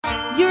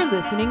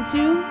listening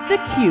to the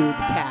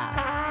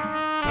CubeCast.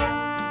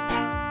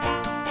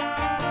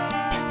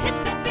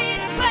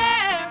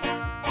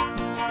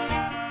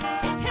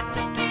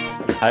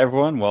 Hi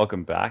everyone,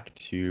 welcome back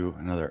to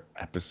another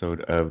episode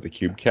of the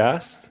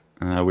CubeCast.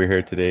 We're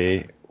here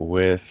today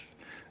with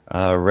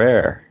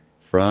Rair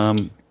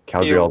from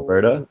Calgary,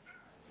 Alberta.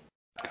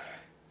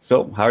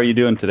 So, how are you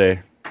doing today?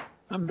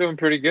 I'm doing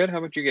pretty good. How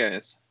about you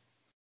guys?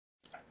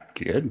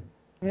 Good.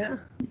 Yeah.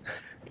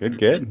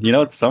 Good. You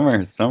know, it's summer.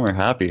 It's summer.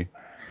 Happy.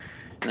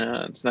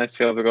 It's nice to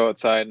be able to go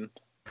outside and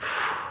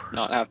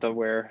not have to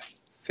wear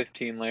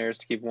 15 layers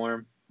to keep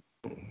warm.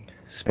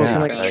 Spoken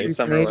like Feeling true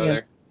summer Canadian.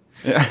 weather.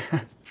 Yeah.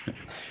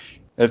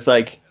 It's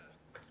like,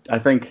 I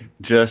think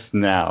just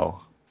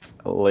now,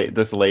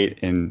 this late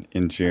in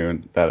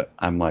June, that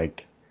I'm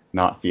like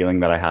not feeling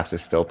that I have to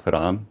still put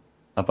on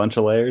a bunch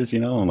of layers, you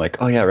know? I'm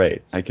like, oh yeah,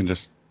 right. I can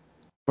just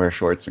wear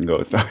shorts and go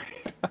outside.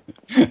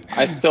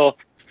 I still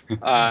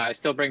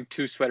bring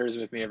 2 sweaters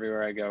with me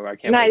everywhere I go. I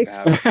can't wait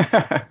to Nice.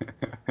 have it.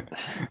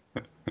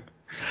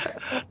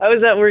 I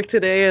was at work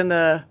today and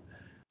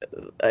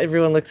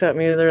everyone looks at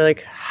me and they're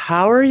like,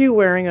 how are you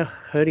wearing a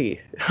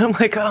hoodie? I'm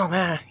like, oh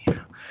man, you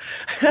know.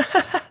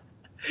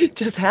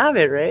 Just have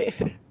it, right?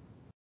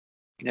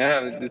 Yeah,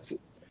 it's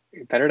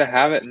better to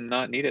have it and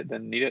not need it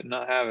than need it and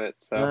not have it.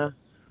 So,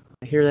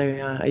 I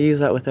use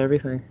that with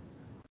everything.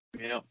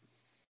 yeah.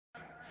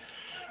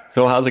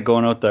 So how's it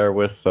going out there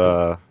with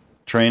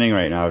training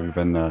right now? Have you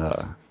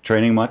been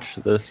training much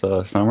this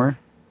summer?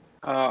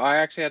 I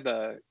actually had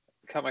to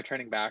cut my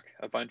training back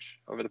a bunch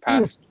over the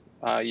past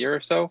year or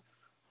so.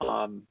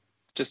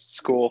 Just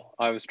school.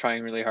 I was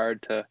trying really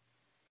hard to.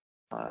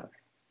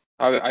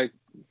 I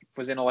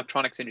was in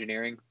electronics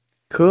engineering.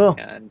 Cool.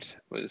 And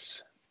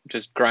was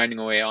just grinding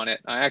away on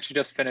it. I actually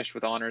just finished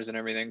with honors and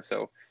everything,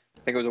 so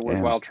I think it was a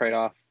worthwhile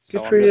trade-off. So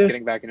Good I'm for just you.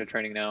 getting back into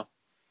training now.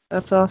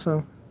 That's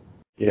awesome.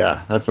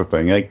 Yeah, that's the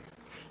thing. Like,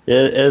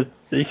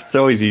 it's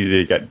always easy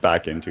to get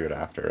back into it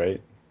after,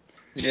 right?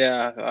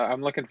 Yeah,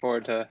 I'm looking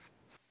forward to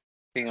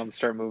being able to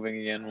start moving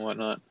again and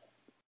whatnot.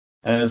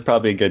 And it's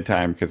probably a good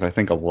time because I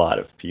think a lot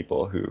of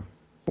people who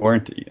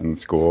weren't in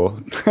school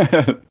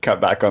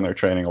cut back on their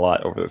training a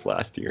lot over this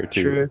last year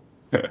too. True.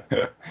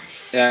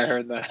 Yeah, I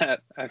heard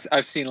that.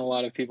 I've seen a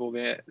lot of people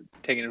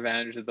taking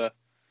advantage of the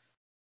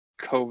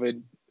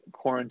COVID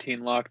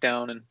quarantine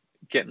lockdown and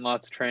getting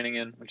lots of training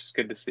in, which is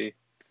good to see.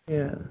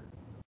 Yeah.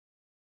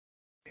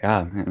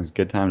 Yeah, man, it was a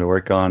good time to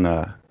work on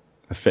the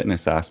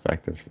fitness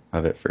aspect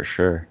of it for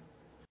sure.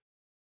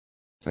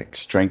 It's like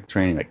strength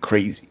training like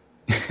crazy.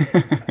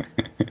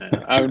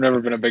 Yeah, I've never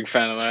been a big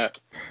fan of that.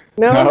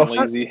 No. I'm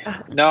lazy.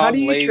 No, how I'm do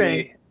you lazy.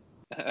 train?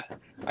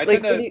 I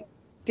Like, tend to.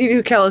 do you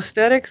do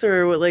calisthenics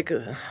or what, like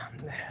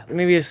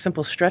maybe a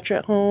simple stretch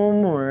at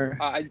home or?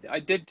 I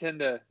did tend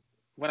to,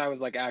 when I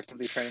was like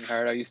actively training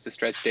hard, I used to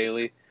stretch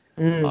daily.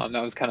 Mm.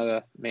 That was kind of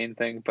the main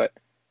thing, but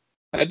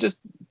I just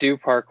do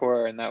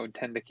parkour, and that would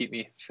tend to keep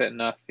me fit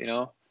enough, you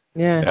know.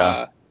 Yeah.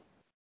 Yeah.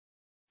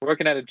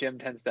 Working at a gym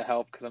tends to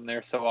help because I'm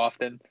there so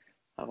often.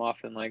 I'm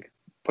often like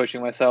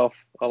pushing myself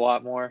a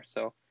lot more,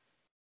 so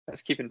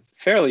that's keeping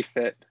fairly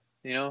fit,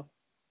 you know.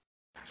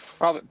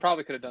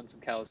 Probably could have done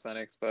some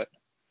calisthenics, but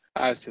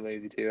I was too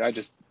lazy to. I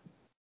just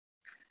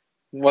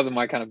wasn't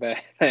my kind of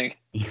bad thing.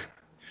 You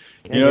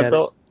know,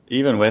 though,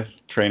 even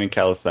with training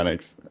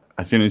calisthenics,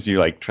 as soon as you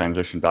like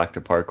transition back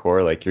to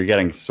parkour, like you're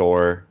getting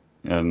sore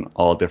in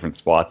all different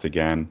spots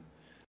again,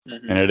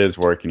 and it is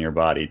working your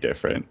body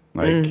different.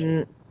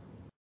 Like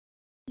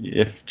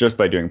if just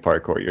by doing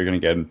parkour, you're gonna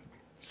get in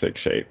sick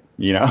shape,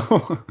 you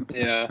know?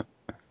 Yeah,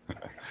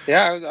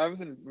 I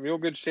was in real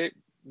good shape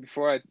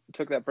before I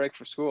took that break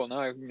for school.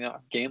 Now I've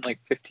gained like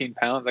 15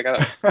 pounds.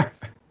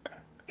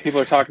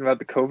 People are talking about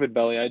the COVID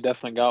belly. I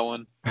definitely got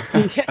one.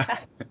 Yeah.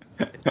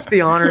 It's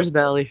the honors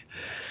belly.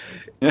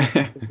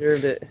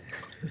 Deserved it.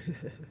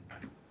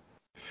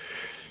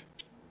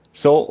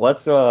 So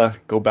let's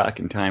go back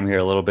in time here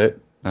a little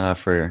bit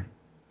for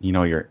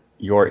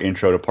your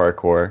intro to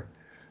parkour.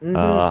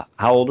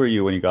 How old were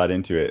you when you got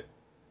into it?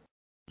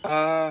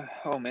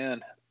 Oh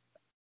man,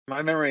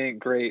 my memory ain't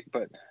great,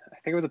 but I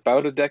think it was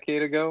about a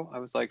decade ago. I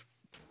was like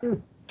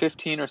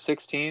 15 or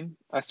 16.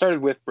 I started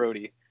with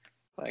Brody.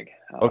 Like,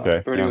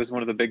 Brody was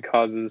one of the big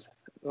causes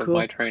of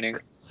my training.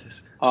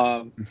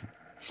 I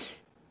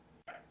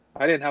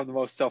didn't have the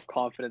most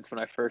self-confidence when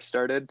I first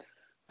started,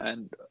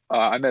 and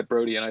I met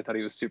Brody, and I thought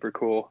he was super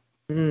cool.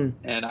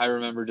 And I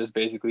remember just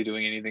basically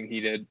doing anything he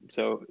did.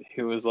 So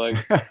he was like,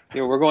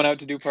 we're going out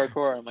to do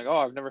parkour. I'm like, oh,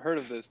 I've never heard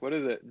of this. What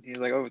is it? And he's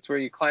like, oh, it's where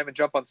you climb and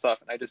jump on stuff.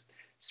 And I just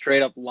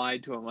straight up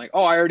lied to him, like,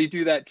 oh, I already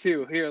do that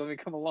too. Here, let me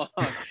come along.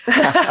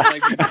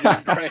 Like,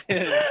 jumped right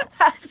in.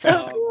 That's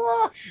so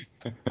cool.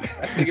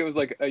 I think it was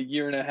like a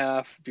year and a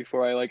half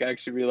before I like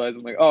actually realized,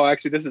 I'm like, oh,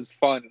 actually, this is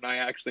fun, and I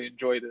actually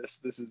enjoy this.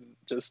 This isn't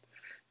just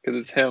because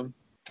it's him.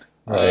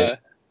 Right.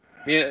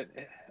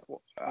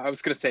 I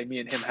was going to say me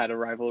and him had a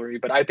rivalry,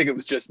 but I think it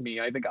was just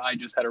me. I think I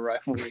just had a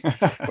rivalry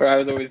where I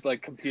was always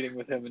like competing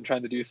with him and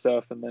trying to do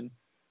stuff. And then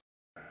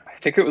I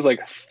think it was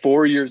like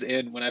 4 years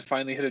in when I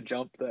finally hit a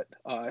jump that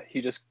he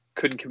just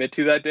couldn't commit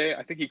to that day.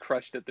 I think he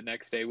crushed it the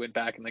next day, went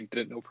back and like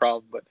did it no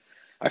problem. But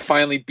I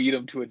finally beat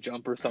him to a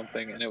jump or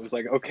something, and it was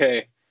like,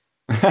 okay,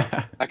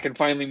 I can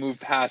finally move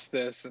past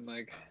this and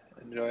like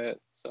enjoy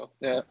it. So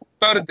yeah,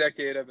 about a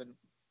decade I've been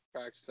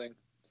practicing.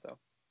 So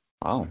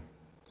wow.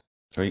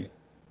 So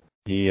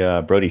he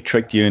Brody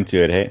tricked you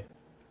into it, hey?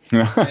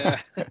 yeah,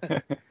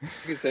 you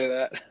can say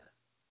that.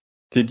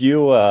 Did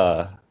you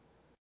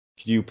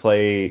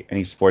play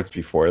any sports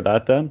before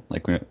that then?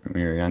 Like when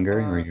you were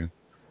younger? Were you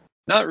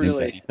Not into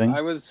really. anything?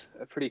 I was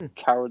a pretty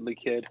cowardly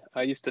kid.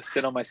 I used to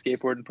sit on my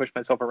skateboard and push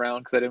myself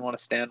around because I didn't want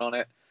to stand on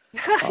it.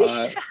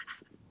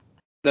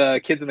 The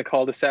kids in the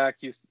cul-de-sac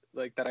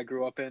that I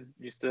grew up in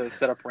used to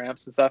set up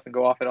ramps and stuff and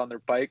go off it on their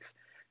bikes.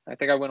 I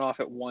think I went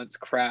off it once,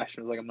 crashed,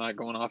 and was like, I'm not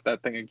going off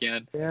that thing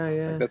again. Yeah.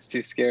 Like, that's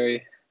too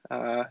scary.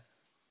 I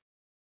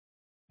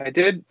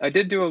did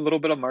do a little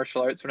bit of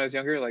martial arts when I was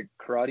younger, like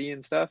karate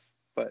and stuff,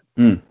 but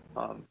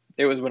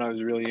it was when I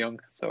was really young,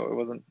 so it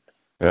wasn't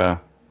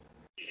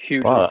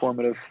hugely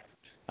formative.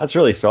 That's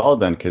really solid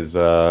then, because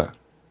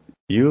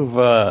you've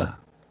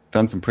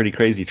done some pretty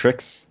crazy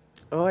tricks.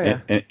 Oh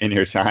yeah. In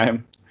your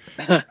time.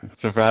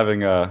 So for having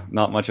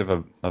not much of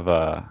a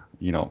kind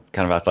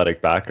of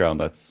athletic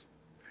background,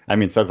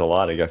 says a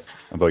lot, I guess,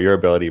 about your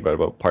ability, but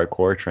about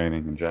parkour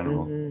training in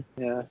general.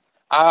 Mm-hmm. Yeah,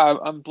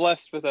 I'm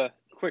blessed with a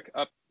quick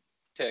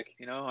uptick.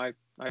 I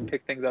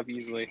pick things up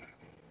easily,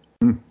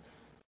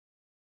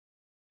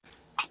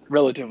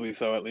 relatively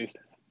so at least.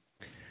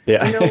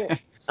 Yeah.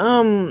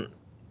 I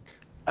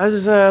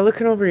was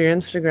looking over your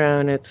Instagram,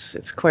 and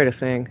it's quite a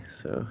thing.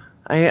 So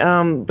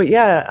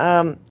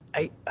I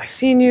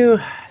seen you,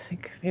 I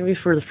think maybe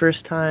for the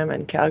first time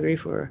in Calgary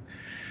for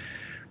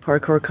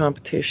parkour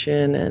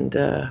competition, and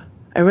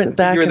I went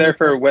back. You were there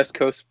for West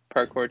Coast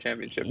Parkour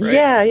Championship, right?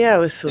 Yeah, it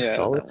was so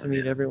solid to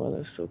meet everyone. It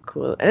was so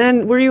cool. And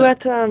then were you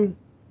at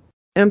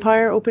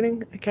Empire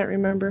opening? I can't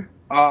remember.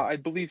 I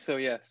believe so.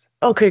 Yes.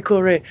 Okay,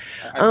 cool. Right.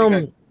 I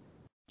think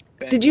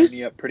my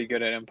knee up pretty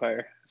good at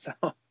Empire? So.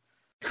 I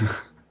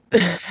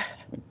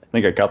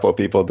think a couple of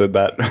people did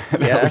that.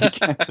 Yeah.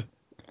 Weekend.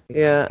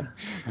 Yeah.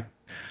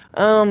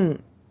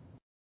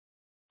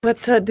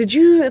 But did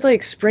you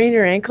like sprain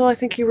your ankle? I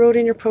think you wrote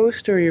in your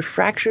post, or you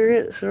fractured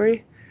it.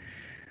 Sorry.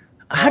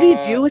 How do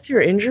you deal with your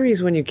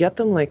injuries when you get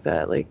them like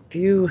that? Like, do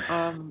you?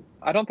 I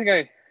don't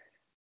think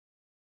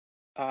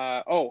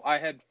I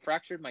had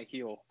fractured my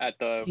heel at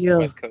the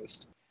West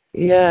Coast.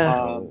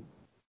 Yeah.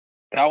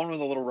 That one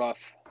was a little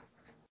rough.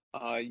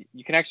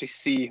 You can actually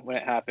see when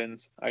it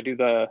happens. I do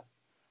the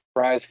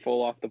rise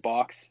full off the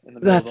box in the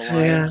middle of the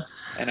line,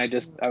 and I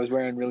was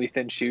wearing really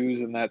thin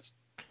shoes, and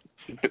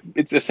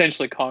it's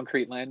essentially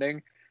concrete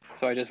landing.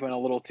 So I just went a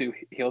little too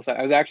heel side.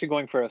 I was actually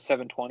going for a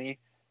 720,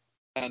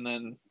 and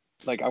then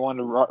like I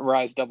wanted to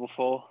rise double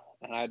full,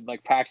 and I'd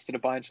like practiced it a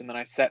bunch, and then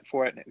I set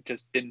for it, and it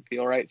just didn't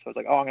feel right. So I was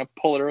like, I'm gonna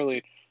pull it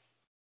early,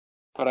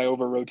 but I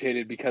over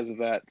rotated because of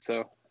that.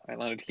 So I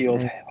landed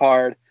heels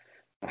hard.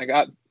 I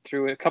got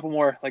through a couple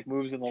more like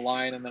moves in the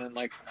line, and then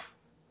like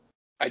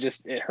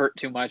it hurt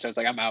too much. I was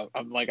like, I'm out.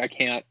 I'm like, I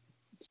can't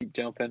keep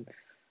jumping.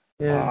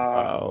 Yeah.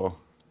 Wow.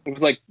 It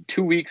was like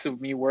 2 weeks of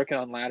me working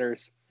on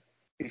ladders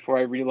before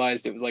I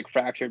realized it was like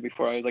fractured.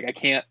 Before I was like, I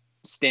can't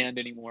stand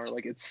anymore.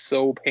 Like it's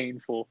so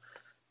painful.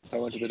 So I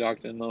went to the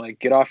doctor, and they're like,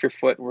 get off your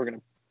foot. We're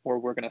gonna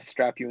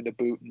strap you into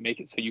boot and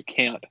make it so you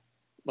can't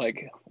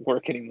like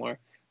work anymore.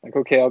 Like,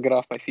 okay, I'll get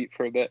off my feet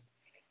for a bit.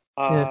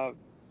 Not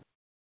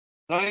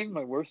even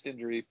my worst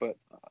injury, but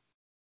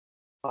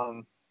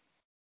how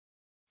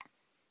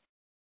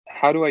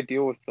do I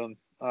deal with them?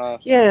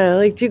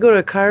 Like, do you go to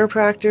a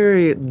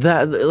chiropractor,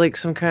 like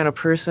some kind of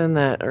person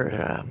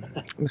or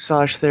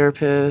massage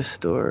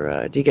therapist,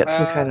 or do you get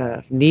some kind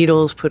of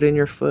needles put in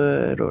your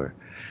foot, or?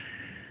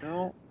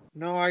 No,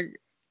 I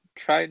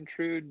tried and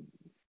true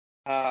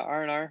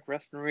R&R,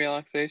 rest and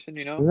relaxation.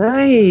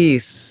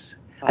 Nice.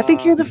 I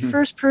think you're the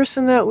first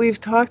person that we've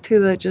talked to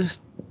that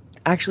just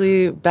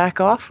actually back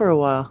off for a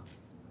while.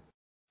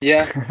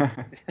 Yeah.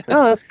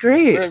 Oh, that's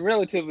great.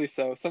 Relatively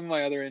so. Some of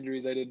my other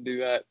injuries, I didn't do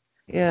that.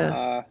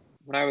 Yeah.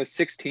 When I was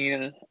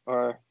 16,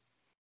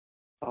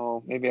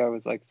 maybe I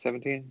was like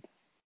 17.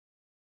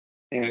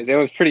 Anyways, I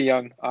was pretty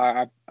young.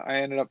 I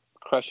ended up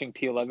crushing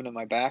T11 in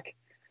my back.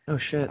 Oh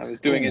shit. I was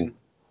doing an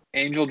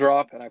angel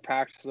drop, and I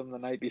practiced them the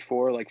night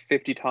before like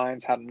 50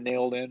 times, had them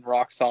nailed in,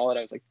 rock solid.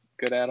 I was like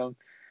good at them.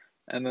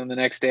 And then the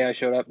next day I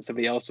showed up and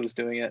somebody else was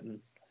doing it, and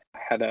I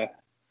had a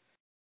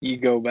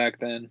ego back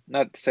then.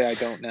 Not to say I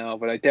don't now,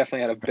 but I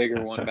definitely had a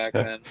bigger one back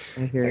then.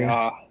 It's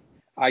like,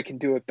 I can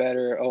do it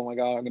better. Oh my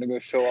God, I'm going to go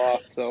show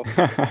off. So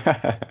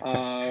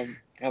I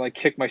like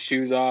kick my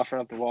shoes off,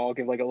 run up the wall,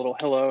 give like a little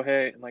hello,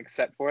 hey, and like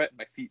set for it.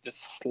 My feet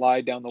just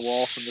slide down the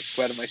wall from the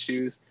sweat of my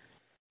shoes.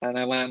 And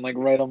I land like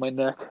right on my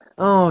neck.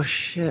 Oh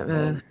shit,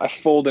 man. I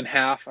fold in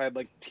half. I had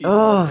like teeth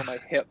marks on my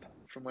hip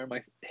from where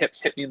my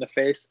hips hit me in the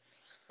face.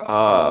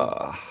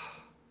 Yeah,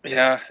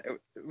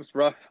 it was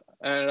rough.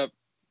 I ended up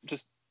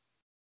just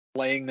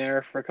laying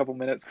there for a couple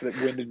minutes because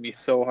it winded me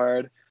so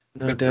hard.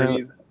 No doubt.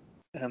 Breathe.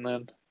 And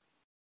then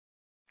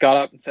got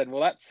up and said,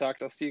 well, that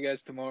sucked. I'll see you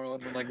guys tomorrow.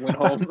 And then like went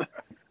home.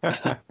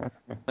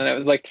 And it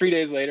was like 3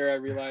 days later, I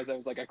realized I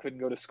was like, I couldn't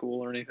go to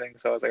school or anything.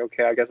 So I was like,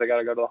 okay, I guess I got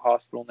to go to the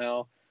hospital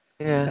now.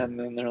 Yeah. And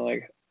then they're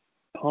like,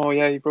 oh,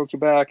 yeah, you broke your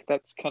back.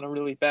 That's kind of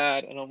really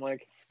bad. And I'm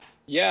like,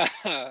 yeah,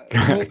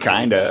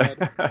 Kind of.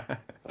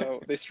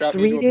 So they strapped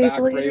me 3 to a days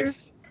back later?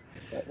 brace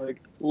that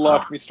like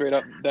locked me straight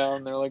up and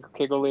down. They're like,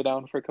 okay, go lay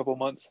down for a couple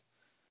months.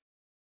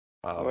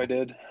 Wow. So I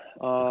did.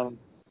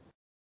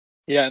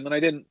 Yeah, and then I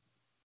didn't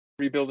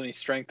rebuild any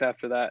strength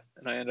after that,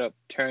 and I ended up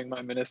tearing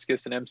my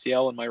meniscus and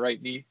MCL in my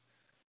right knee.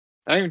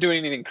 I didn't even do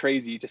anything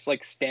crazy, just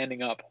like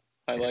standing up.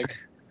 I like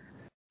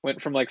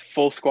went from like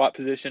full squat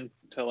position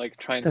to like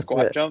try and That's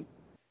squat it. jump,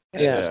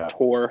 and Yeah. it just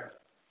tore.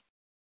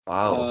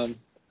 Wow.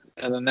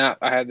 And then that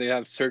I had to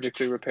have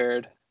surgically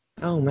repaired.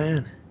 Oh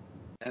man.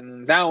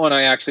 And that one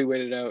I actually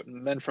waited out.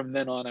 And then from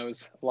then on, I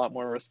was a lot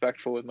more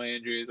respectful with my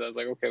injuries. I was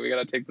like, okay, we got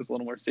to take this a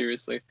little more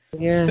seriously.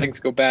 Yeah. Things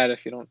go bad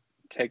if you don't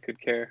take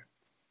good care.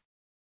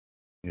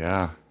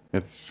 Yeah,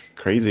 it's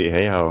crazy.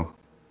 Hey, how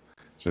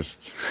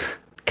just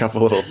a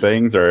couple little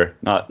things, or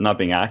not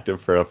being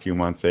active for a few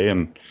months,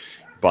 and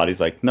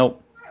body's like,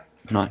 nope,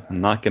 I'm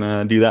not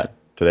gonna do that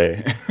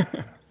today.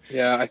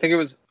 Yeah, I think it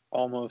was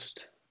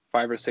almost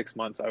 5 or 6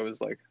 months I was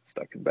like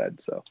stuck in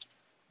bed. So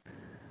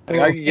like,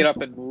 I could get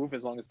up and move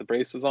as long as the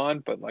brace was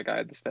on, but like I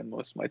had to spend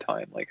most of my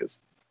time like as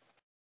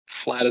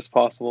flat as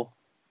possible.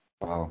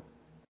 Wow.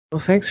 Well,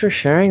 thanks for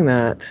sharing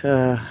that.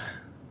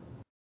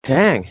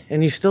 Dang,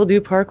 and you still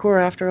do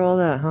parkour after all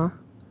that, huh?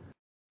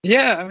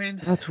 Yeah, I mean,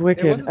 That's it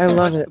wicked. wasn't I so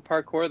love much it. the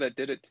parkour that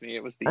did it to me.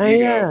 It was the Oh ego.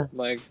 yeah,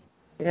 Like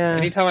yeah.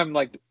 anytime I'm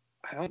like,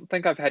 I don't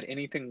think I've had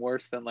anything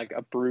worse than like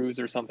a bruise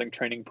or something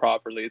training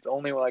properly. It's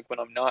only like when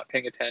I'm not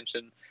paying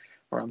attention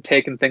or I'm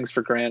taking things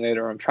for granted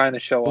or I'm trying to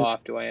show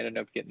off do I end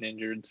up getting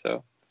injured.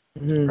 So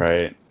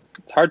Right.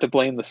 it's hard to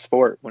blame the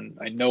sport when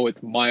I know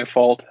it's my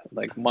fault,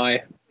 like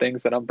my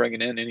things that I'm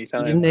bringing in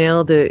anytime. You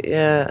nailed it.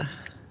 Yeah.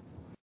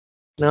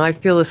 No, I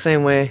feel the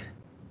same way.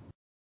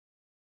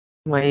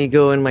 My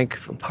ego and my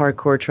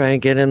parkour trying to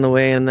get in the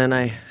way, and then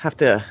I have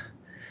to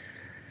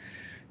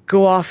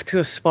go off to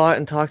a spot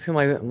and talk to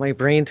my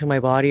brain to my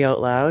body out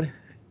loud.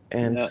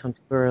 And Yeah. some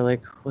people are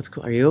like, "What's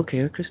cool? Are you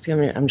okay, Christy?"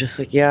 I'm just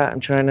like, "Yeah, I'm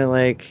trying to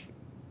like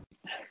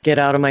get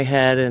out of my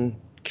head and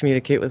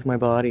communicate with my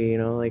body." You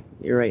know, like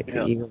you're right,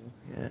 the ego.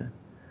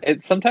 Yeah.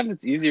 Sometimes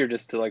it's easier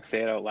just to like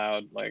say it out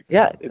loud. Like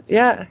Yeah.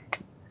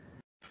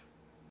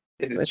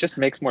 It just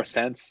makes more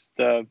sense.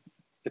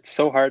 It's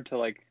so hard to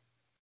like.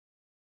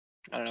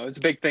 I don't know. It's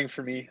a big thing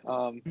for me.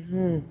 I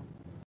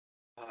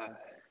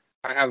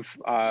have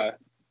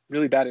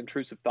really bad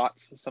intrusive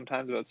thoughts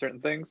sometimes about certain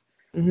things,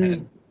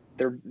 and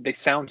they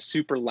sound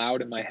super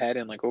loud in my head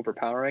and like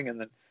overpowering.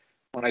 And then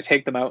when I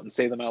take them out and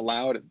say them out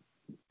loud, it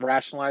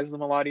rationalizes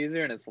them a lot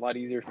easier, and it's a lot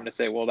easier for me to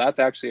say, well, that's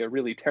actually a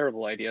really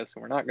terrible idea, so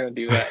we're not going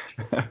to do that.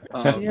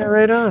 Yeah,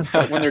 right on.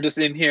 But when they're just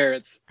in here,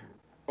 it's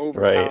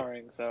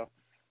overpowering. Right. So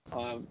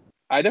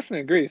I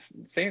definitely agree.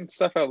 Saying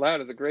stuff out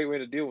loud is a great way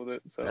to deal with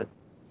it. So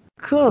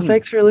cool.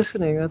 Thanks for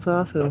listening. That's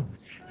awesome.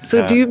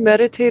 So do you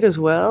meditate as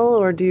well,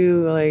 or do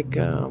you like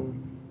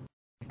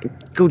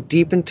go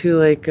deep into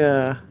like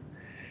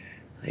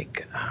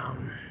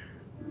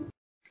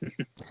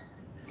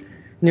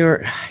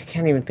neuro? I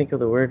can't even think of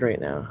the word right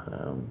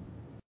now.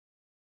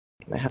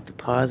 I have to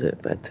pause it,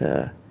 but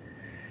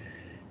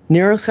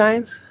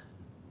neuroscience?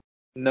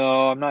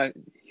 No, I'm not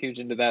huge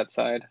into that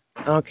side.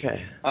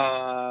 Okay.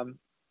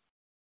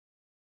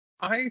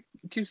 I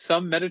do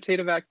some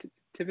meditative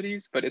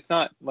activities, but it's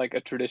not like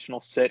a traditional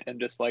sit and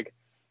just like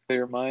clear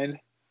your mind.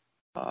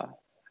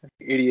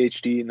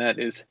 ADHD, and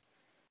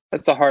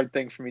that's a hard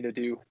thing for me to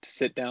do, to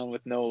sit down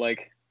with no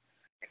like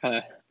kind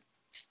of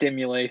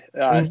stimulus.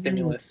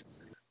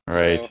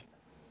 Right. So,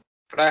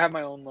 but I have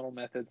my own little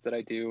methods that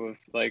I do of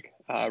like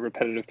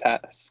repetitive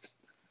tasks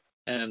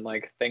and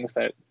like things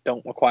that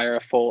don't require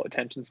a full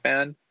attention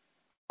span,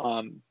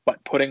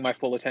 but putting my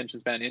full attention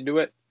span into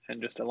it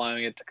and just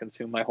allowing it to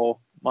consume my whole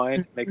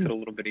mind makes it a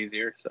little bit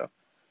easier. So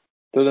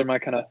those are my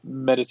kind of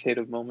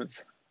meditative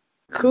moments.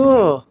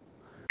 Cool.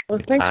 Well,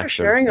 thanks for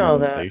sharing all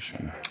that.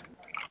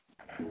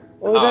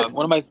 What was that?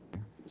 One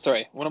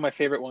of my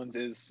favorite ones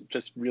is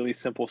just really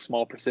simple,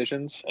 small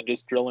precisions and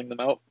just drilling them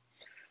out.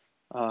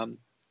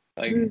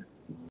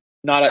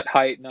 Not at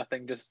height,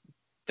 nothing, just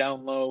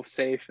down low,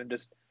 safe, and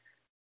just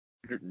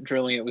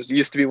drilling. It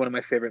used to be one of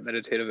my favorite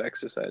meditative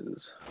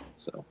exercises.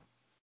 So.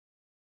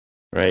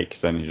 Right,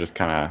 because then you're just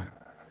kind of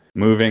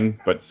moving,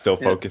 but still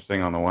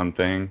focusing on the one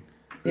thing.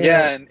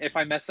 Yeah, and if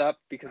I mess up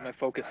because my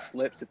focus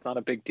slips, it's not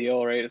a big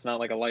deal, right? It's not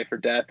like a life or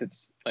death.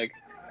 It's like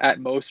at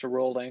most a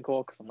rolled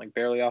ankle because I'm like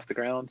barely off the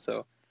ground.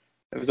 So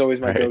it was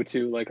always my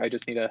go-to. Like I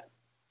just need to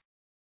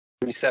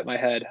reset my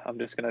head. I'm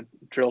just gonna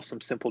drill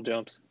some simple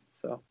jumps.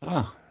 So.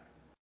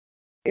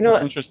 You know,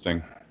 that's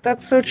interesting.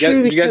 That's so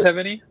true. You guys have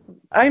any?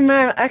 I'm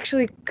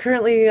actually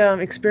currently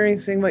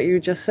experiencing what you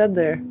just said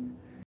there.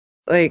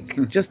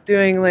 Like just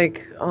doing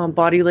like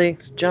body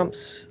length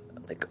jumps,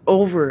 like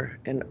over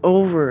and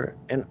over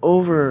and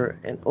over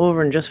and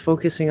over, and just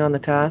focusing on the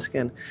task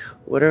and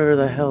whatever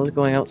the hell is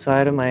going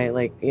outside of my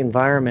like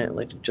environment.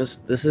 Like,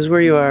 just, this is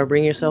where you are,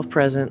 bring yourself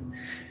present,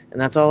 and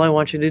that's all I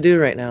want you to do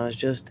right now. Is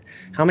just,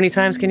 how many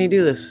times can you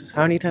do this?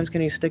 How many times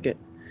can you stick it?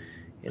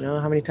 You know,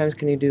 how many times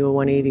can you do a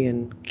 180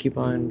 and keep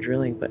on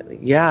drilling?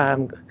 But yeah,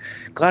 I'm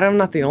glad I'm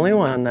not the only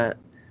one that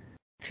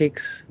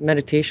takes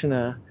meditation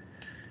a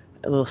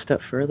little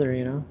step further,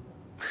 you know?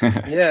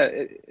 Yeah,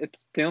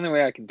 it's the only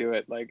way I can do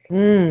it. Like,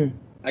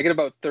 I get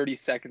about 30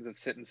 seconds of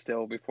sitting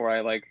still before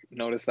I like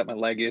notice that my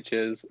leg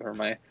itches or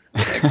my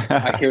like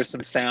I hear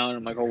some sound.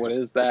 I'm like, oh, what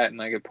is that? And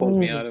like it pulls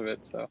me out of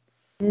it. So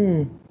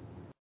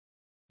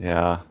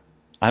Yeah,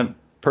 I'm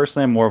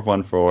more of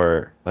one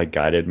for like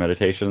guided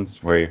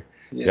meditations where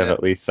you have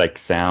at least like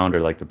sound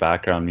or like the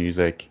background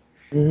music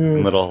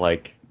and little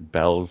like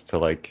bells to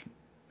like.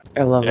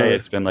 I love those.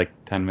 those. Spend like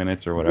 10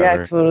 minutes or whatever.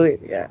 Yeah, totally.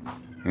 Yeah.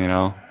 You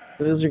know?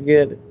 Those are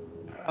good.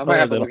 I might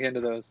have to look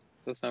into those.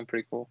 Those sound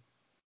pretty cool.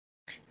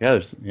 Yeah,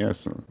 there's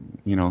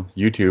you know,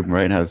 YouTube,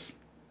 right, has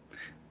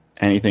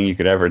anything you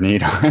could ever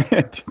need on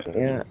it.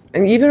 Yeah.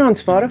 And even on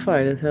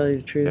Spotify, to tell you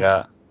the truth.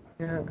 Yeah.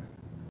 Yeah.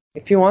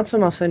 If you want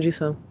some, I'll send you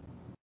some.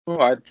 Oh,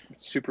 I'd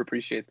super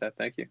appreciate that.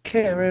 Thank you.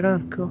 Okay, right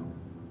on. Cool.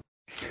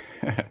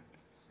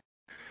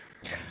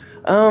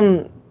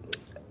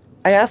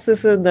 I asked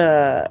this in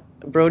the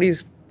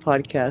Brody's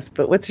podcast,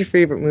 but what's your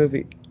favorite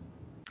movie?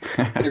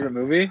 Favorite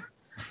movie?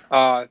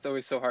 It's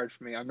always so hard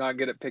for me. I'm not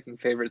good at picking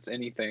favorites.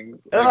 Anything.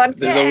 Like,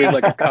 there's always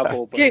like a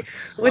couple. But, okay,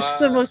 what's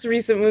the most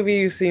recent movie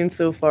you've seen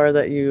so far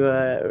that you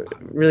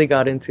really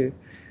got into?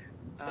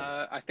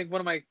 I think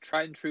one of my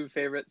tried and true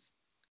favorites,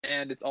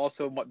 and it's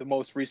also the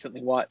most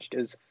recently watched,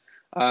 is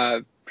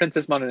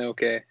Princess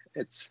Mononoke.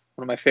 It's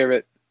one of my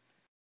favorite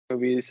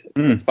movies.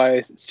 It's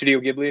by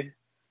Studio Ghibli.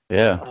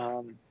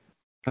 Yeah.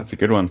 That's a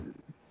good one.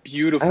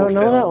 Beautiful I don't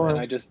know film, that one. and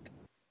I just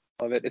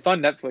love it. It's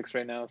on Netflix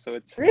right now, so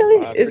it's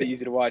really pretty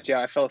easy to watch.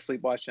 Yeah, I fell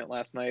asleep watching it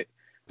last night.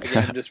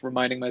 Again, just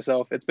reminding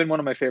myself. It's been one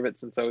of my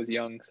favorites since I was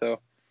young. So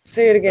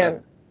say it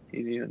again.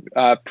 Easy.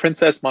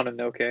 Princess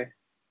Mononoke.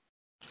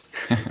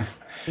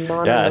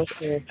 Yeah,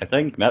 I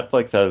think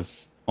Netflix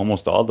has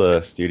almost all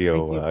the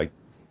studio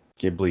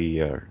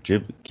Ghibli or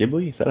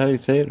Ghibli. Is that how you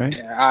say it, right?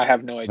 Yeah, I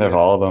have no idea. They have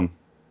all of them.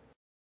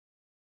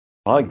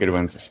 A lot of good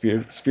ones.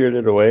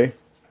 Spirited Away.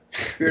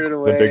 Spirited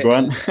Away. The big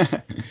one.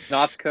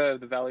 Nausicaa of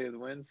the Valley of the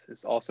Winds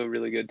is also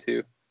really good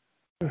too.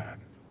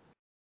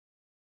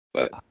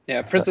 But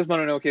yeah, Princess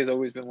Mononoke has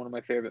always been one of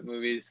my favorite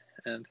movies,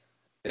 and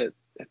it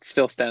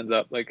still stands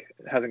up. Like,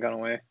 it hasn't gone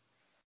away.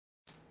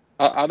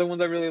 Other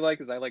ones I really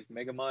like is I like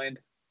Megamind.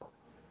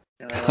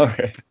 And I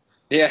like,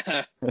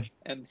 yeah,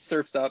 and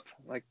Surf's Up,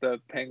 like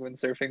the penguin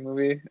surfing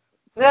movie.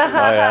 Oh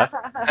yeah,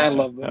 I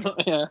love them.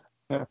 Yeah.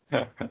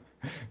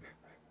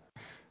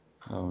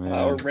 Oh man.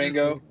 Or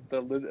Rango,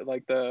 the lizard,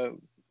 like the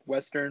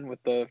western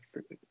with the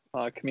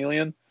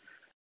chameleon.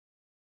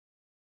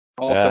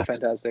 Also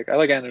fantastic. I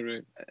like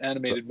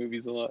animated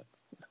movies a lot.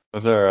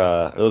 Those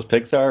are those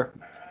Pixar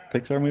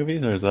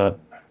movies, or is that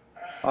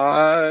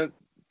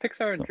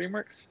Pixar and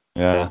DreamWorks?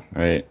 Yeah,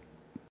 right.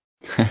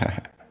 I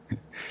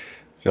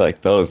feel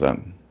like those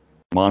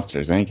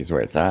Monsters Inc. is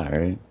where it's at,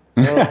 right?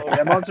 Oh,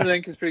 yeah, Monsters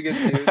Inc. is pretty good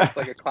too. It's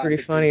like a classic.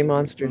 Pretty funny,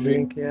 Monsters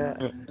Inc. Yeah.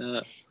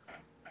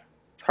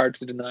 It's hard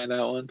to deny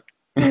that one.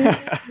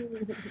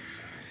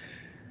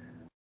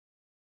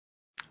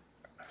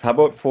 How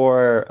about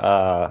for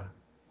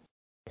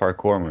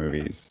parkour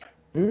movies?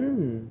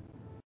 There's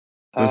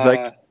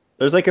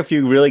like a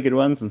few really good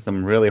ones and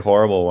some really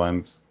horrible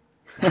ones.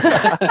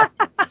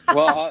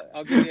 Well,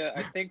 I'll give you.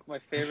 I think my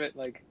favorite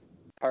like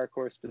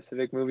parkour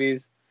specific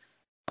movies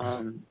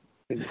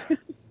is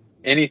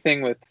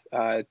anything with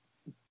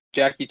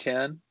Jackie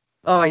Chan.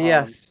 Oh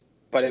yes.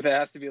 But if it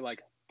has to be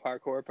like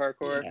parkour,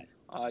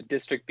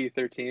 District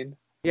B13.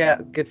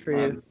 Yeah, good for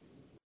you.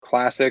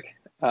 Classic.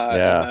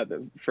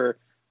 For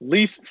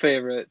least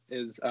favorite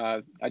is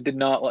I did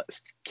not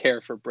care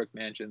for Brick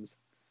Mansions.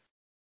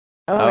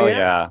 Oh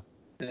yeah.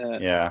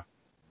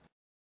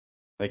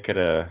 They could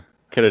have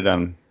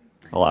done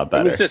a lot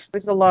better.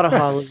 There's a lot of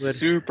Hollywood.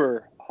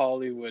 Super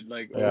Hollywood,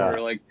 like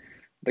over like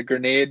the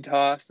grenade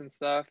toss and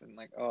stuff, and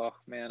like, oh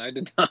man, I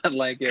did not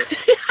like it.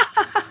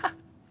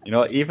 You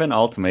know, even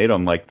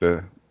Ultimatum, like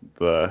the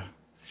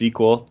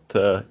sequel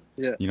to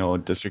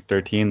District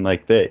 13,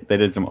 like they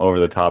did some over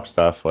the top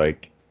stuff.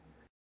 Like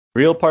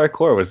real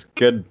parkour was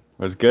good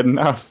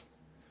enough.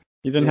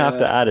 You didn't have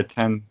to add a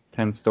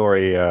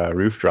 10-story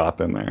roof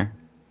drop in there.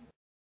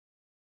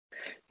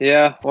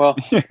 Yeah, well,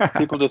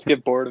 people just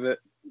get bored of it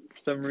for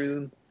some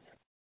reason.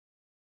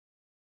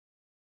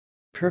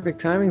 Perfect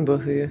timing,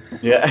 both of you.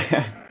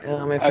 Yeah.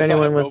 If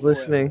anyone was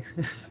listening,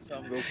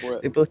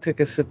 they both took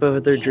a sip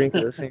of their drink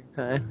at the same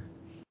time.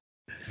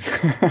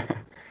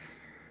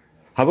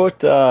 How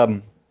about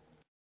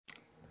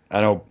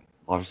I know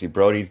obviously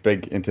Brody's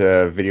big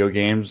into video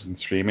games and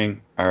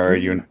streaming. Are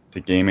you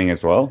into gaming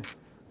as well?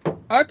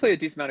 I play a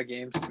decent amount of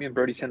games. Me and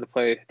Brody tend to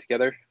play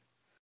together.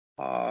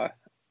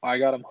 I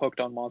got him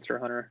hooked on Monster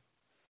Hunter.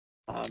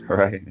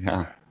 Right,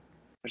 yeah.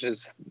 which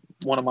is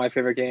one of my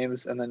favorite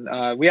games. And then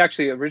we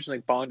actually originally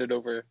bonded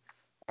over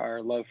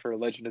our love for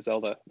Legend of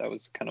Zelda. That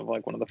was kind of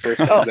like one of the first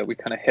things that we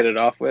kind of hit it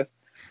off with.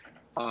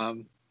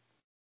 I'm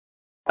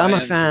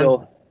a fan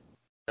of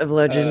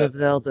Legend of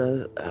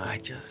Zelda.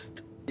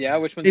 Yeah,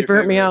 which one's they your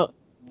burnt favorite? me out.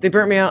 They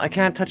burnt me out. I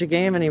can't touch a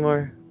game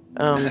anymore.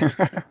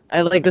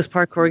 I like this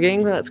parkour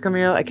game that's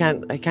coming out. I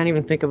can't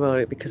even think about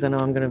it because I know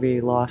I'm gonna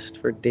be lost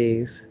for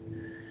days.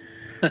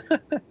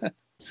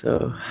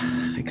 So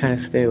I kind of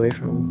stay away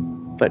from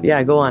them. But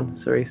yeah, go on.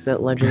 Sorry,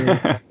 that Legend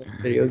of Zelda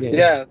video games.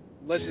 Yeah,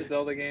 Legend of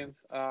Zelda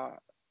games.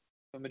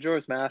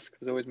 Majora's Mask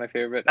was always my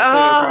favorite. I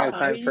played Ocarina of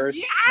Time first.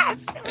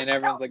 Yes! And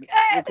everyone's like,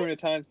 Ocarina of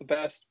Time's the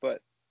best,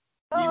 but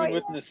even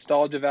with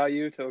nostalgia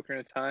value to Ocarina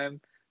of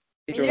Time,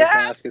 Majora's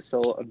Mask is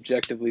still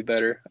objectively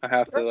better. I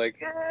have to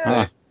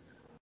say.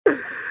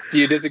 Do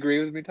you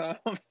disagree with me, Tom?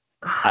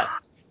 I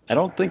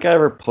don't think I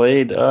ever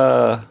played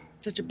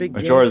such a big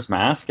Majora's game.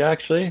 Mask,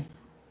 actually.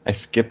 I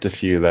skipped a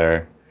few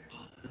there.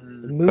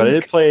 But I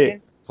did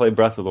play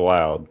Breath of the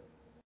Wild,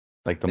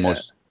 like the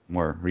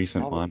more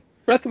recent one.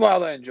 Breath of the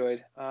Wild I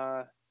enjoyed.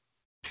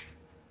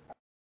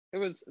 It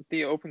was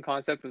the open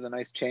concept was a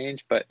nice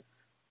change, but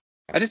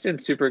I just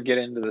didn't super get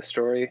into the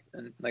story.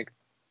 And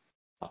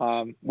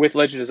with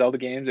Legend of Zelda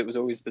games, it was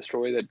always the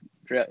story that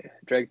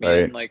dragged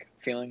me in, like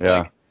feeling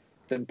like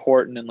it's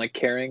important and like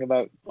caring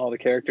about all the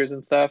characters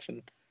and stuff,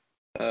 and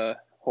the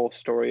whole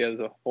story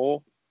as a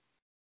whole.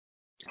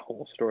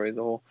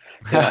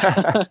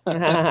 Yeah.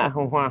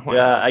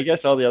 Yeah, I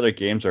guess all the other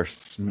games are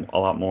a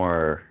lot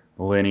more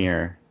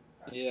linear.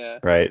 Yeah.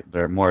 Right?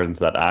 They're more into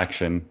that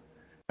action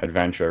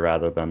adventure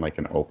rather than like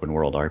an open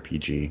world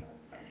RPG.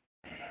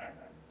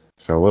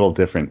 So a little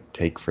different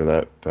take for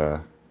that.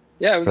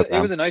 Yeah,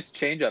 it was a nice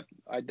change up.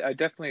 I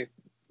definitely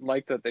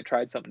like that they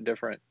tried something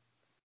different.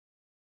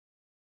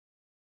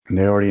 And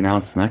they already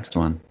announced the next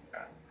one.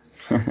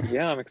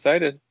 Yeah, I'm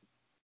excited.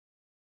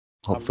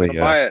 Hopefully, I'm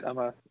gonna buy it. I'm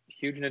a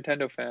huge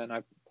Nintendo fan.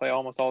 I play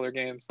almost all their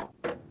games,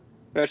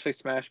 especially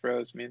Smash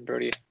Bros. Me and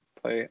Brody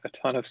play a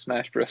ton of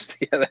Smash Bros.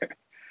 Together.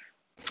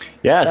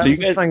 Yeah, that so was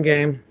a fun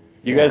game.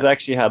 You guys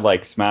actually had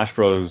like Smash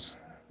Bros.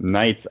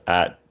 Nights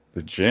at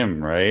the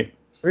gym, right?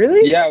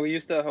 Really? Yeah, we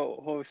used to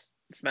host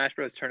Smash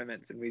Bros.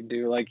 Tournaments, and we'd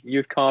do like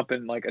youth comp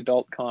and like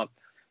adult comp.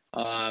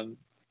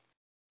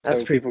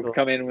 So people would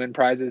come in and win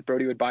prizes.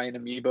 Brody would buy an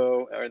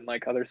amiibo and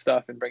like other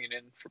stuff and bring it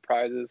in for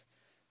prizes.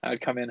 I would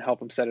come in and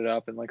help him set it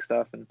up and like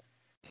stuff. And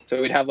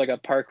so we'd have like a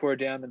parkour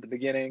jam at the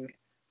beginning,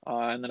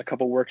 and then a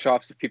couple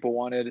workshops if people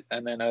wanted,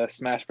 and then a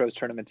Smash Bros.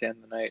 Tournament to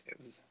end the night. It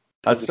was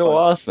That's so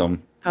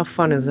awesome. How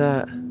fun is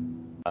that?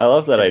 I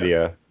love that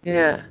idea.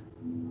 Yeah.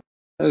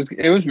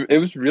 It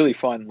was really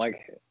fun.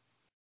 Like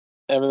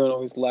everyone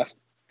always left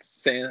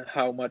saying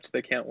how much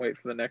they can't wait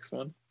for the next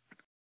one.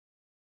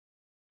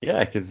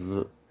 Yeah, because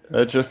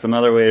that's just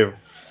another way of,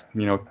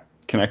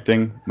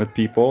 connecting with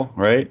people,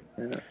 right?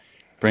 Yeah.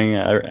 Bringing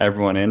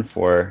everyone in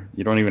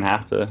you don't even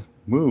have to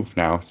move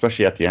now,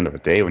 especially at the end of a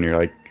day when you're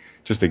like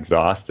just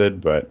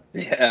exhausted. But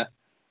yeah,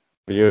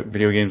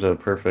 video games are the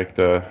perfect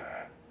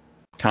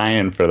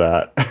tie-in for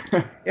that.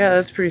 Yeah,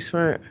 that's pretty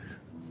smart.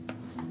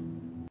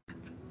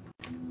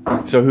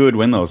 So who would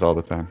win those all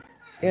the time?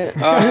 Yeah.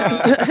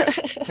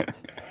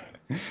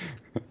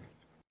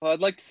 Well, I'd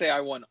like to say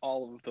I won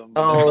all of them.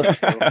 Oh.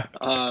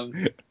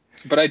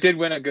 But I did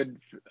win a good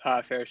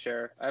fair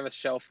share. I have a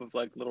shelf of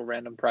like little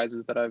random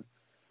prizes that I've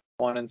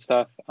won and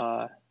stuff.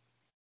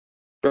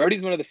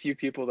 Brody's one of the few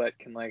people that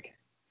can like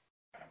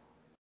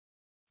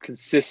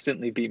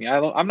consistently beat me.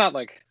 I'm not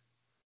like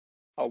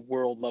a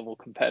world level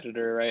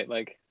competitor, right?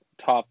 Like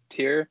top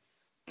tier,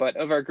 but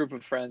of our group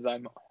of friends,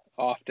 I'm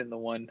often the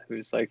one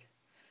who's like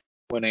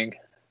winning.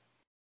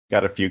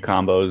 Got a few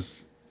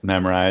combos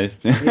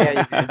memorized.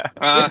 Yeah, you do.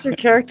 What's your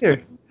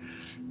character?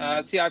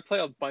 See, I play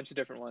a bunch of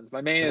different ones.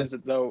 My main is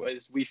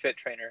Wii Fit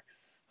Trainer.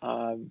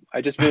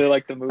 I just really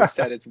like the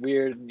moveset. It's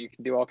weird, and you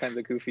can do all kinds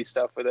of goofy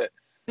stuff with it.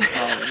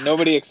 And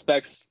nobody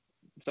expects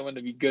someone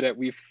to be good at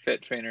Wii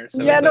Fit Trainer,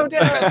 so it's a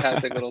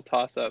fantastic little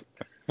toss-up.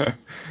 Like,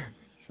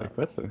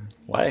 what the?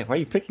 Why are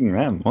you picking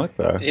them? What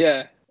the?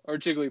 Yeah, or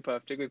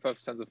Jigglypuff.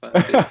 Jigglypuff's tons of fun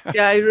too.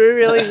 Yeah,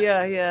 really.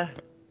 Yeah.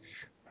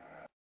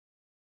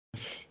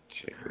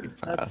 Jigglypuff.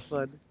 That's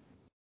fun.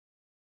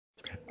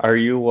 Are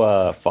you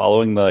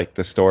following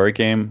the story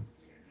game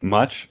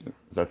much?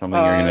 Is that something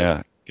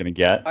you're gonna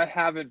get? I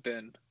haven't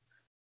been.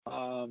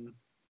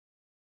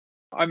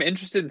 I'm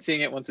interested in seeing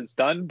it once it's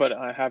done, but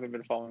I haven't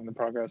been following the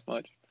progress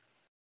much.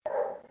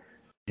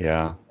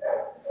 Yeah,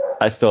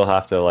 I still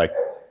have to like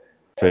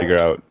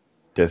figure out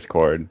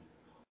Discord.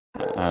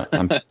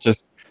 I'm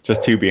just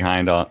too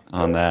behind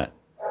on that.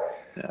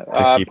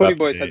 Yeah. Putty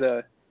Boys has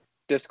a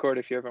Discord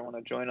if you ever want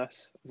to join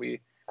us.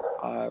 We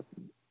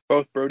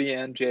both Brody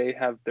and Jay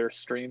have their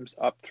streams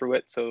up through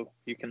it, so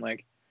you can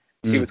like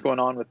see what's going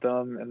on with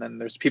them. And then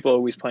there's people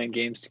always playing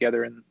games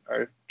together in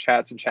our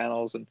chats and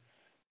channels and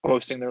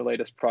posting their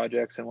latest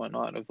projects and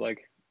whatnot of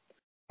like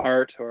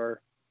art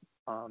or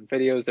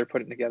videos they're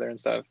putting together and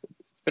stuff.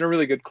 It's been a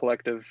really good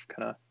collective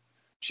kind of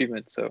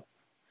achievement. So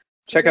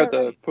check out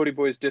the Putty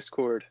Boys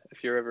Discord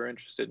if you're ever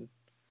interested.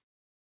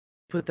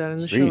 Put that in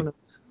the Sweet. show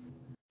notes.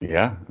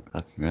 Yeah,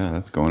 that's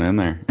going in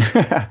there.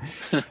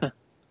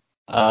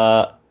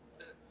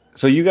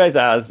 So you guys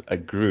as a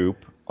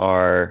group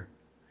are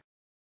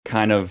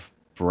kind of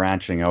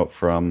branching out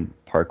from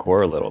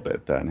parkour a little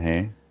bit then,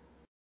 hey?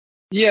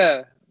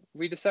 Yeah,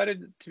 we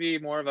decided to be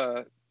more of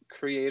a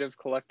creative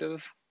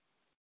collective.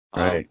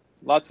 Right.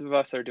 Lots of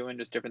us are doing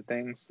just different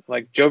things.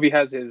 Like Jovi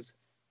has his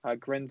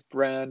Grins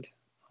brand.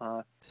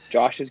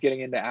 Josh is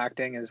getting into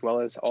acting as well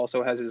as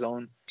also has his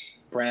own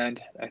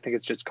brand. I think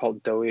it's just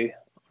called Doey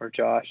or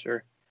Josh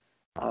or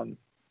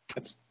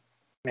it's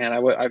man.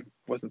 I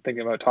wasn't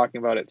thinking about talking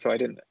about it, so I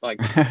didn't like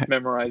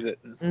memorize it.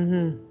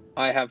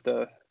 I have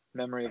the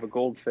memory of a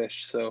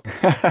goldfish, so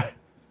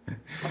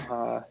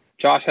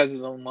Josh has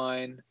his own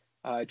line.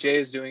 Jay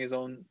is doing his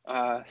own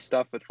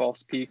stuff with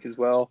False Peak as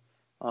well,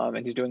 and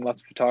he's doing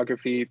lots of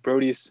photography.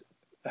 Brody's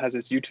has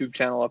his YouTube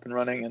channel up and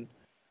running,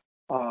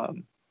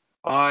 and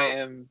I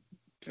am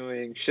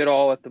doing shit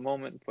all at the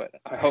moment, but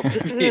I hope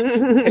to be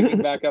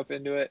taking back up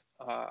into it.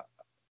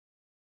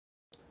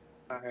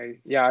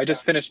 I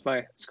just finished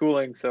my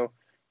schooling, so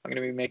I'm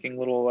going to be making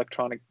little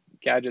electronic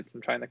gadgets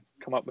and trying to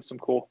come up with some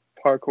cool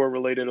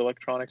parkour-related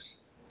electronics.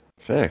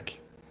 Sick.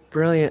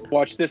 Brilliant.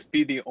 Watch this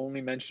be the only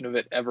mention of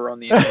it ever on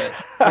the internet.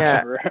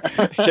 Yeah.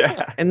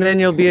 Yeah. And then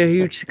you'll be a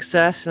huge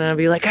success, and I'll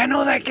be like, I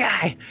know that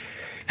guy.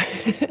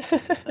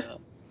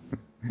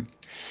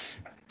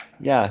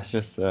 Yeah, it's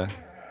just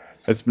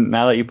it's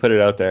now that you put it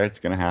out there, it's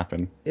gonna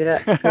happen. Yeah,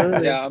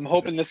 totally. Yeah, I'm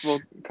hoping this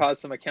will cause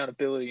some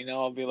accountability.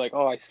 Now I'll be like,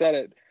 oh, I said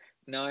it.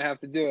 Now I have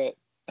to do it.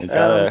 You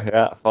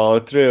gotta follow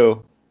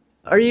through.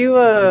 Are you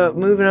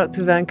moving out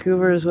to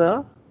Vancouver as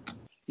well?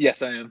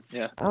 Yes, I am.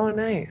 Yeah. Oh,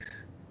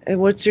 nice. And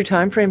what's your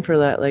time frame for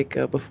that? Like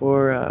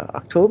before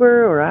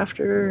October or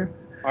after?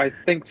 I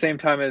think same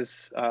time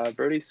as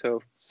Brody,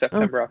 so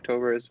September,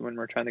 October is when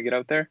we're trying to get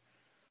out there.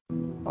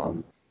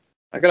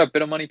 I got a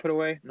bit of money put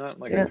away, not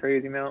like a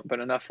crazy amount, but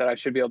enough that I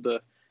should be able to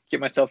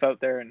get myself out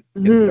there and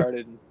get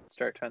started and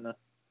start trying to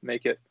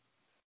make it.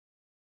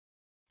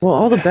 Well,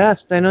 all the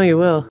best. I know you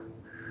will.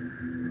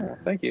 Oh,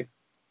 thank you.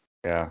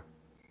 Yeah.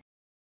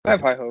 I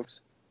have high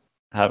hopes.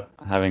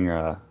 Having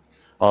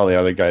all the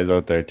other guys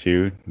out there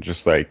too,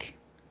 just like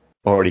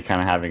already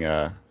kind of having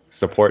a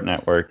support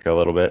network a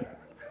little bit.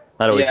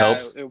 That always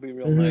helps. It'll be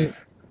real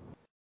nice.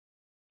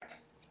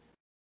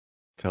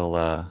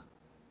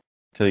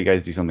 Till you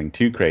guys do something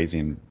too crazy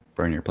and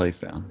burn your place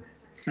down.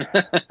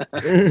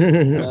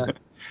 I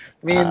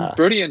mean,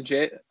 Brody and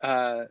Jay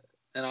and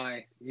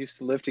I used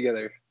to live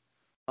together.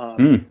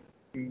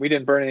 We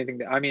didn't burn anything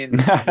down. I mean,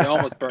 we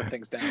almost burnt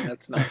things down.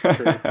 That's not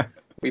true.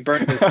 We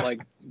burnt this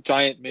like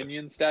giant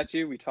minion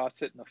statue. We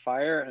tossed it in the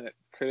fire, and it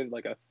created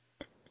like a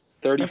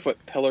 30-foot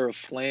pillar of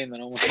flame that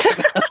almost set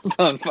the house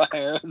on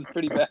fire. It was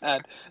pretty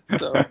bad.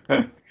 So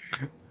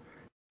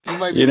you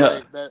might be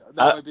right. That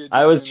might be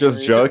I was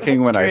just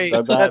joking when I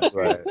said that.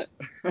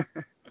 But...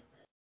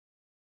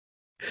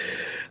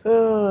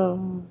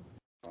 Oh.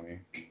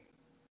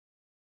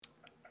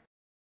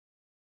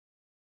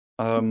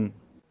 Funny.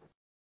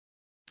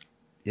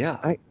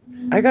 Yeah.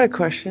 I got a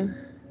question.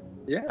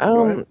 Yeah.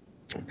 Go ahead.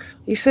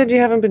 You said you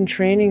haven't been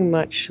training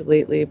much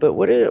lately, but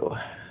what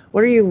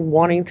are you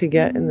wanting to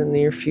get in the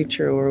near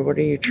future, or what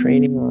are you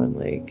training on?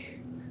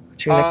 Like,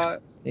 what's your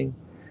next thing?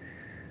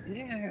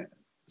 Yeah.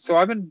 So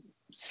I've been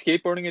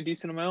skateboarding a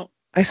decent amount.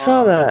 I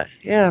saw that.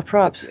 Yeah,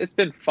 props. It's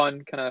been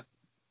fun kind of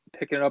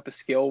picking up a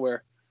skill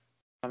where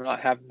I'm not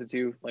having to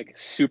do like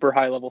super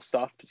high level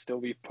stuff to still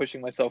be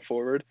pushing myself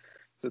forward.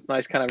 So it's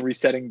nice kind of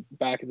resetting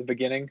back at the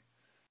beginning.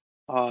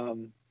 But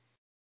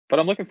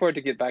I'm looking forward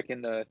to get back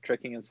into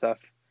tricking and stuff.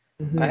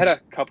 I had a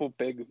couple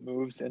big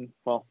moves and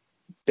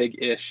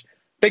big-ish,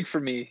 big for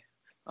me,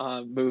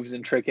 moves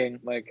in tricking.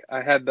 Like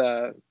I had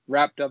the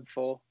wrap dub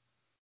full,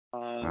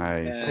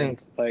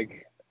 and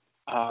like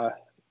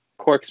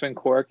cork swing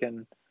cork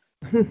and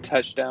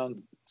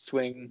touchdown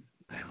swing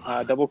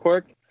double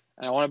cork,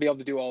 and I want to be able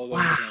to do all of those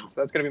again. So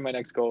that's gonna be my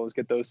next goal, is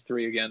get those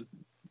 3 again,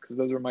 because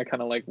those were my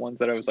kind of like ones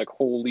that I was like,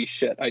 holy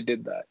shit, I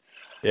did that.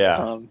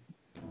 Yeah.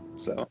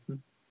 So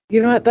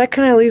you know what? That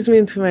kind of leads me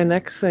into my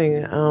next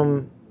thing.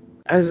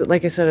 I was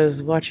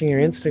watching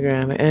your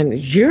Instagram, and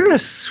you're a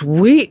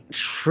sweet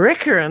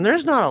tricker, and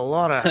there's not a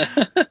lot of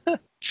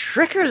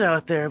trickers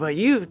out there, but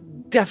you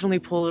definitely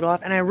pull it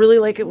off, and I really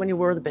like it when you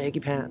wear the baggy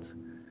pants.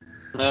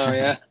 Oh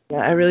yeah. Yeah,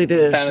 I really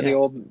did. Kind of the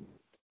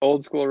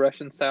old school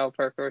Russian style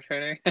parkour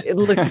training. It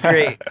looked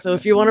great. So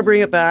if you want to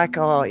bring it back,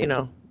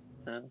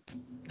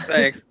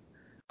 Thanks.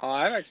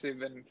 I've actually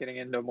been getting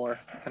into more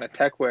kind of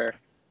tech wear.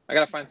 I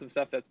gotta find some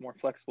stuff that's more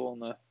flexible in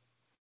the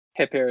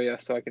hip area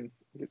so I can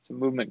get some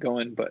movement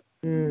going. But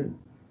yeah,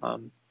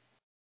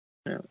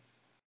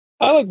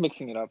 I like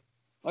mixing it up.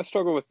 I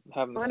struggle with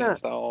having the same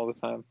style all the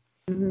time.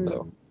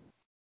 So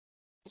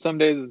some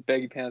days it's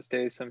baggy pants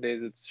days, some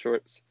days it's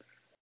shorts,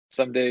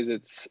 some days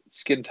it's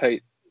skin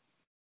tight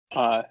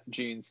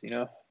jeans.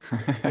 Yeah,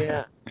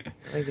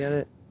 I get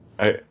it.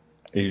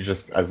 You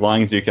just, as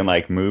long as you can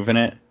like move in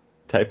it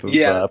type of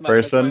that's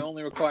person. that's my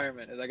only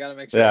requirement, is I gotta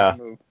make sure I can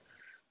move.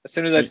 As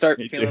soon as I start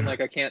Me feeling too.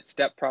 like I can't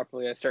step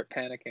properly, I start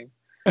panicking.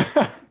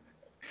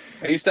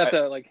 I used to have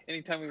to, like,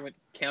 anytime we went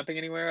camping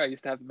anywhere, I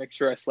used to have to make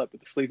sure I slept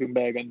with the sleeping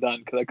bag undone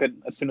because I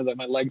couldn't, as soon as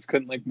my legs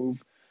couldn't, like,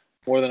 move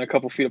more than a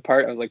couple feet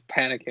apart, I was, like,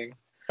 panicking.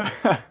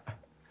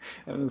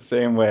 In the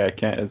same way, I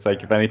can't. It's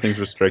like if anything's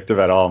restrictive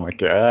at all, I'm like,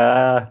 get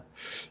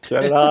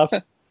it off.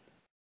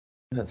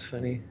 That's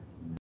funny.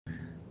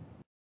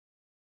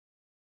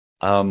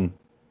 So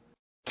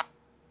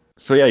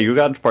yeah, you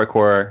got into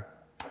parkour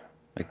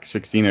like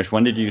 16ish.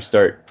 When did you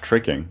start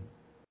tricking?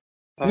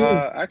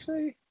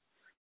 Actually,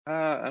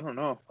 I don't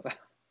know.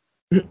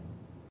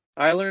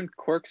 I learned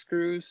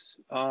corkscrews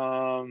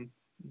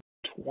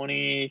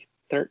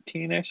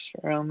 2013-ish,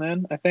 around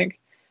then, I think.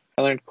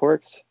 I learned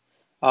corks.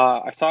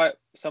 I saw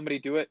somebody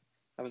do it.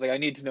 I was like, I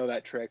need to know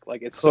that trick.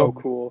 Like, it's so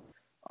cool.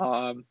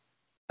 And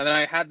then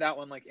I had that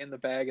one, like, in the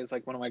bag as,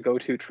 like, one of my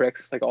go-to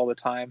tricks, like, all the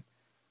time.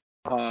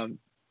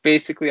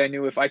 Basically, I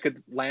knew if I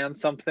could land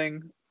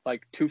something,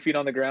 like, 2 feet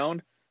on the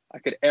ground, I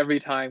could every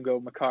time go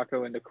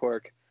Makako into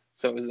cork.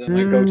 So it was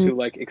my go-to,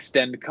 like,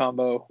 extend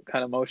combo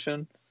kind of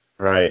motion.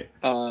 Right.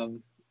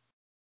 And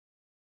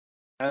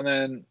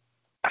then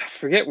I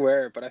forget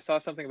where, but I saw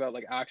something about,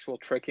 like, actual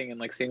tricking and,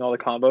 like, seeing all the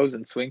combos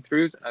and swing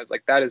throughs, and I was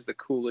like, that is the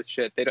coolest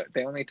shit.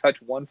 They only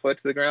touch 1 foot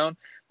to the ground.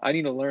 I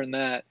need to learn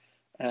that.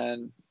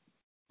 And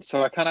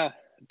so I kind of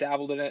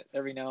dabbled in it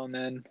every now and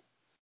then.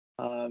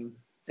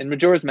 In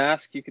Majora's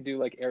Mask, you could do,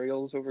 like,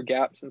 aerials over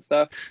gaps and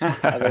stuff. I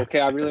was like,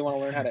 okay, I really want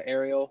to learn how to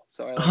aerial,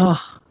 so I, like,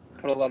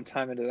 put a lot of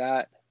time into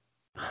that.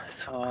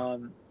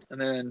 And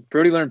then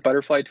Brody learned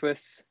butterfly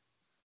twists.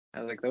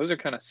 I was like, those are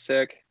kind of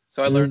sick.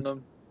 So I learned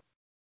them.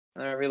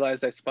 And I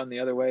realized I spun the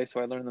other way,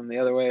 so I learned them the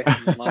other way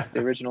and lost the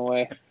original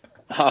way.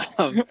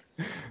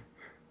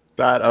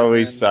 That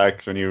always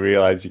sucks when you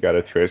realize you got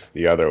to twist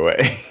the other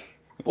way.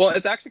 Well,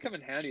 it's actually come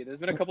in handy. There's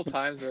been a couple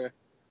times where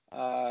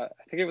I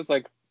think it was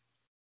like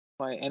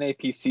my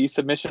NAPC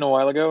submission a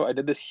while ago. I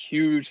did this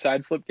huge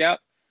side flip gap.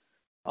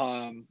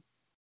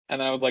 And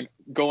then I was, like,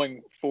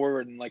 going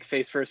forward and, like,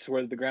 face first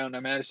towards the ground.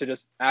 I managed to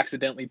just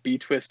accidentally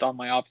B-twist on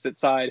my opposite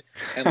side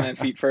and land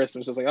feet first.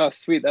 And was just like, oh,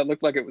 sweet. That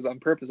looked like it was on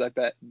purpose, I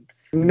bet.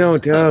 No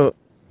doubt.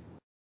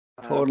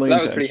 Totally so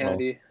that was pretty intentional.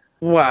 handy.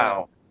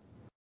 Wow.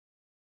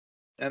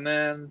 And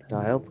then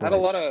I had a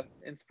lot of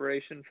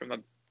inspiration from a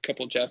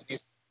couple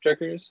Japanese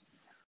trickers.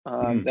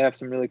 They have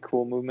some really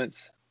cool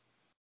movements.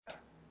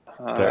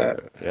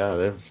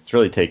 It's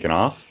really taken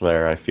off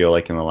there, I feel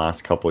like, in the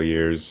last couple of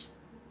years.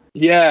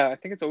 Yeah, I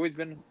think it's always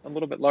been a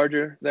little bit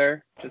larger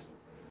there.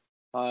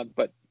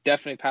 But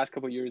definitely past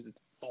couple of years,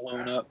 it's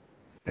blown up.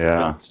 It's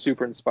been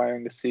super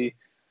inspiring to see.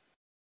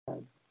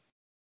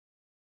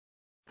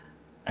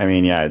 I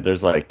mean, yeah,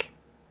 there's, like,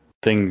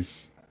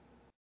 things.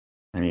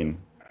 I mean,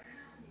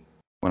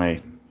 when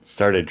I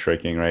started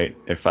tricking, right,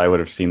 if I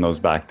would have seen those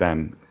back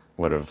then,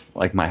 would have,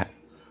 like, my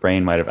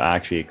brain might have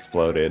actually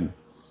exploded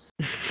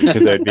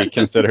because they'd be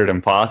considered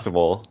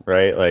impossible,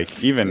 right?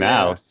 Like, even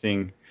now,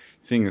 seeing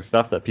the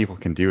stuff that people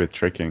can do with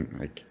tricking,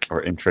 like, or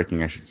in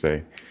tricking, I should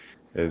say,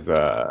 is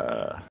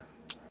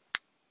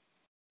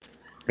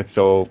it's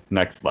so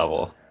next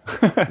level.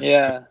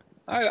 Yeah,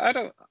 I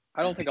don't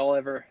think I'll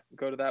ever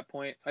go to that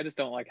point. I just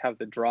don't, like, have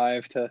the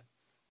drive to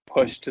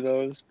push to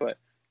those. But,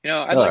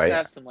 I'd like to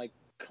have some, like,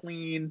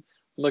 clean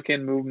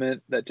looking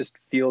movement that just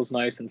feels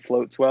nice and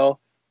floats well.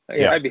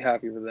 I'd be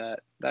happy with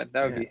that. That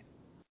would be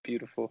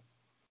beautiful.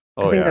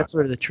 I think that's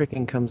where the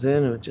tricking comes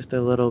in, with just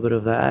a little bit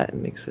of that. It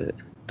makes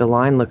the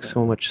line look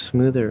so much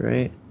smoother,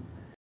 right?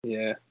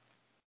 Yeah.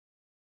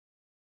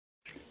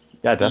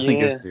 Yeah, it definitely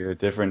gives you a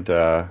different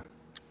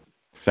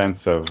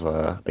sense of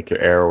like your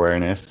air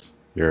awareness,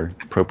 your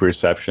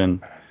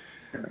proprioception.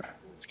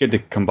 It's good to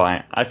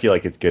combine. I feel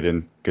like it's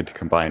good to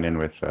combine in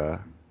with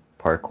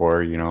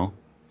parkour,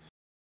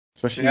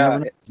 Especially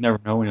you never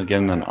know when you'll get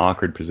in an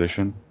awkward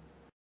position.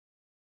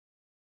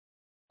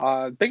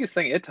 Biggest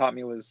thing it taught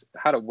me was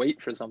how to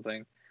wait for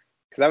something,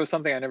 because that was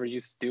something I never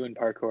used to do in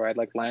parkour. I'd,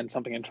 like, land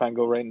something and try and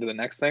go right into the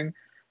next thing.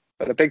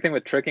 But a big thing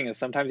with tricking is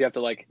sometimes you have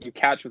to, like, you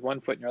catch with one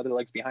foot and your other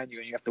leg's behind you,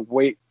 and you have to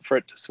wait for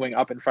it to swing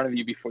up in front of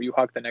you before you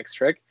huck the next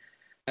trick.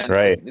 And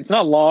it's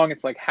not long.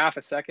 It's like half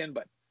a second,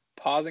 but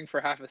pausing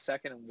for half a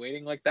second and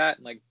waiting like that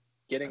and, like,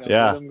 getting a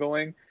rhythm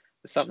going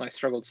is something I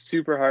struggled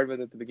super hard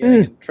with at the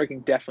beginning. And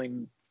tricking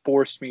definitely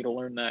forced me to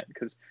learn that,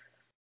 because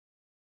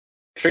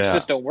tricks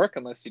just don't work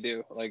unless you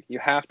do. Like, you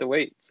have to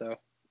wait. So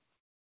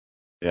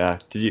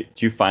do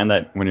you find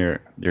that when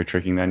you're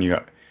tricking, then you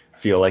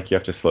feel like you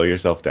have to slow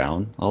yourself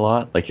down a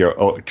lot, like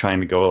you're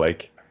trying to go,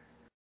 like,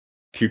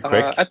 too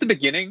quick? At the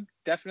beginning,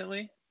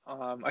 definitely.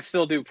 I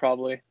still do,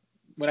 probably.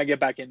 When I get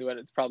back into it,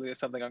 it's probably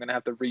something I'm gonna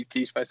have to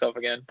reteach myself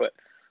again. But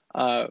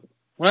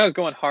when I was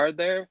going hard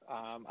there,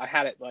 I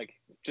had it, like,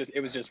 it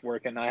was just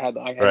working. I had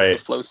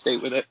the flow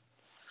state with it.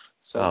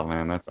 So. Oh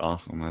man, that's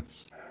awesome.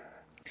 It's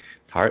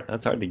hard.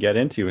 That's hard to get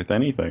into with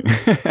anything.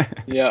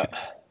 Yeah.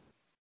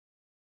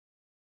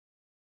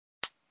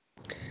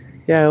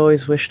 Yeah, I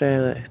always wished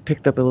I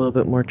picked up a little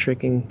bit more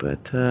tricking,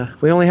 but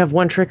we only have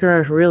one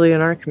tricker really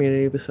in our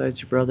community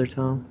besides your brother,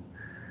 Tom.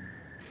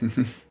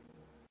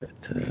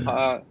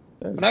 But,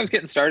 when I was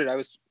getting started, I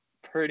was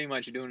pretty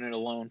much doing it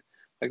alone.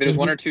 Like there's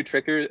one or two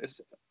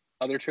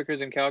other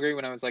trickers in Calgary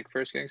when I was like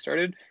first getting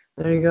started.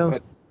 there you go.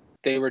 But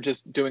they were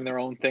just doing their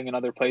own thing in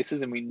other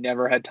places, and we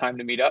never had time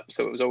to meet up.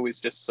 So it was always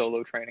just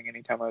solo training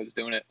anytime I was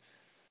doing it.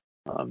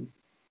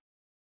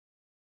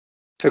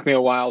 Took me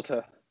a while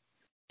to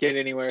get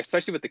anywhere,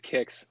 especially with the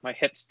kicks. My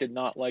hips did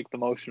not like the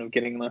motion of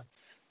getting the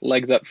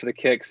legs up for the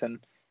kicks, and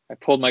I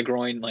pulled my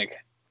groin like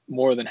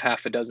more than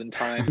half a dozen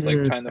times,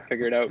 like trying to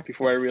figure it out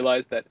before I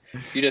realized that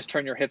you just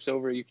turn your hips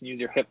over, you can use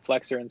your hip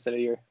flexor instead of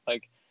your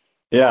like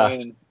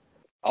groin, and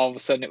all of a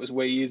sudden it was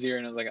way easier,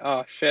 and I was like,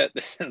 oh shit,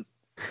 this is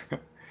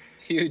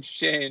huge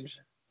change.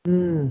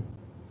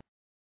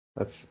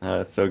 That's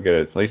so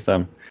good. At least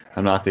I'm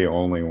not the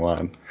only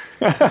one.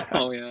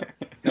 Oh yeah,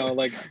 no,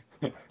 like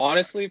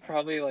honestly,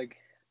 probably like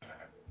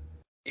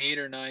 8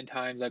 or 9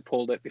 times I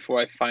pulled it before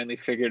I finally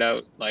figured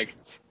out like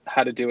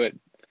how to do it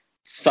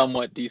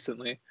somewhat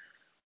decently.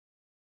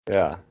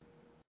 Yeah,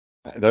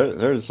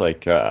 there's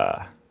like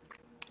 540s.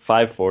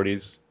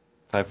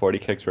 540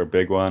 kicks were a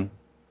big one.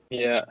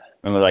 Yeah,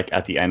 and like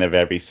at the end of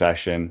every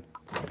session,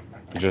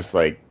 just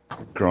like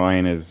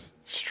groin is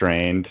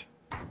strained,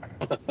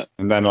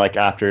 and then like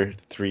after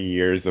 3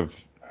 years of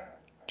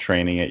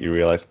training it, you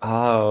realize,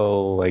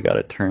 oh, I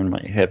gotta turn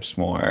my hips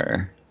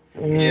more.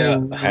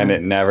 Yeah. And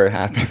it never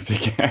happens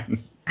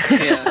again.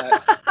 Yeah,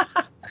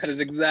 that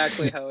is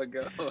exactly how it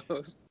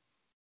goes.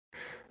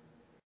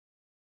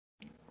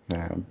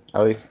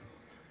 At least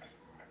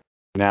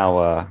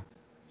now,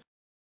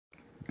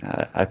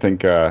 I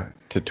think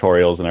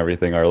tutorials and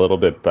everything are a little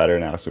bit better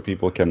now, so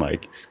people can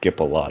like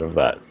skip a lot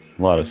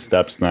of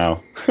steps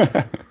now.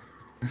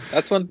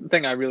 That's one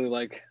thing I really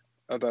like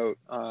about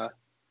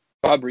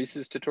Bob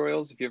Reese's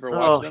tutorials. If you ever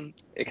watch them,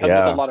 it comes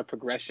with a lot of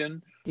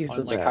progression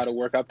on like how to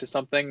work up to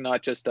something,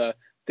 not just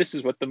this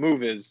is what the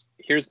move is.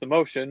 Here's the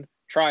motion.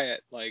 Try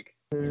it. Like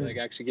like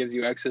actually gives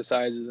you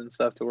exercises and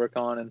stuff to work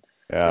on, and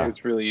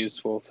it's really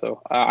useful.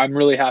 So I'm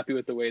really happy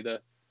with the way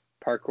the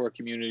parkour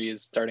community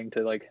is starting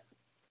to like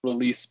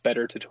release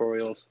better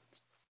tutorials.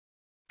 It's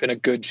been a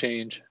good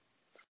change.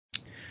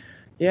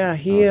 Yeah,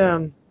 he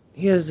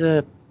has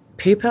a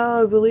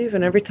PayPal, I believe,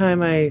 and every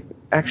time I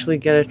actually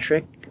get a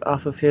trick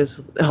off of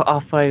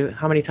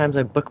how many times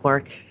I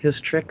bookmark his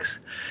tricks,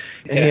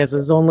 and he has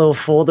his own little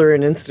folder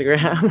in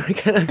Instagram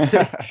kind of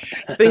thing,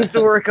 things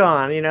to work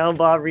on,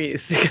 Bob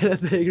Reese kind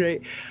of thing,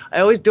 right? I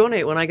always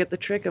donate when I get the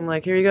trick. I'm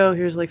like, here you go,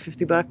 here's like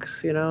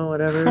 $50,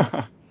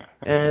 whatever.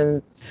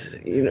 And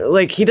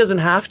like he doesn't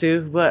have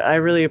to, but I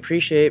really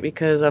appreciate,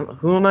 because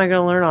who am I going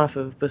to learn off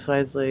of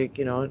besides like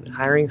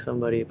hiring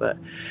somebody? But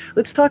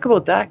let's talk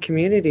about that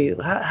community.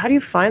 How do you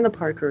find the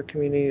parkour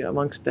community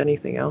amongst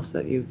anything else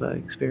that you've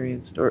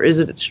experienced, or is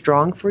it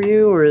strong for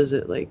you, or is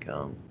it like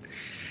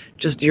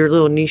just your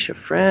little niche of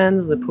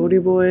friends, the Pody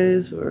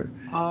Boys, or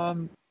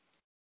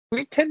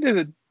we tend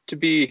to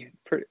be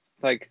pretty,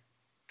 like,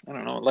 I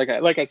don't know, like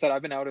I said,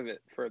 I've been out of it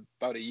for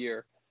about a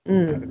year. I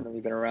haven't really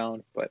been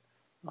around, but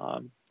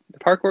the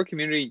parkour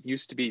community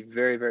used to be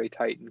very, very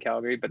tight in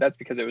Calgary, but that's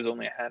because it was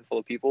only a handful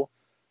of people.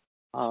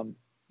 And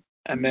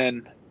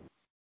then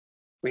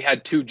we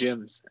had 2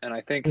 gyms, and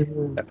I think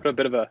that put a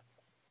bit of a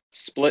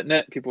split in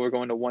it. People were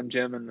going to one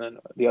gym and then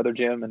the other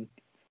gym,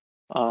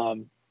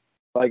 and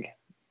like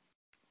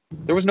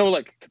there was no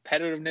like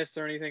competitiveness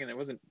or anything, and it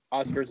wasn't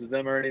us versus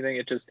them or anything.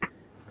 It just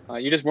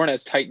you just weren't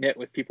as tight knit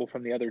with people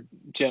from the other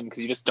gym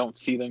because you just don't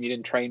see them. You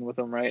didn't train with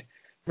them, right?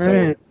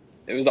 So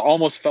it was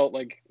almost felt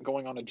like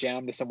going on a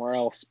jam to somewhere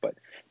else, but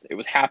it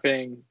was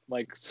happening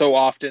like so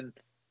often,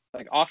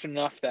 like often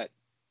enough that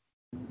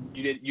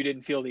you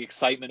didn't feel the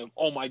excitement of,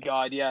 oh my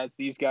god, yeah, it's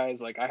these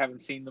guys. Like I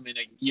haven't seen them in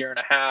a year and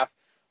a half,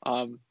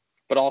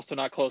 but also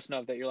not close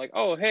enough that you're like,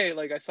 oh hey,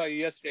 like I saw you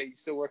yesterday. You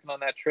still working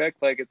on that trick?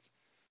 Like it's,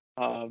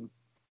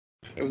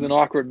 it was an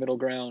awkward middle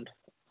ground.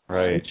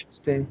 Right.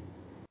 Interesting.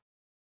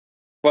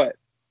 But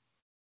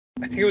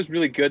I think it was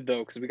really good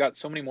though, because we got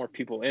so many more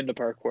people into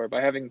parkour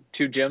by having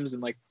 2 gyms in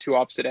like 2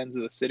 opposite ends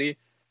of the city.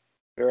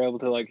 We were able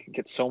to like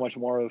get so much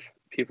more of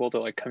people to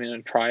like come in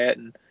and try it,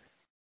 and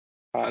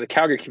the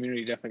Calgary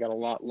community definitely got a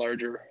lot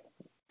larger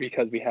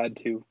because we had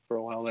to for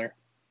a while there.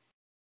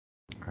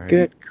 Right.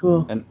 Good,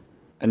 cool.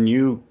 And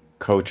you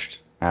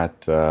coached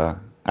at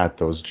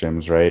those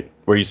gyms, right?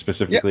 Were you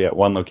specifically at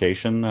one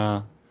location?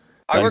 I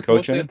worked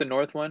mostly at the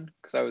north one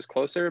because I was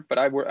closer, but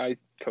I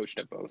coached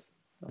at both.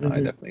 I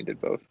definitely did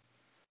both.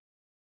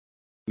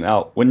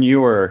 Now, when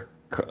you were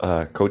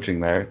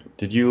coaching there,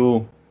 did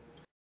you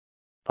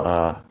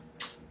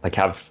like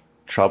have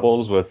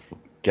troubles with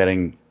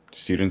getting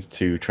students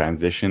to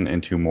transition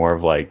into more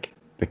of like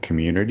the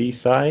community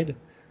side,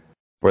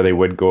 where they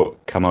would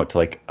come out to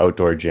like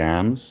outdoor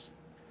jams?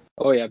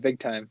 Oh yeah, big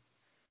time.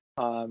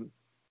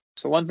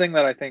 So one thing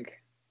that I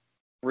think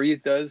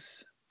Breathe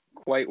does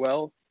quite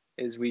well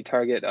is we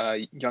target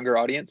a younger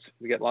audience.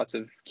 We get lots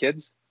of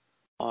kids,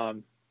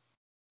 and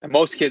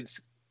most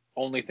kids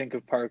only think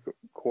of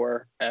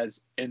parkour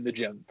as in the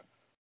gym.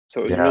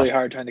 So it was really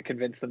hard trying to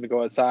convince them to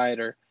go outside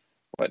or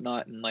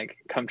whatnot, and like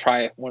come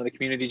try one of the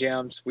community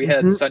jams. We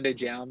had Sunday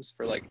jams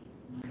for like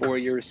 4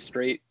 years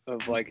straight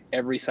of like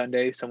every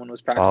Sunday someone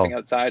was practicing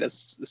outside,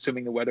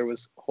 assuming the weather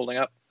was holding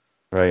up.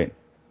 Right.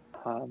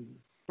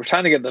 We're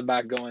trying to get them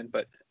back going,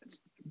 but it's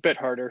a bit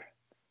harder.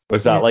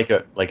 Was that like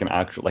an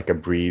actual like a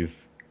Breathe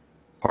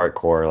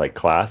parkour like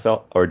class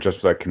or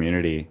just like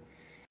community?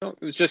 No,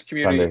 it was just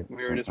community. Sunday.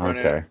 We were just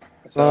running Okay.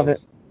 it Love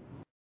it.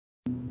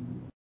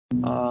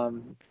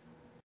 ourselves.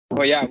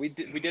 But yeah, we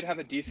did have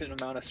a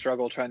decent amount of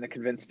struggle trying to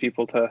convince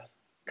people to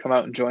come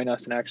out and join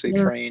us and actually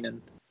train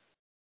and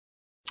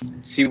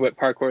see what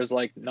parkour is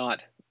like,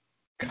 not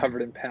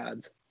covered in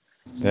pads.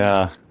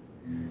 Yeah.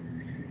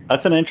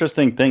 That's an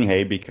interesting thing,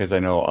 hey, because I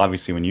know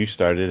obviously when you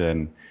started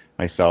and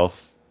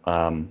myself,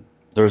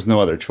 there was no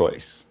other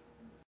choice.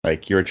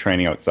 Like you were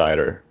training outside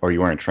or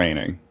you weren't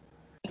training.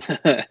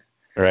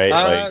 Right?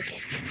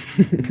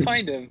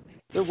 Kind of.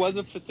 There was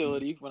a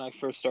facility when I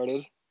first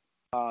started.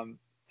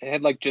 It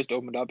had like just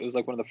opened up. It was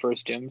like one of the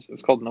first gyms. It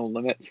was called No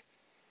Limits.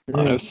 It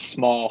was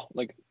small,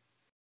 like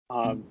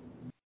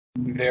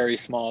very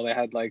small. They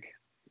had like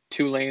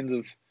 2 lanes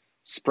of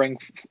spring,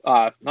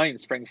 not even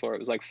spring floor. It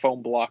was like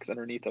foam blocks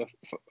underneath a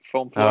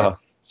foam floor.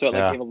 So it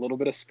like gave a little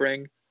bit of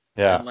spring.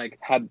 Yeah. And like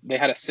they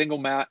had a single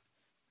mat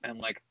and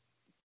like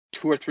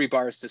 2 or 3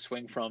 bars to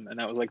swing from, and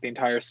that was like the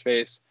entire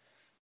space.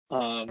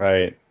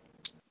 Right.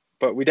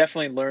 But we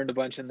definitely learned a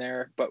bunch in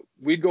there. But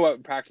we'd go out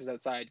and practice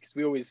outside because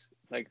we always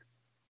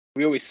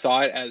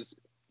saw it as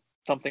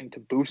something to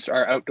boost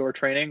our outdoor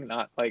training,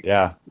 not like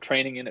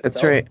training in itself.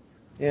 That's right.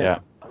 Yeah.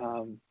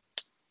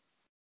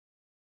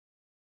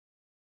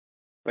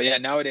 But yeah,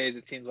 nowadays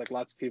it seems like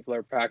lots of people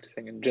are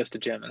practicing in just a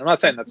gym. And I'm not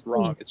saying that's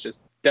wrong. It's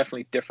just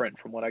definitely different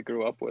from what I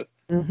grew up with,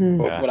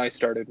 what I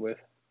started with.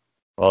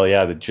 Well,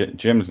 yeah, the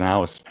gyms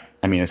now,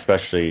 I mean,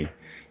 especially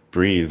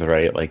Breathe,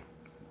 right? Like,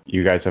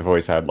 you guys have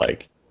always had,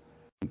 like,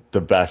 the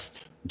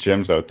best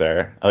gyms out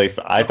there. At least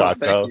I thought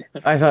so.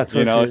 I thought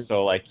so, too.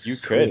 So, like, you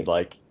could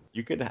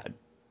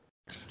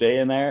stay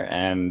in there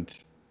and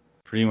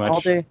pretty much...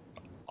 all day.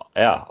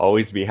 Yeah,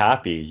 always be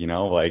happy,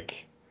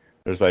 like,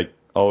 there's, like,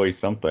 always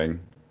something.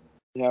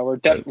 Yeah,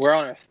 we're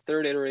on our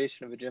 3rd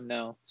iteration of a gym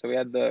now. So we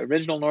had the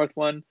original north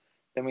one,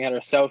 then we had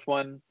our south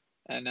one,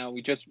 and now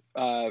we just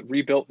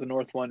rebuilt the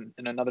north one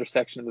in another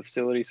section of the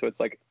facility, so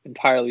it's like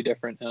entirely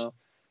different now.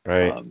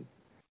 Right.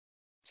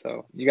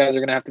 So you guys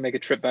are gonna have to make a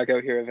trip back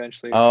out here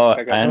eventually. Oh,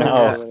 check out I the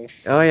know. facility.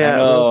 Oh yeah,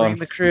 we'll bring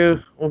the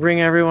crew. We'll bring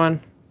everyone.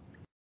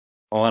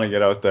 I want to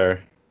get out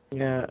there.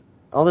 Yeah,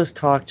 all this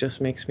talk just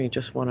makes me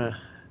just want to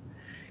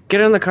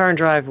get in the car and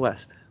drive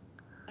west.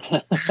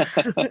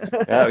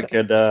 Yeah, we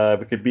could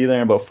be there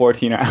in about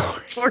 14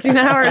 hours. 14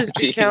 hours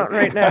we count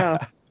right now.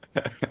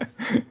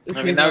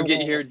 I mean, that would get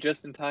you here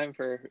just in time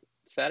for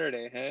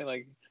Saturday, hey?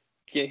 Like,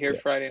 get here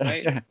Friday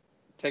night,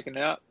 take a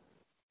nap,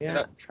 get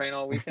up, train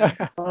all weekend.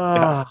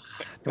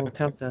 Don't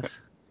tempt us.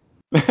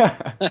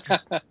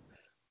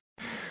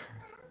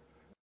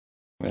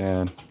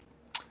 Man.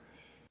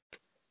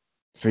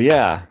 So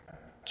yeah,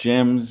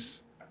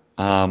 gyms.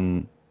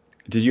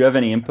 Did you have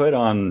any input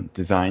on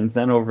designs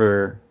then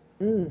over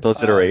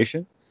those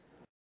iterations?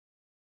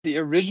 The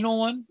original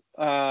one.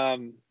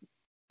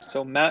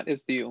 So Matt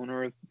is the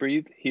owner of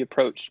Breathe. He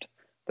approached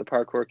the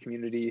parkour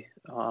community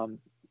and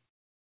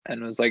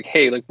was like,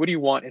 "Hey, like, what do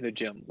you want in a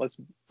gym? Let's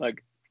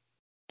like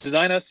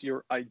design us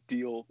your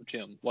ideal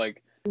gym.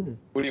 Like,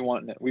 what do you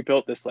want in it?" We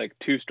built this like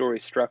 2-story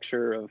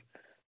structure of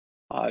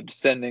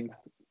descending,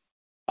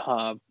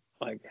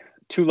 like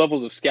 2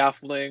 levels of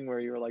scaffolding where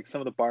you were like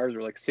some of the bars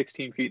were like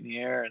 16 feet in the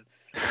air and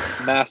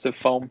this massive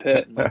foam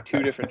pit and like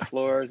 2 different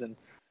floors, and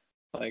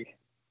like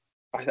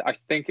I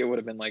think it would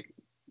have been like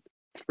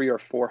 $300,000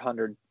 or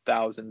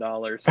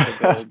 $400,000 to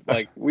build.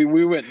 Like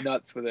we went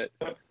nuts with it,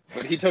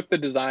 but he took the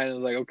design and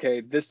was like,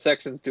 okay, this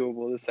section's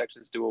doable, this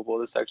section's doable,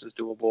 this section's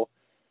doable.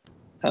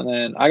 And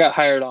then I got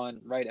hired on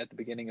right at the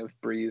beginning of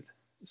Breathe,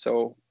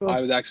 so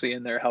I was actually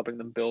in there helping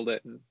them build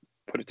it and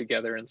put it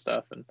together and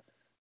stuff and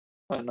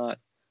whatnot.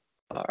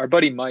 Our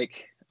buddy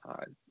Mike,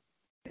 I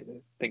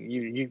think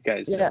you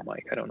guys know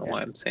Mike. I don't know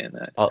why I'm saying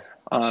that.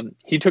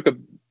 He took a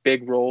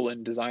big role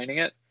in designing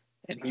it,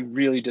 and he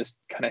really just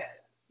kind of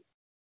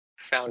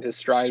found his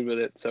stride with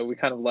it. So we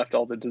kind of left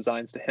all the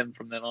designs to him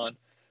from then on.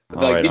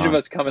 But each of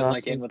us come in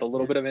like in with a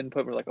little bit of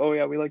input. We're like, oh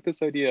yeah, we like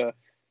this idea.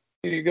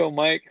 Here you go,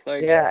 Mike.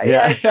 Like,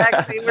 yeah,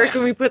 exactly. Where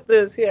can we put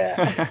this?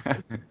 Yeah.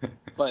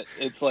 But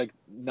it's like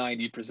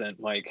 90%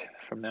 Mike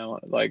from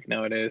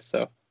nowadays.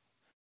 So.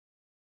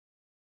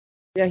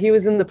 Yeah, he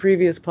was in the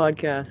previous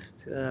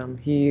podcast.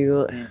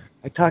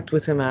 I talked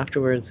with him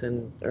afterwards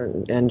and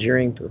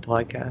during the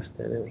podcast,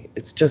 and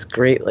it's just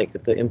great, like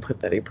the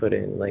input that he put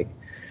in, like,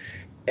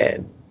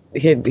 and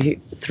he had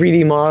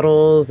 3D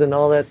models and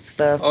all that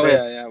stuff. Oh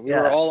yeah. We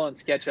were all on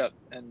SketchUp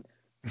and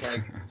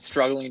like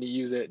struggling to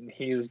use it, and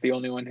he was the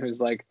only one who was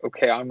like,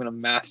 okay, I'm gonna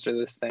master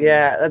this thing.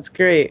 Yeah, that's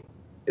great.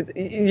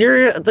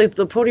 You're like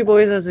the Pody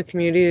Boys as a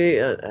community,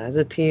 as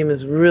a team,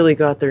 has really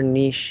got their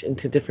niche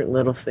into different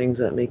little things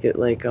that make it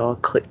like all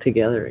click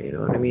together. You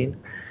know what I mean?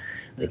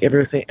 Like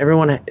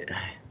everyone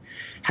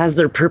has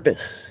their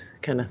purpose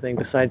kind of thing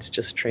besides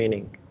just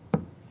training.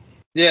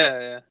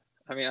 Yeah.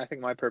 I mean, I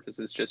think my purpose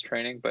is just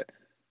training, but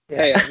Yeah.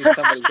 hey, at least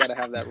somebody's got to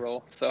have that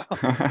role. So.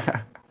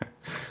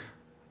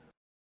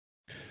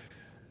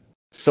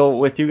 So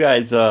with you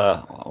guys,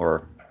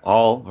 or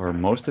all or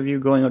most of you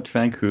going up to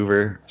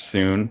Vancouver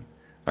soon,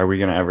 are we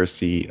gonna ever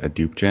see a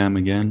Dupe Jam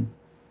again?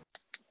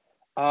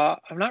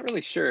 I'm not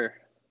really sure.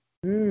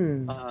 Are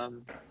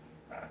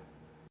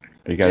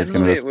you guys Generally,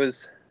 gonna it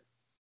was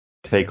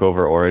take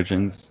over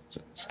Origins,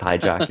 just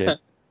hijack it?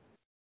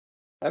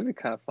 that'd be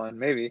kind of fun.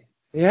 Maybe.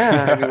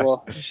 Yeah.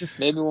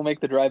 Maybe we'll make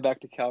the drive back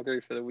to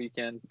Calgary for the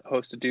weekend,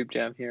 host a Dupe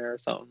Jam here or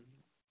something.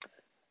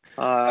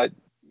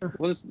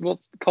 We'll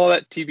call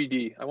that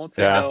TBD. I won't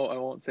say no. I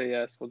won't say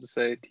yes. We'll just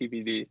say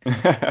TBD.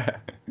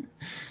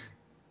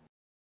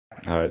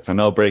 All right, so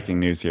no breaking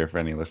news here for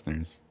any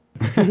listeners.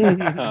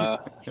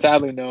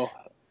 Sadly, no.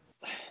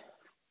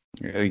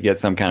 We get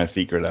some kind of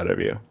secret out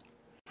of you.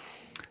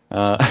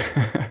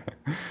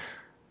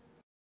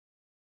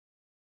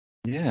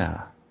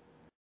 Yeah,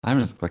 I'm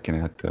just looking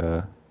at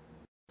the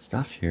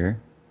stuff here,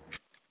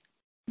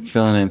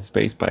 filling in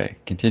space by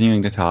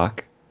continuing to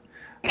talk.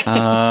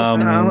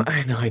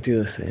 I know I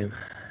do the same.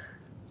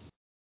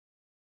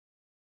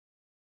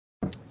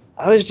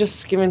 I was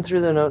just skimming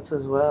through the notes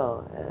as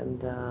well,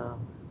 and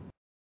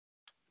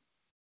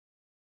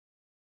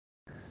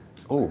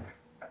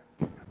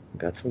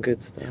got some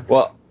good stuff.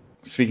 Well,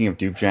 speaking of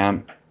Dupe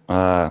Jam,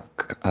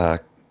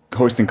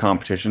 hosting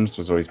competitions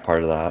was always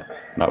part of that.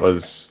 That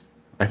was,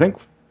 I think,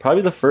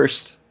 probably the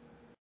first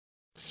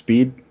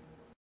speed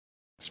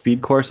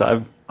course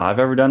I've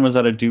ever done was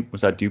at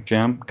Dupe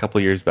Jam a couple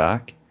of years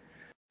back.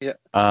 Yeah.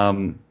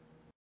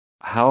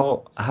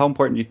 How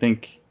important do you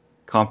think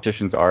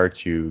competitions are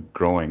to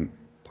growing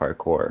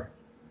parkour?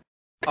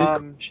 Good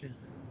question.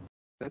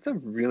 That's a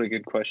really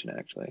good question,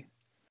 actually.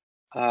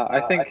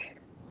 I think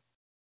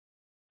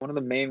one of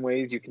the main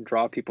ways you can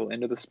draw people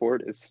into the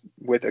sport is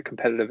with a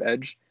competitive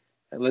edge.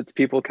 It lets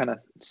people kind of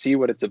see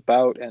what it's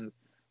about and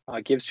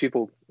gives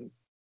people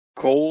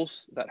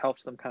goals that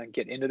helps them kind of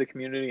get into the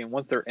community. And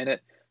once they're in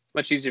it, it's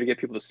much easier to get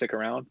people to stick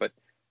around. But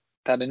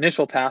that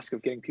initial task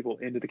of getting people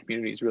into the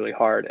community is really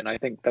hard. And I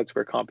think that's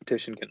where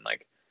competition can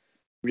like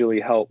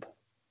really help.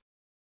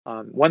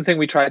 One thing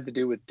we tried to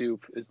do with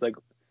Dupe is like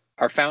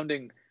our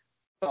founding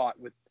thought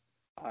with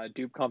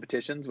Dupe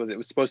competitions was it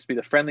was supposed to be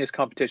the friendliest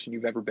competition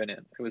you've ever been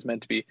in. It was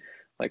meant to be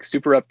like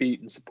super upbeat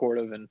and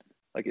supportive and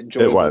like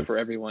enjoyable for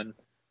everyone.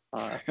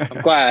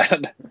 I'm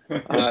glad.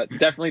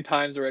 Definitely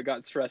times where it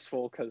got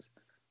stressful because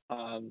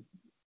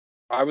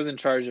I was in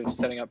charge of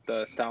setting up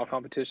the style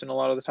competition a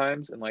lot of the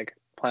times and like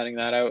planning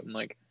that out and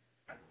like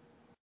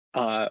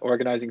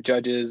organizing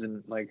judges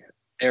and like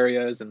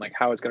areas and like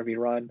how it's going to be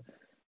run.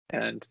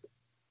 And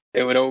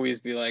it would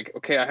always be like,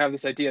 okay, I have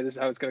this idea. This is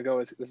how it's going to go.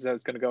 This is how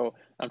it's going to go.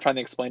 I'm trying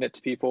to explain it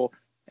to people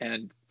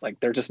and like,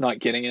 they're just not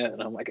getting it.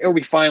 And I'm like, it'll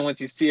be fine once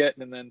you see it.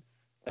 And then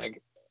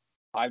like,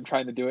 I'm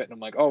trying to do it and I'm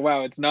like, oh,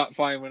 wow, it's not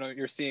fine when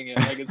you're seeing it.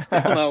 Like it's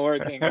still not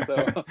working.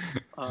 So,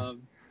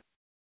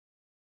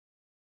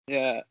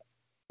 yeah,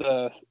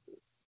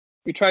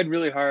 we tried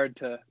really hard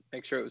to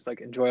make sure it was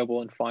like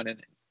enjoyable and fun and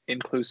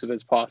inclusive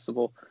as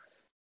possible.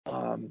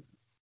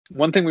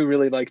 One thing we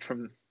really liked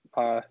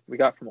we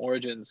got from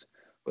Origins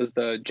was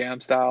the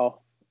jam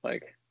style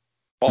like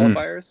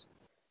qualifiers.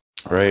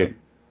 Right.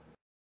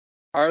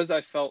 Ours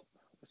I felt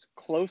was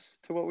close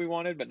to what we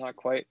wanted, but not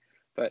quite.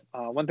 But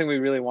one thing we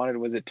really wanted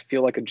was it to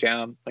feel like a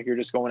jam, like you're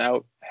just going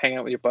out, hanging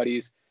out with your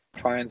buddies,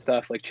 trying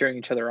stuff, like cheering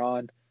each other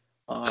on.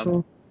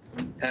 Cool.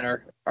 And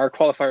our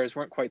qualifiers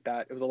weren't quite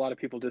that. It was a lot of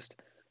people just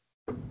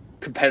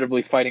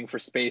competitively fighting for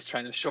space,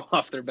 trying to show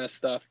off their best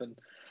stuff. And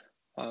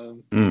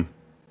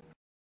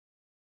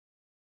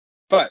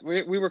but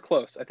we were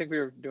close. I think we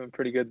were doing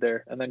pretty good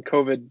there. And then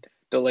COVID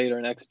delayed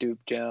our next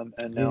Dupe Jam,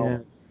 and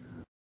now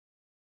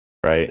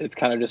it's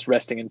kind of just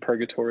resting in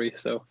purgatory.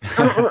 So,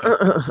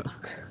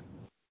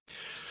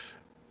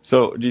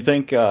 so do you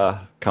think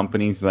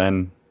companies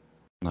then,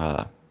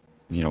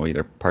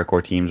 either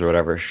parkour teams or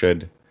whatever,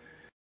 should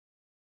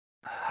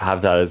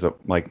have that as a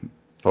like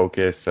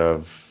focus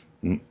of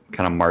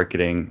kind of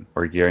marketing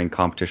or gearing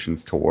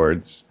competitions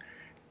towards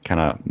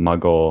kind of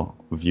Muggle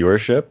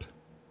viewership?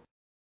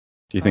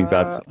 Do you think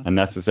that's a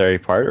necessary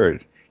part, or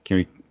can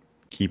we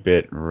keep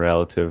it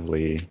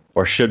relatively,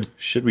 or should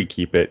we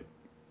keep it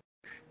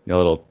a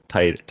little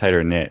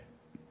tighter knit?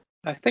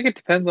 I think it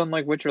depends on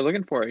like what you're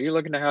looking for. Are you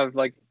looking to have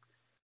like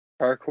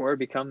parkour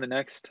become the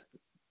next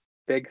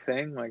big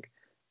thing, like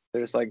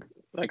there's like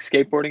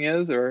skateboarding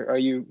is, or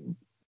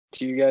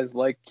do you guys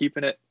like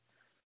keeping it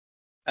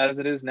as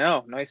it is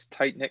now, nice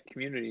tight knit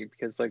community?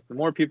 Because like the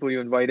more people you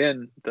invite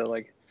in,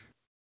 the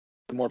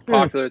more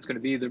popular it's going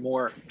to be, the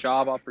more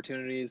job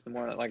opportunities, the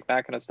more like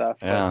that kind of stuff.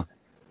 Yeah. But the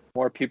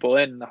more people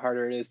in, the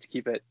harder it is to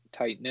keep it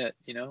tight knit,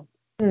 you know?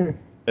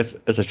 It's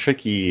a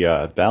tricky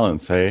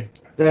balance, hey?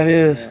 That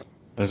is. Yeah.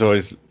 There's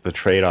always the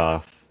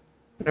trade-off.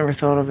 Never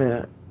thought of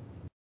it.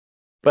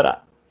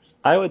 But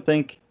I would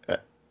think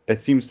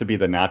it seems to be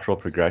the natural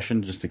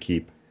progression just to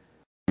keep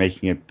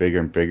making it bigger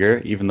and bigger,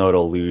 even though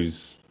it'll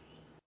lose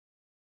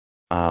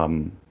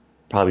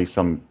probably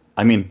some.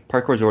 I mean,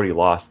 parkour's already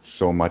lost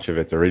so much of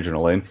its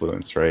original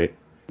influence, right?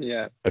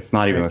 Yeah. It's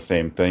not even the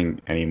same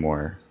thing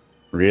anymore,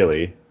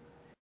 really,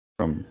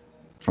 from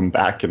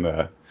back in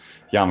the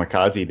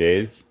Yamakaze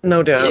days.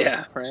 No doubt.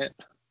 Yeah, right.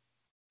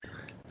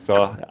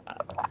 So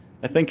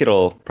I think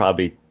it'll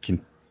probably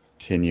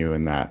continue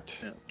in that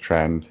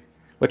trend,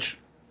 which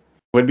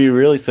would be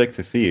really sick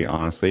to see,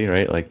 honestly,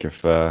 right? Like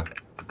if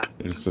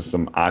there's just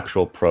some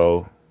actual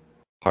pro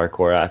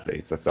parkour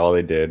athletes, that's all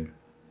they did.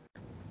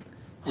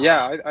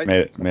 Yeah, I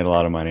Made a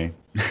lot of money.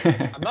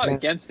 I'm not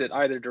against it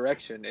either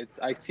direction.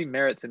 I see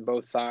merits in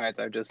both sides.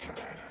 I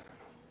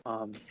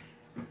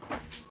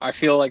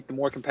feel like the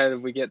more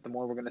competitive we get, the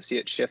more we're going to see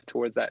it shift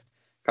towards that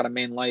kind of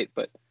main light.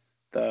 But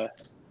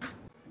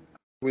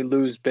we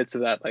lose bits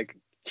of that like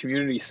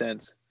community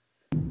sense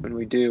when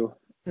we do.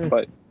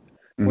 But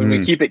when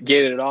we keep it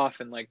gated off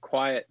and like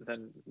quiet,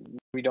 then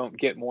we don't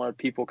get more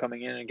people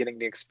coming in and getting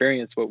to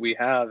experience what we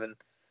have. And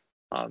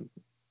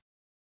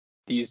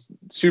these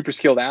super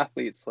skilled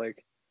athletes,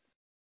 like,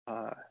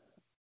 God,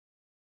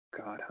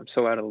 I'm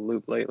so out of the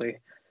loop lately.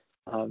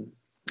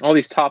 All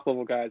these top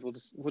level guys,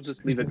 we'll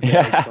just leave it vague,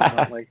 so I'm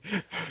not like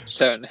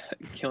shouting,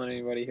 killing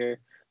anybody here.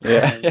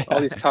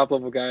 All these top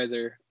level guys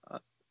are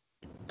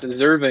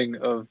deserving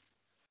of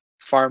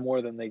far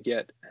more than they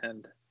get,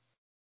 and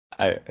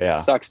it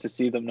sucks to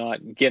see them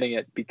not getting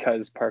it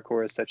because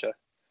parkour is such a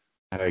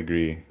I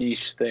agree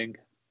niche thing.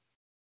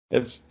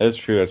 It's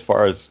true as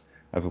far as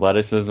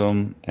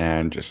athleticism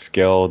and just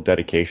skill,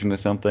 dedication to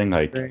something.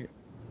 Like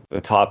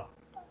the top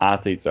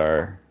athletes they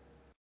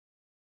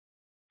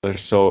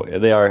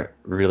are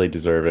really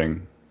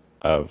deserving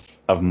of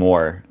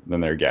more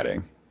than they're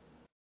getting.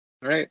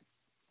 Right.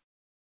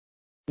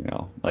 You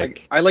know,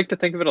 like I like to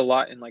think of it a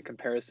lot in like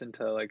comparison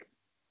to like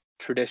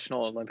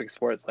traditional Olympic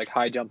sports, like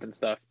high jump and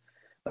stuff.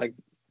 Like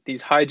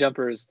these high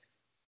jumpers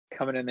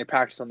coming in, they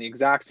practice on the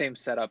exact same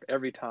setup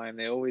every time.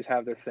 They always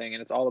have their thing,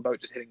 and it's all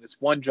about just hitting this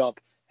one jump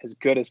as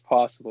good as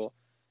possible.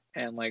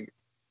 And like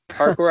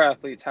parkour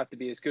athletes have to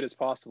be as good as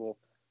possible,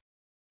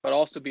 but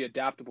also be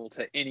adaptable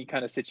to any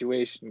kind of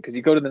situation, because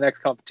you go to the next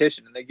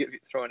competition and they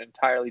throw an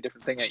entirely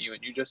different thing at you,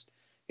 and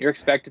you're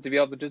expected to be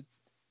able to just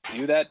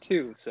do that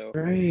too. So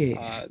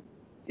the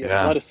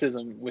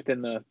athleticism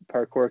within the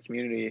parkour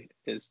community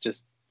is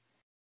just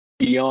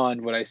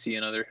beyond what I see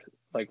in other,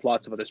 like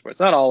lots of other sports.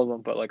 Not all of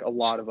them, but like a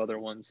lot of other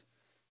ones.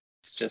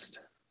 It's just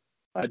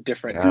a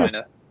different kind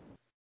of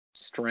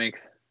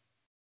strength.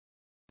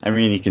 I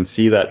mean, you can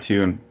see that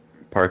too in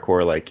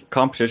parkour. Like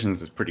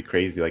competitions is pretty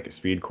crazy. Like a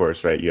speed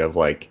course, right? You have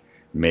like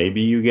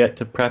maybe you get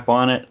to prep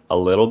on it a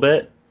little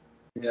bit.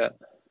 Yeah.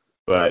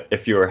 But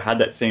if you had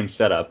that same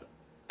setup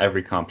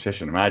every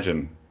competition,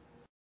 imagine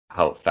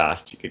how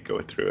fast you could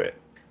go through it.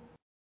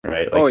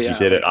 Right? Like if you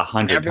did it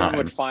 100 times. Everyone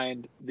would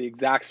find the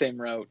exact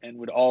same route and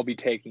would all be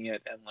taking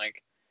it, and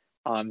like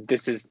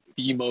this is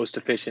the most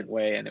efficient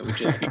way, and it would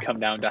just come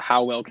down to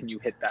how well can you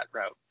hit that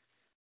route.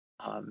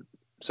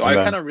 So I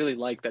kind of really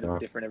like that it's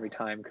different every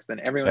time, because then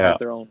everyone has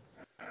their own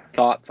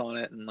thoughts on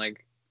it, and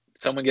like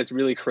someone gets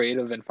really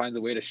creative and finds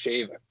a way to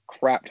shave a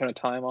crap ton of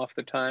time off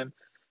their time,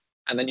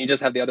 and then you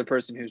just have the other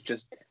person who's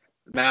just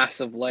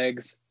massive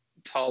legs,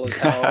 tall as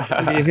hell,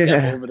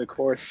 step over the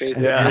course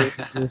basically.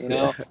 You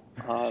know,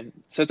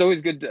 so it's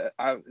always good to.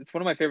 It's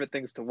one of my favorite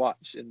things to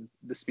watch in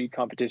the speed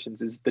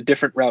competitions is the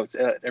different routes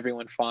that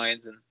everyone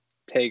finds and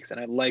takes, and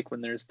I like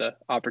when there's the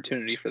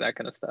opportunity for that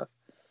kind of stuff.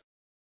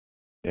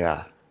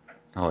 Yeah.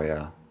 Oh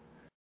yeah.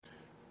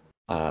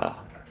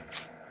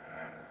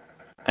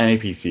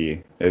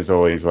 NAPC is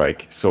always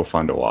like so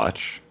fun to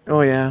watch.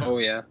 Oh yeah. Oh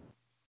yeah.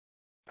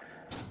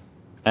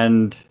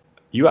 And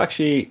you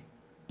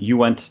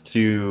went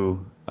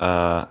to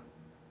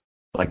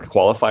like the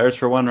qualifiers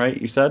for one,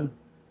 right? You said?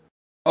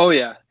 Oh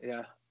yeah,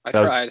 yeah. I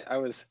tried. That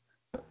was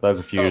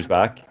a few years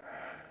back.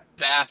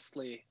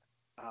 Vastly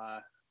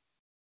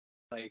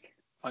like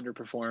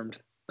underperformed.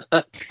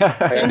 I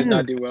did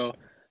not do well.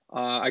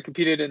 I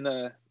competed in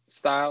the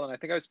style, and I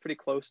think I was pretty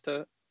close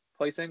to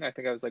placing. I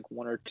think I was like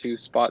 1 or 2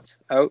 spots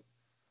out.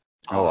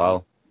 Oh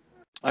wow.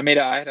 I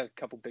had a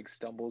couple big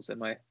stumbles in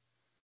my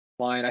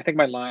line. I think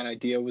my line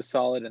idea was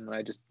solid, and then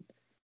I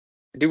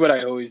do what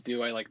I always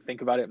do. I like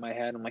think about it in my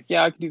head. I'm like,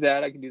 yeah, I can do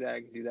that. I can do that.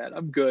 I can do that.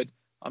 I'm good.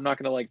 I'm not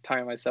gonna like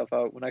tire myself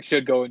out when I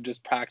should go and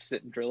just practice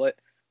it and drill it.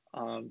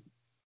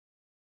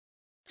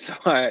 So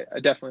I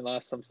definitely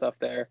lost some stuff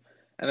there.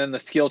 And then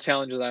the skill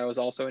challenges I was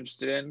also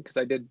interested in, because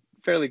I did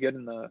fairly good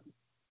in the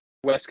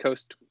West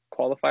Coast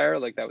qualifier,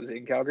 like that was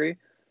in Calgary.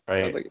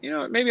 Right. I was like,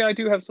 maybe I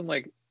do have some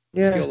like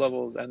skill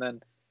levels. And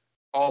then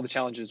all the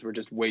challenges were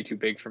just way too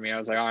big for me. I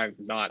was like, I'm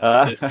not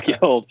this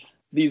skilled.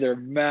 These are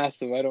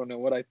massive. I don't know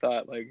what I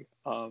thought. Like,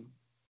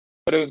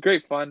 but it was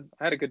great fun.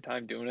 I had a good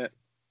time doing it.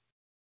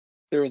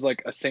 There was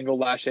like a single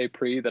lache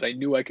pre that I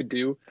knew I could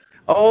do.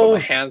 But my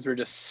hands were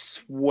just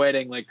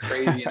sweating like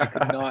crazy, and I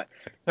could not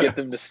get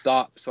them to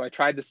stop. So I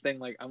tried this thing.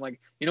 Like, I'm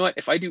like, you know what?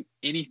 If I do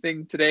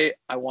anything today,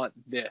 I want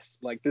this.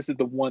 Like, this is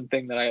the one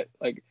thing that I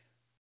like.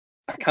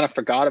 I kind of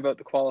forgot about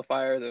the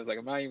qualifiers. I was like,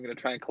 I'm not even going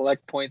to try and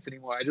collect points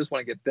anymore. I just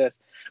want to get this.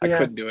 I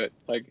couldn't do it.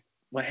 Like,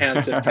 my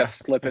hands just kept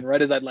slipping.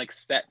 Right as I'd like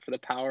set for the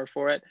power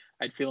for it,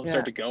 I'd feel them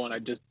start to go, and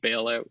I'd just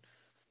bail out.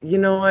 You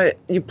know what?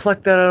 You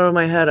plucked that out of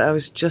my head. I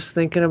was just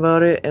thinking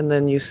about it, and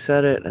then you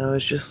said it, and I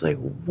was just like,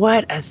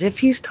 what? As if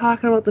he's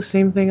talking about the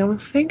same thing I'm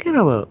thinking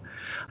about.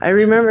 I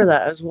remember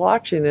that. I was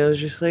watching, and I was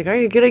just like, are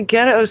you going to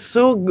get it?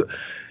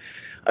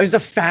 I was a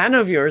fan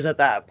of yours at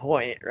that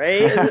point,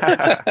 right?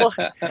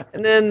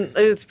 And then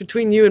it's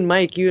between you and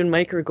Mike. You and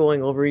Mike are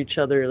going over each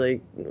other.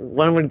 Like,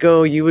 one would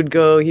go, you would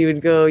go, he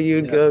would go, you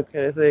would go,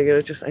 kind of thing.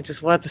 I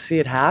just wanted to see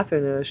it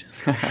happen. It was just...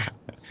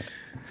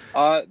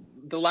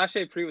 The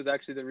Lachey Prix was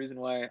actually the reason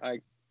why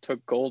I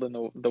took gold in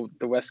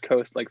the West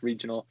Coast like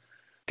regional.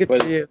 Good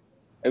for you.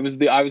 I was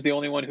the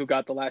only one who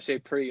got the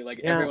Lachey Prix. Like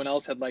everyone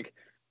else had like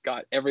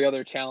got every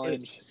other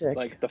challenge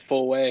like the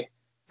full way.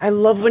 I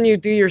love when you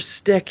do your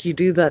stick. You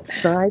do that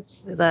side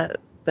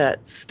that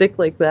stick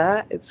like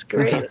that. It's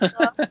great. It's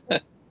awesome.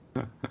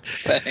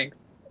 Thanks.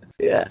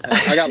 Yeah.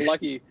 I got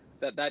lucky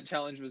that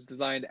challenge was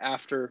designed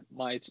after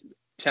my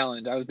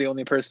challenge. I was the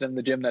only person in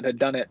the gym that had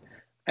done it.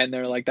 And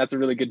they're like, that's a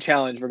really good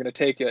challenge. We're going to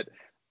take it.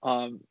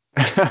 And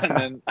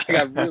then I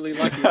got really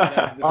lucky.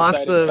 That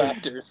was the deciding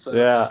factor. So.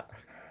 Yeah.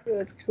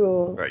 That's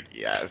cool. Right,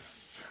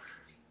 yes.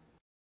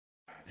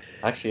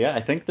 Actually, I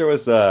think there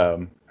was,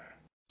 at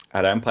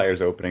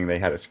Empire's opening, they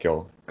had a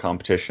skill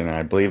competition. And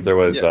I believe there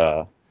was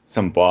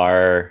some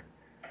bar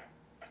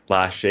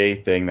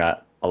Lachey thing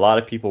that a lot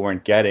of people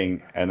weren't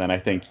getting. And then I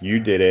think you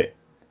did it.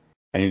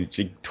 And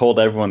you told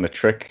everyone the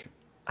trick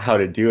how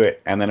to do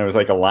it, and then it was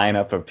like a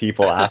lineup of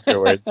people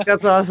afterwards.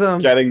 That's awesome.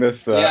 Getting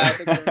this. Yeah, I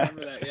think I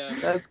remember that. Yeah,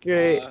 that's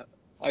great.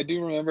 I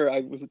do remember. I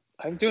was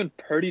doing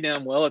pretty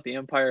damn well at the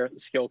Empire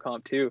skill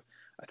comp too.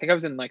 I think I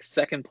was in like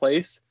second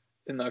place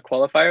in the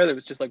qualifier. There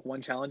was just like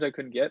one challenge I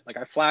couldn't get. Like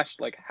I flashed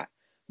like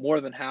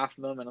more than half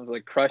of them, and I was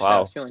like crushed. Wow. I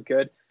was feeling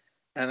good,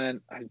 and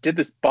then I did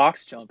this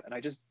box jump, and I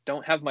just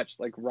don't have much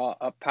like raw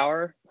up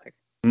power. Like,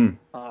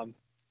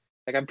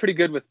 like I'm pretty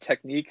good with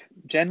technique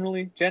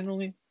generally,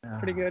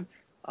 pretty good.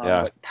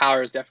 But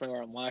power is definitely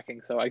where I'm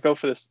lacking. So I go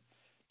for this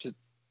just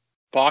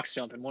box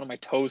jump, and one of my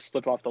toes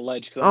slip off the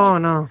ledge.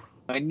 No.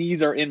 My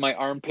knees are in my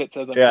armpits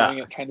as I'm doing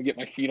it, trying to get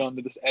my feet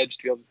onto this edge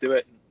to be able to do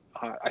it.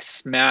 I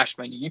smashed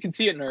my knee. You can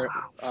see it in our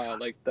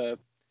like the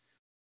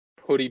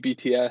Pody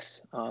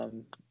BTS.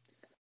 And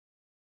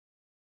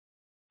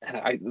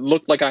I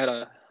looked like I had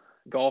a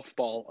golf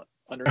ball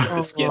underneath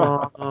the skin,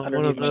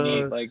 underneath my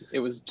knee. Like it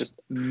was just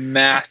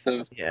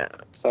massive. Yeah.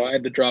 So I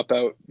had to drop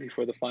out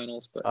before the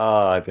finals. But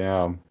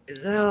damn.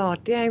 Oh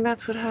dang,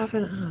 that's what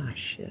happened. Oh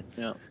shit.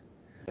 Yeah.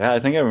 Yeah, I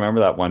think I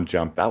remember that one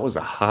jump. That was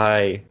a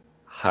high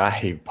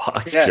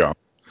box jump.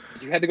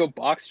 You had to go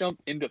box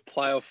jump into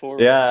plyo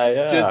forward. Yeah.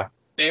 Just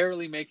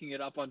barely making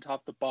it up on top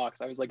of the box.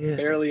 I was like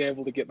barely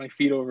able to get my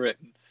feet over it.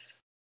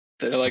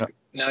 They're like,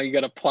 now you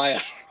got to plyo.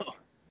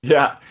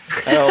 Yeah,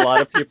 I know a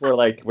lot of people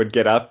would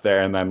get up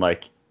there and then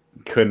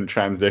couldn't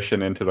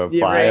transition into the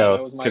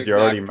plyo because you're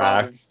already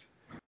maxed.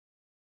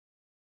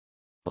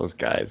 Those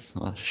guys.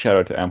 Well, shout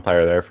out to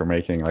Empire there for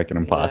making an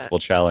impossible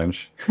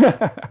challenge.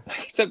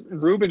 Except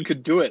Ruben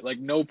could do it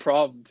no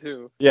problem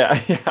too.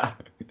 Yeah.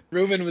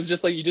 Ruben was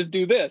just like, you just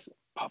do this,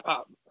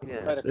 pop. Yeah,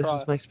 right this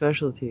is my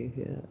specialty.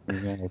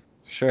 Yeah.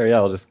 Sure. Yeah,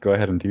 I'll just go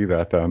ahead and do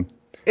that then.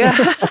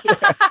 Yeah.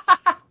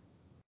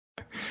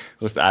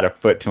 Just add a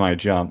foot to my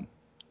jump.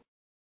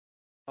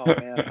 Oh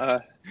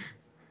man,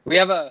 we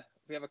have a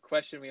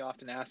question we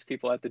often ask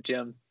people at the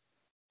gym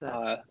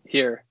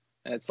here,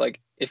 and it's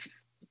like, if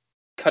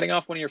cutting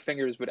off one of your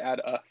fingers would add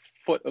a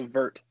foot of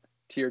vert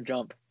to your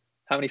jump,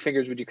 how many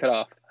fingers would you cut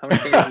off? How many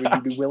fingers would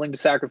you be willing to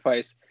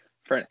sacrifice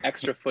for an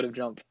extra foot of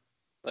jump?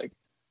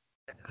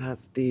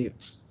 That's deep.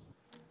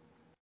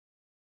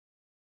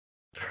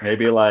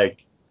 Maybe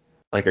like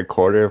a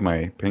quarter of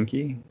my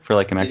pinky for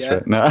an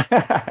extra. No.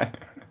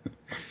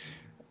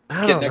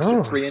 Get an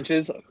extra 3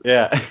 inches.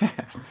 Yeah.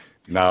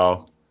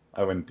 No,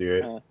 I wouldn't do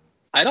it.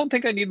 I don't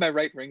think I need my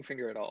right ring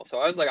finger at all. So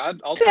I was like,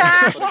 I'll take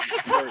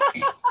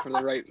for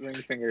the right ring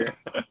finger.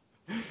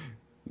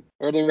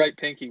 Or the right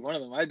pinky. One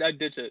of them. I'd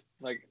ditch it.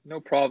 No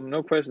problem.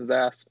 No questions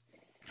asked.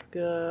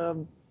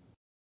 The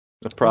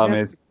problem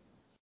is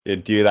you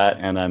do that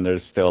and then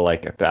there's still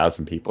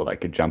 1,000 people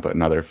that could jump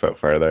another foot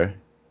further.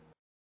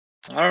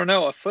 I don't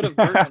know. A foot of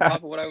vert on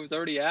top of what I was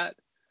already at.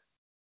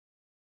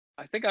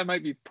 I think I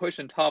might be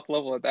pushing top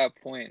level at that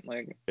point.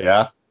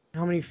 Yeah.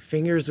 How many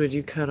fingers would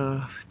you cut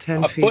off?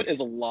 10 feet? A foot is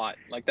a lot.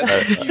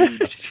 That's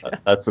huge.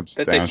 That's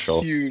substantial.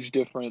 That's a huge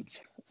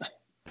difference.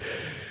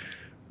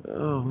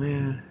 Oh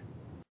man.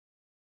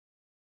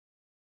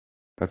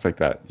 That's like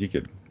that. You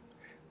could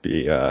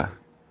be a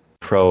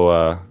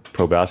pro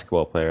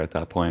basketball player at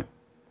that point.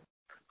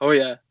 Oh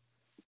yeah.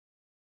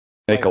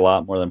 Make a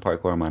lot more than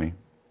parkour money.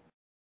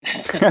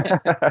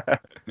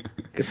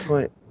 Good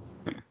point.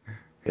 You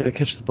gotta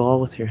catch the ball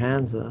with your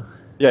hands though.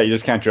 Yeah, you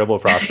just can't dribble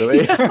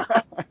properly.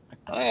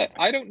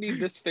 I don't need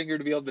this finger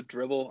to be able to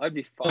dribble. I'd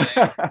be fine.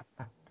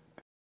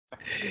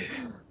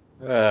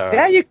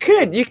 Yeah, you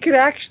could. You could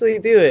actually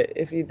do it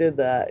if you did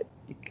that.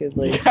 could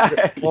like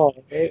hit the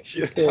ball, right?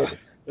 You could.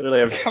 Literally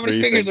have How many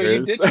 3 fingers are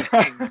you ditching?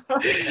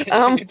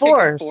 You take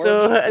Four. four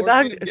So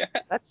feet, yeah.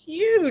 that's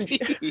huge.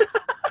 Jeez.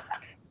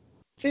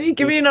 See,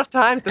 give me enough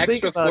time to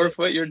think Extra about 4 it.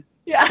 foot, you're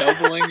Yeah.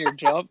 doubling your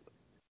jump.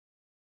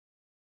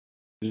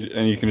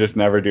 And you can just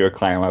never do a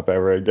climb up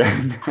ever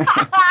again.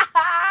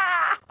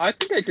 I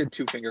think I did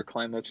 2-finger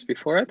climb ups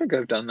before. I think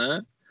I've done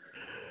that.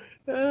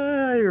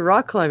 Your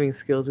rock climbing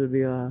skills would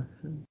be off.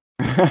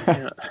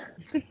 Yeah.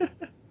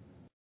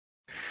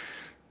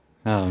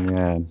 Oh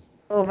man.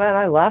 Oh man,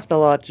 I laughed a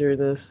lot during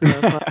this.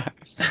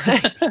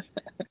 Thanks.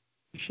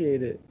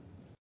 Appreciate it.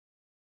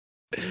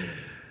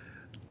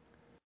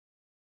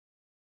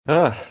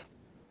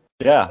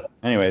 Yeah.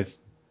 Anyways,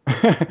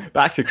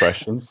 back to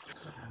questions.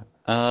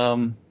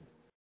 Did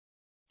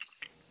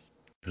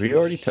we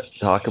already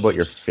talk about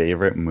your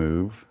favorite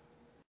move?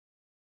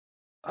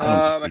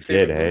 My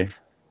favorite eh? move?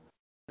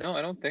 No,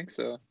 I don't think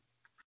so.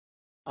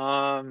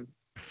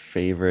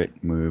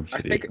 Favorite move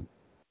to do?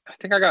 I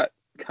think I got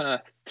kind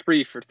of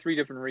 3 for 3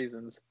 different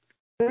reasons.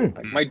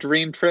 Like my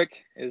dream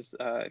trick is,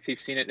 if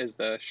you've seen it, is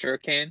the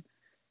shuriken,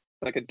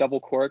 like a double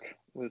cork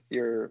with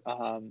your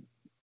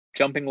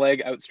jumping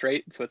leg out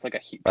straight, so it's like a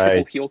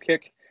triple heel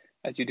kick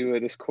as you do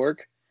this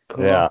cork.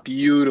 Cool. Yeah,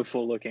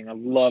 beautiful looking. I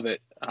love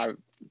it.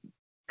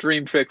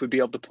 Dream trick would be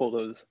able to pull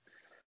those.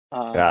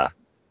 Yeah,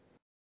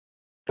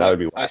 that would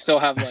be. I still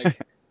have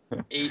like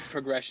 8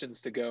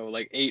 progressions to go,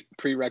 like 8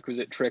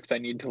 prerequisite tricks I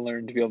need to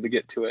learn to be able to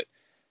get to it.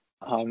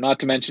 Not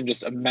to mention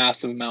just a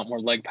massive amount more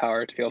leg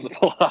power to be able to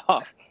pull it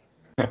off.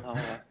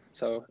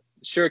 So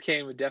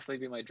shuriken would definitely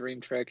be my dream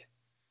trick.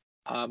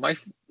 My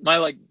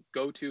like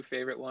go-to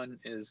favorite one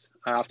is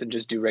I often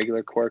just do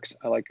regular corks.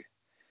 I like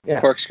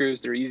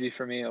corkscrews. They're easy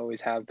for me. Always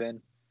have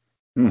been.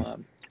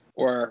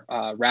 Or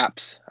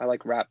wraps. I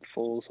like wrap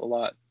fulls a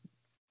lot.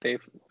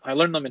 I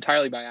learned them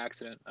entirely by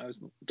accident. I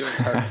was doing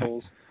cart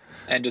fulls,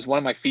 and just one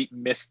of my feet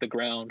missed the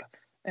ground,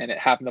 and it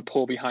happened to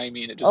pull behind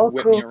me, and it just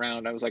whipped me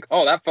around. I was like,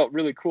 "Oh, that felt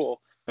really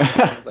cool."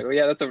 I was like, "Oh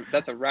yeah,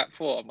 that's a wrap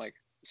full." I'm like,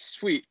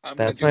 "Sweet, I'm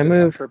gonna do this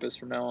on purpose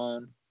from now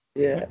on."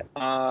 Yeah.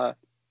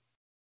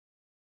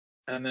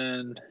 And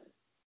then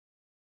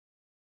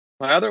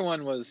my other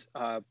one was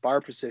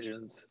bar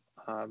precisions.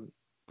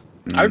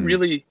 I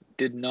really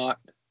did not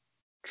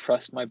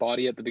trust my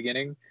body at the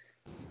beginning.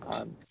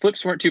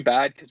 Flips weren't too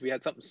bad because we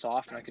had something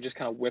soft and I could just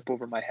kind of whip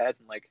over my head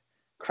and like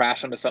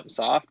crash onto something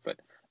soft. But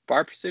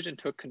bar precision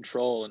took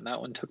control, and that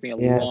one took me a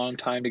long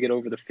time to get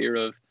over the fear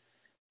of.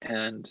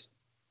 And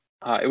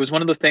it was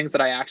one of the things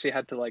that I actually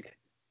had to like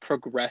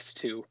progress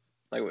to.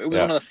 Like it was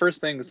one of the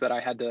first things that I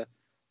had to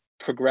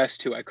progress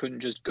to. I couldn't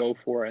just go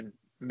for and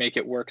make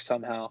it work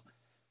somehow.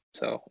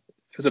 So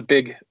it was a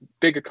big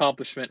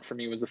accomplishment for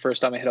me. It was the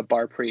first time I hit a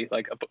bar pre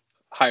like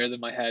higher than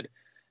my head.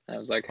 And I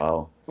was like,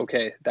 wow,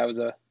 okay, that was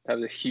a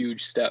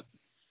huge step.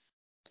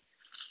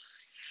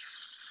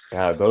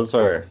 Yeah, those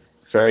are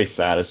very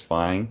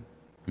satisfying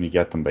when you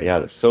get them, but yeah,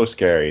 that's so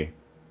scary.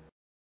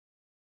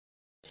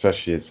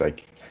 Especially it's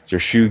your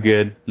shoe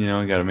good, you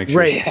gotta make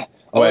sure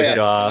wipe it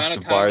off.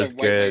 The bar's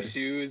good. My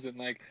shoes and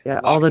like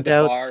all the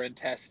doubts. Bar and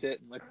test it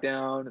and look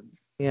down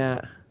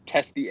and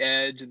test the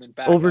edge and then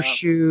back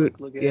overshoot. Up,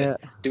 look at it,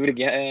 do it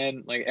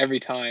again, like every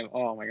time.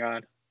 Oh my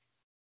god.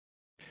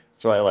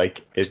 That's why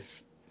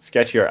it's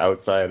sketchier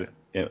outside.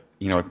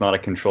 It's not a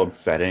controlled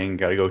setting.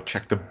 Gotta go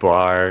check the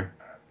bar,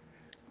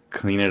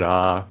 clean it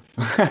off.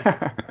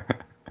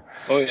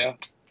 Oh yeah,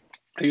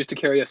 I used to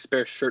carry a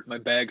spare shirt in my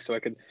bag so I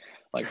could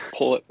like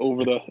pull it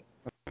over the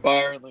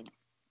bar and like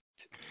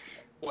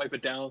wipe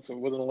it down so it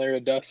wasn't a layer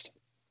of dust.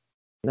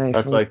 Nice.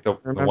 That's like the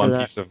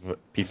one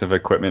piece of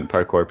equipment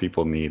parkour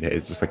people need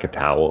is just like a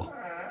towel.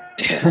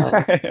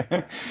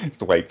 Just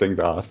to wipe things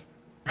off.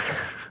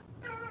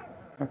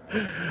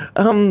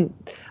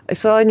 I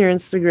saw on your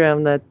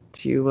Instagram that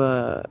you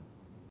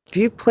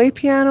do you play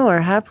piano or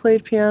have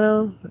played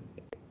piano?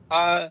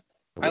 I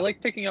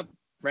like picking up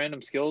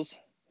random skills.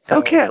 So,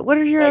 okay, what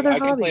are your other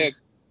hobbies?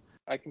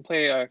 I can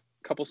play a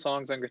couple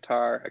songs on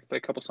guitar. I can play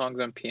a couple songs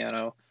on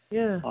piano.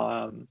 Yeah.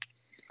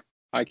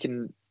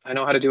 I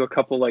know how to do a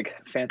couple like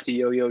fancy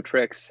yo-yo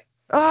tricks.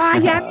 Oh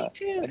yeah, me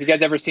too. Have you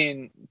guys ever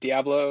seen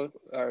Diablo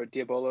or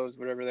Diabolos,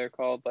 whatever they're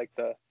called, like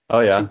the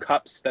 2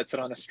 cups that sit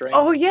on a string?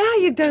 Oh yeah,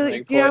 you do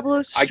like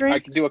Diablo strings.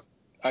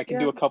 I can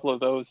do a couple of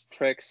those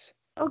tricks.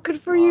 Oh,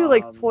 good for you!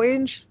 Like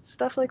poinge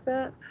stuff like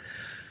that.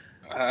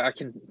 I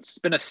can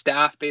spin a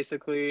staff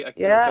basically. I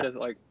can do a bit of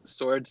like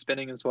sword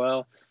spinning as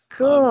well.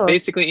 Cool.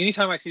 Basically,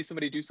 anytime I see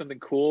somebody do something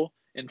cool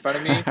in front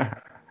of me,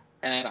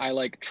 and I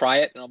like try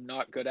it and I'm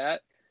not good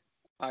at,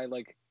 I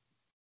like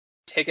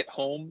take it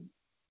home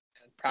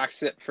and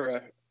practice it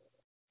for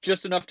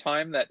just enough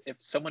time that if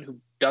someone who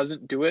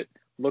doesn't do it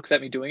looks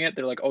at me doing it,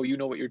 they're like, "Oh, you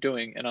know what you're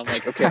doing," and I'm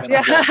like, "Okay, then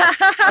I'm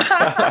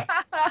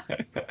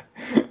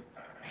good."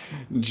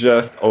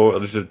 just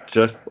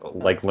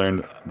like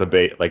learn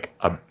the like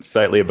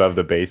slightly above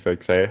the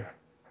basics, eh?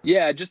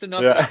 Yeah, just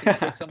enough that I can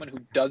trick someone who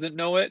doesn't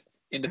know it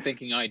into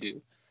thinking I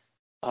do.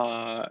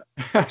 I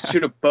can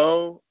shoot a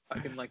bow. I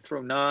can like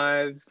throw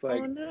knives.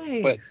 Like,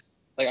 nice. But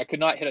like I could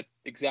not hit an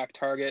exact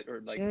target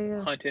or like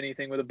hunt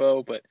anything with a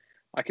bow, but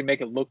I can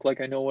make it look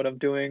like I know what I'm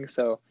doing.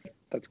 So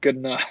that's good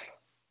enough.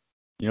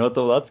 You know what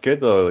though? That's good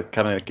though.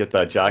 Kind of get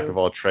that jack of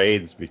all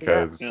trades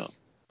because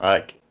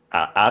like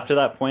after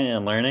that point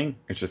in learning,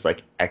 it's just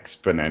like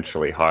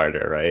exponentially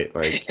harder, right?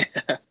 Like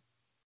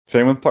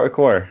same with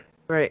parkour.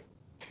 Right.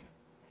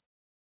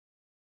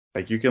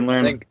 Like you can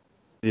learn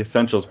the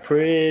essentials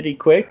pretty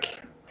quick,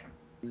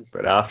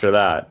 but after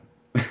that,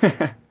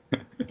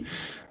 you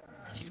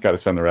just got to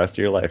spend the rest of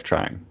your life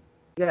trying.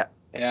 Yeah.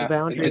 Yeah.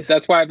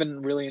 That's why I've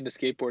been really into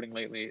skateboarding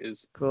lately.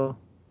 Is cool.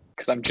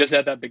 Because I'm just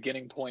at that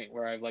beginning point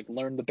where I've like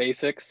learned the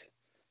basics,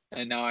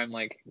 and now I'm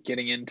like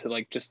getting into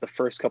like just the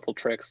first couple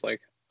tricks, like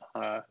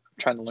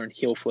trying to learn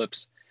heel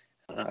flips.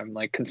 I'm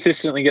like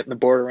consistently getting the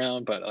board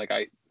around, but like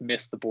I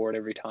miss the board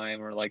every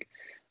time, or like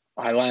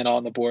I land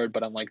on the board,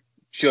 but I'm like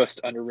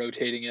just under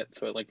rotating it,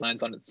 so it like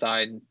lands on its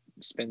side and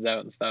spins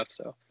out and stuff.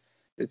 So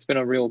it's been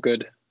a real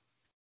good,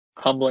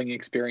 humbling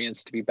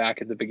experience to be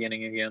back at the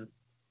beginning again.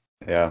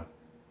 Yeah.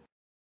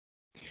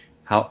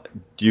 How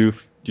do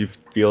you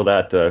feel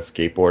that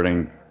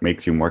skateboarding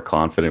makes you more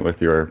confident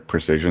with your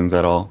precisions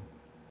at all?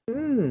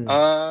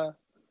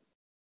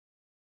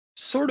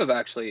 Sort of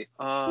actually.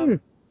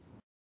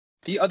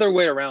 The other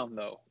way around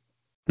though.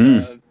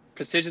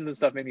 Precisions and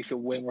stuff made me feel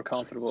way more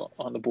comfortable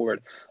on the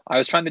board. I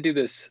was trying to do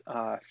this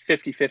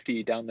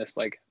 50-50 down this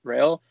like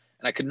rail,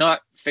 and I could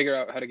not figure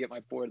out how to get my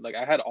board. Like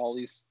I had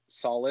ollies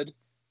solid.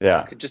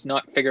 Yeah. I could just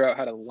not figure out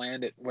how to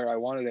land it where I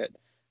wanted it.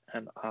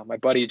 And my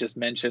buddy just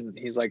mentioned,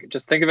 he's like,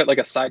 just think of it like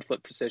a side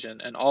flip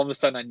precision. And all of a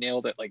sudden I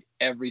nailed it like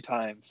every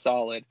time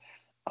solid.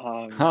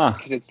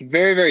 Because it's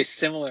very, very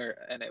similar.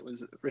 And it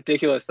was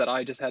ridiculous that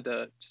I just had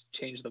to just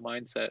change the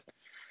mindset.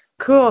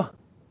 Cool.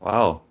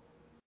 Wow.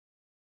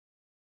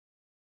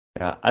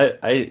 Yeah,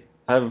 I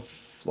have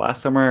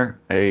last summer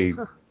I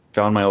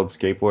found my old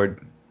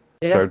skateboard,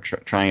 started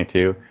trying it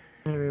too,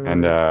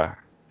 and yeah,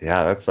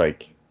 that's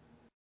like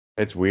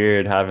it's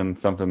weird having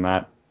something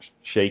that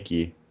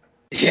shaky.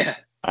 Yeah.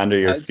 Under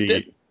your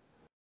feet.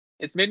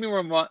 It's made me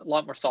a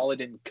lot more solid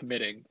in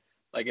committing.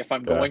 Like if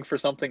I'm going for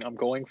something, I'm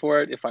going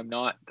for it. If I'm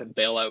not, then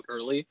bail out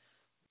early,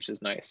 which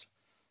is nice.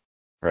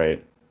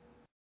 Right.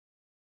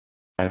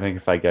 I think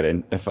if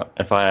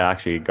I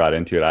actually got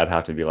into it, I'd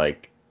have to be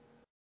like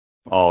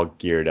all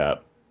geared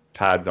up,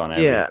 pads on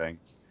everything.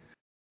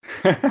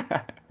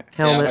 Yeah,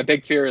 my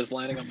big fear is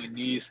landing on my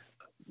knees.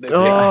 They've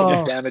taken so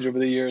much damage over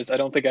the years. I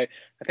think I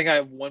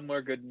have one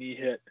more good knee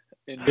hit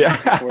in me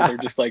before they're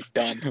just like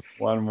done.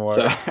 One more.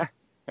 So,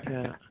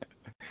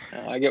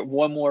 I get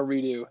one more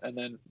redo and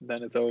then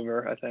it's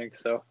over, I think.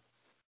 So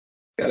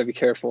gotta be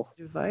careful.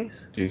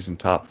 Advice? Do some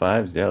top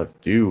fives. Yeah, let's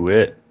do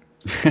it.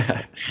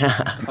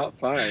 Top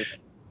fives.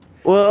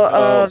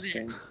 Well,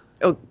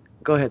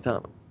 go ahead,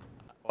 Tom.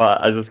 Well,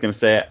 I was just gonna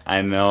say,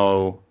 I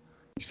know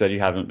you said you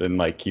haven't been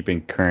like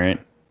keeping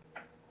current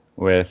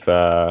with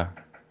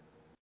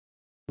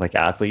like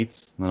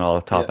athletes and all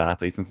the top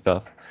athletes and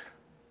stuff,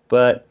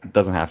 but it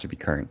doesn't have to be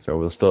current, so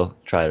we'll still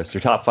try this.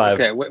 Your top five.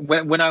 Okay,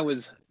 when I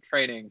was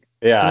training.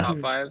 Yeah. Top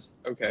fives.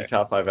 Okay. Your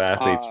top five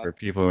athletes for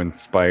people who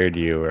inspired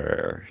you,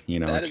 or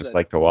just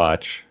like to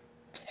watch.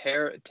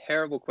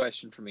 Terrible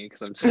question for me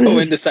because I'm so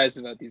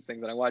indecisive about these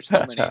things and I watch so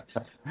many. So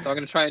I'm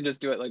gonna try and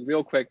just do it like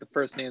real quick. The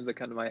first names that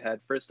come to my head.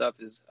 First up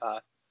is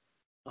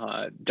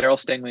Daryl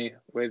Stingley,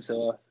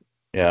 Wavezilla.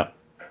 Yeah.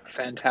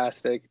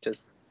 Fantastic.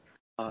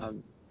 I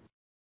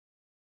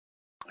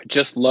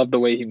just love the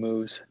way he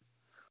moves.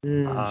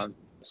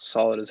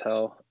 Solid as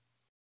hell.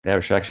 Yeah,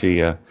 we should actually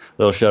a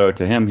little shout out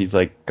to him. He's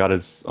like got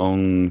his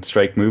own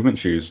strike movement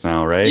shoes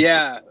now, right?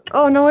 Yeah.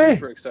 Oh, no way.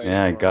 Super excited.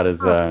 Yeah, got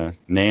his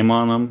name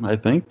on them, I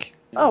think.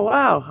 Oh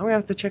wow, I'm gonna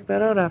have to check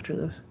that out after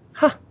this.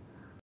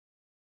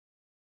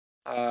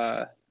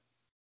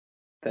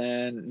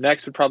 Then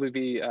next would probably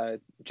be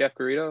Jeff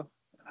Garrido.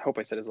 I hope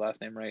I said his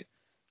last name right.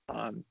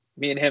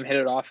 Me and him hit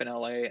it off in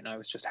LA, and I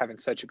was just having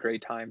such a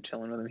great time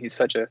chilling with him. He's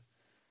such a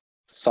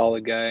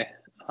solid guy.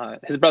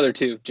 His brother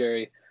too,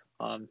 Jerry.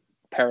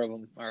 Pair of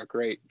them are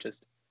great.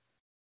 Just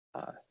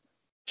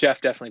Jeff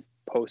definitely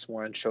posts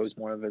more and shows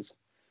more of his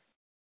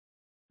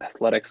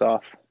athletics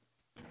off.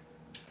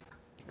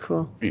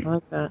 Cool. I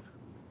like that.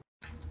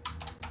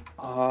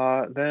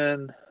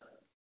 Then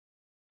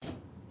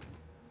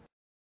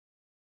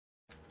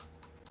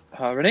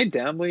Renee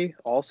Damley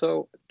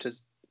also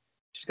she's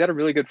got a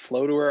really good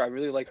flow to her. I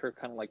really like her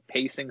kind of like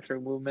pacing through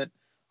movement.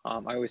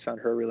 I always found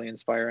her really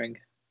inspiring.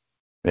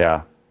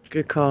 Yeah.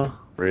 Good call.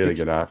 Really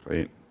good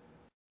athlete.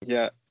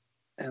 Yeah.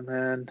 And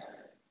then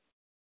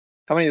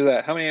how many is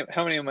that? How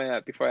many am I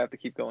at before I have to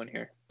keep going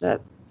here? Is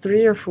that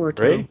 3 or 4?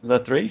 Three? Is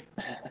that 3?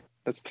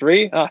 That's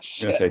 3? Oh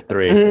shit. I'm gonna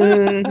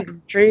say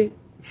 3. 3.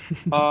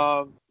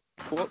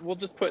 We'll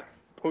just put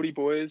Pody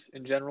Boys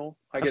in general.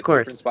 I get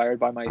course. super inspired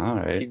by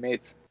my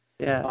teammates.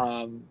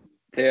 Yeah.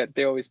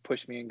 They always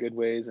push me in good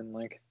ways and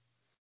like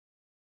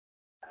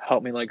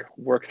help me like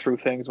work through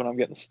things when I'm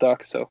getting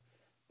stuck. So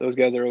those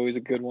guys are always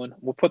a good one.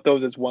 We'll put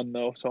those as 1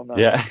 though, so I'm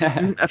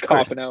not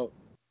copping out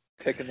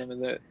picking them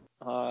as it.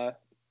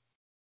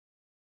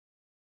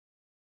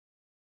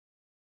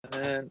 And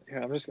then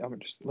I'm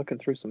just looking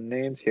through some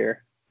names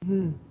here.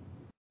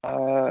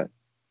 Mm-hmm.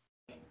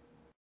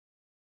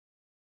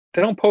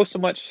 They don't post so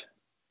much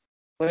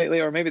lately,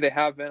 or maybe they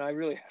have been. I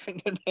really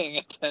haven't been paying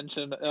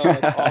attention. Oh,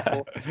 it's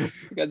awful.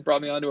 You guys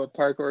brought me onto a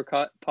parkour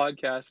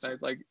podcast, and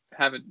I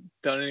haven't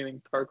done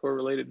anything parkour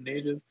related in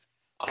ages.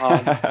 It's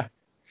okay.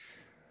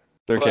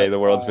 But, the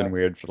world's been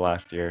weird for the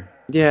last year.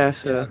 Yeah.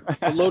 So.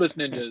 The Lotus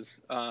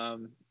Ninjas.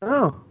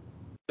 Oh.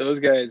 Those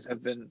guys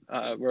have been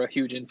were a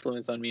huge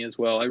influence on me as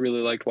well. I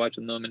really liked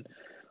watching them,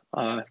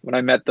 and when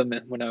I met them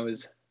and when I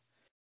was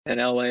in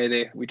LA,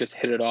 we just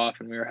hit it off,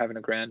 and we were having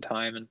a grand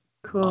time. And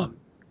Cool.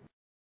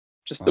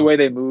 just the way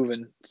they move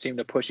and seem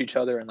to push each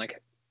other and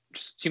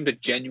just seem to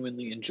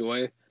genuinely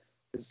enjoy.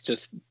 It's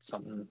just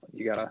something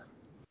you gotta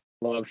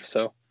love.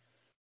 So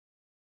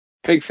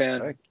big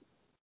fan.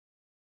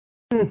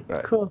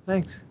 Right. Cool.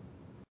 Thanks.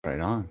 Right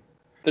on.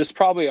 There's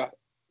probably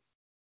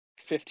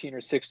 15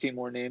 or 16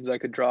 more names I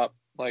could drop.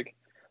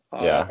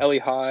 Ellie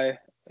High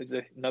is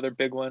another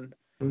big one.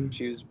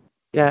 She was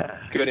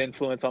good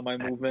influence on my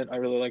movement. I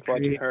really like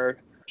watching her.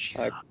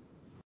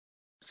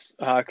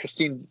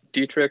 Christine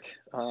Dietrich,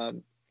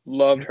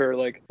 loved her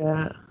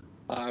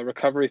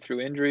recovery through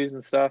injuries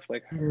and stuff.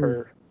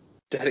 Her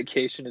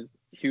dedication is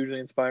hugely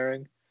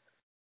inspiring.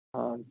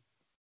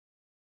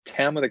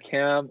 Tam with a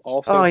Cam,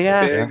 also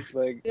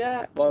big.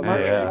 Love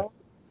her.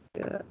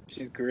 Yeah.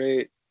 She's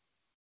great.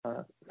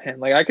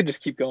 Man, I could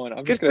just keep going.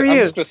 I'm just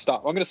gonna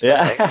stop. I'm gonna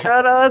stop.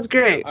 Yeah. No, that's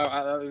great.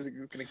 I was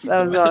gonna keep. That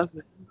was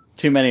awesome.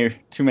 Too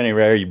many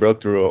Rair. You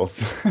broke the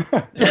rules.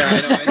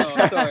 Yeah, I know.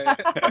 I'm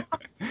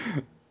sorry.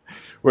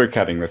 We're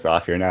cutting this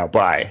off here now.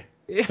 Bye.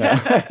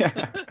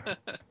 Yeah.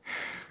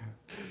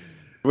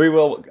 We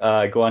will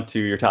go on to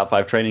your top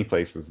 5 training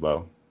places,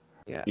 though.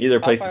 Yeah. Either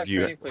places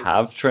you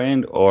have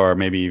trained, or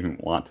maybe even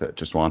want to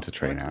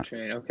train at.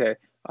 Okay.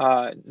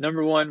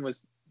 Number 1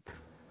 was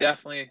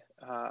definitely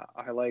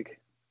I like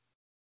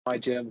my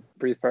gym,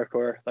 Breathe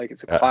Parkour.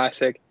 It's a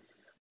classic.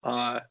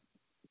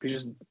 It's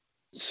just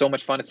so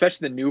much fun,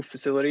 especially the new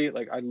facility.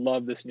 I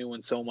love this new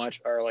one so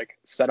much. Our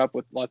setup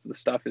with lots of the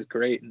stuff is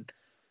great, and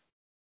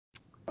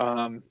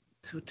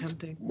so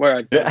tempting. Where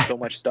I've done so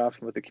much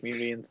stuff with the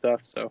community and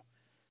stuff. So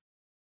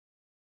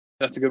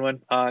that's a good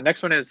one.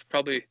 Next one is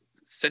probably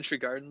Century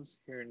Gardens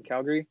here in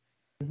Calgary.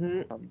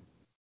 Mm-hmm.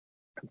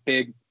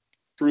 Big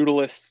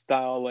brutalist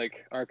style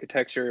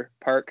architecture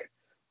park.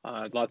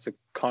 Lots of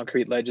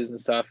concrete ledges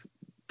and stuff.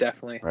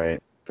 Definitely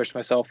pushed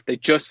myself. They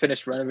just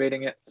finished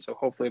renovating it, so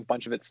hopefully a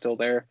bunch of it's still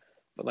there.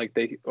 But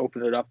they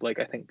opened it up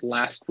I think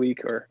last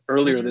week or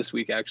earlier this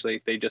week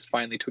actually. They just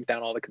finally took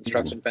down all the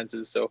construction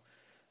fences. So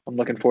I'm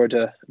looking forward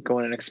to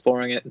going and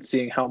exploring it and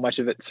seeing how much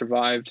of it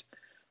survived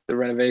the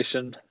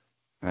renovation.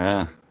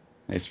 Yeah,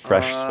 nice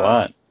fresh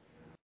spot.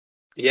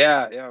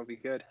 Yeah, it'll be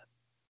good.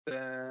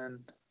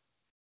 Then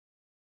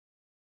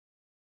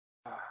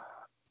I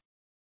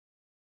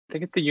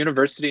think at the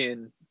university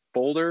in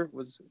Boulder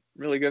was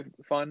really good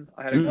fun.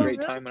 I had a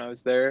great time when I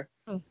was there.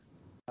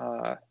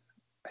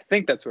 I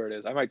think that's where it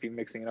is. I might be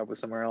mixing it up with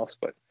somewhere else,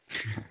 but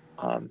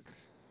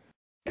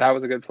that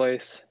was a good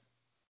place.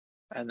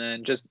 And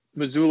then just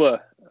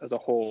Missoula as a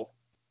whole,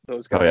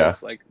 those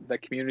guys, the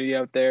community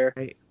out there.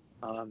 Right.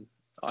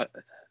 I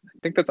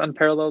think that's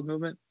unparalleled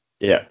movement.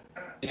 Yeah,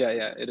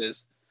 it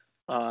is.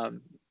 But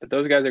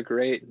those guys are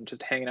great, and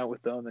just hanging out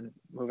with them and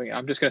moving.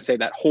 I'm just gonna say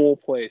that whole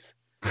place,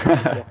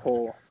 the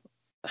whole.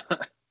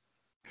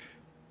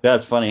 Yeah,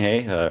 it's funny,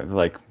 hey,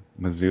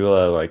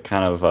 Missoula,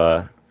 kind of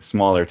a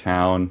smaller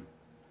town.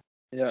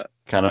 Yeah.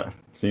 Kind of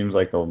seems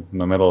like in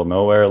the middle of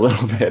nowhere a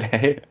little bit,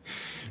 hey.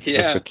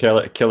 Yeah. Just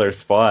a killer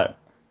spot.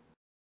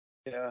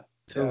 Yeah.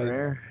 So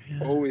rare.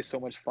 Yeah. Always so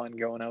much fun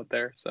going out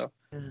there. So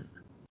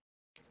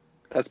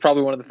that's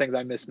probably one of the things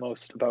I miss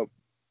most about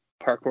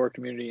parkour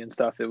community and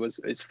stuff.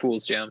 It's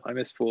Fool's Jam. I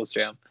miss Fool's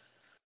Jam.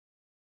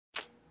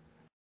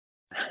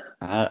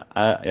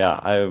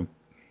 I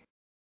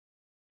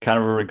kind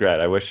of a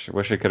regret. I wish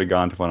I could have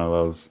gone to one of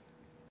those.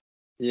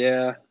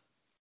 Yeah.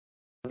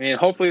 I mean,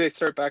 hopefully they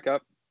start back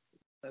up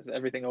as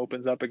everything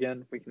opens up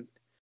again. We can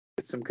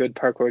get some good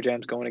parkour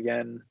jams going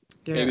again.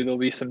 Yeah. Maybe there'll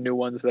be some new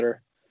ones that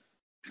are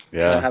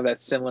gonna have that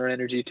similar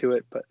energy to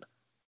it. But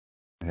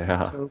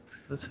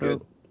let's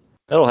hope.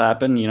 It'll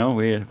happen.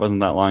 It wasn't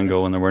that long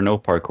ago when there were no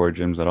parkour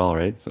gyms at all,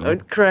 right? So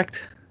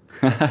correct.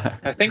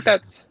 I think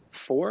that's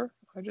 4.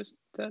 I just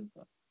said.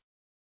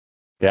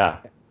 Yeah.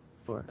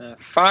 4.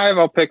 5.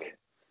 I'll pick.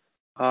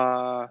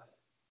 I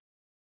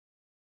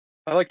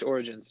liked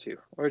Origins too.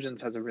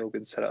 Origins has a real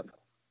good setup.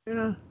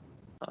 Yeah.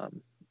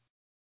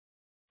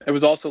 It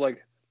was also the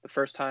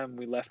first time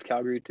we left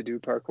Calgary to do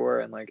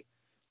parkour and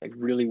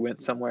really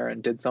went somewhere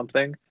and did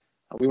something.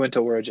 We went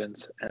to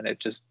Origins, and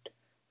it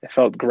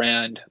felt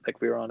grand.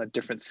 We were on a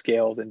different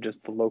scale than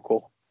just the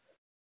local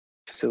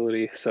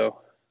facility. So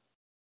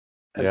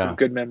I have some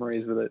good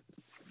memories with it.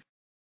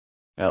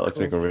 Yeah, it looks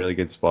like a really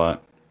good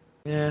spot.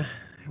 Yeah,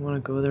 I want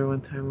to go there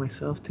one time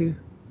myself too.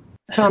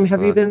 Tom,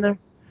 have you been there?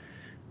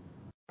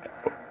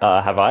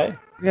 Have I?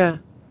 Yeah.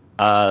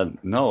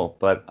 No,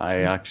 but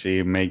I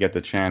actually may get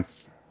the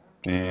chance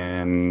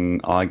in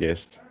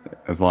August,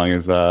 as long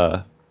as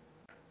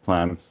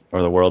plans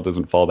or the world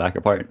doesn't fall back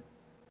apart.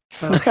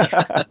 As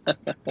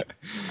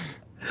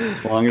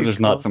long as there's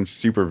not some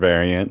super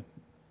variant.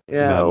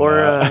 Yeah, then, or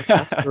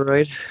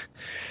asteroid.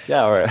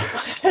 Yeah, or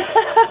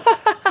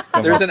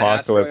some There's an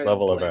apocalypse asteroid.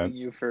 level I'm blaming event.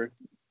 you for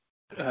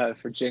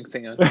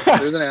jinxing us.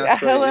 There's an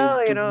asteroid. Well,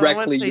 It's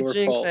directly once I your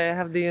jinx, fault. I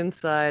have the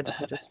inside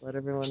to just let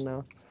everyone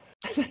know.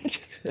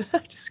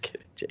 just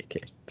kidding,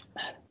 JK.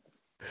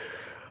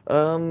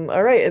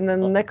 All right, and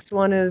then the next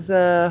one is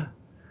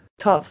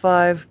top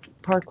 5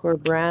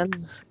 parkour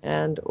brands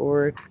and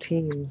or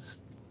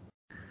teams.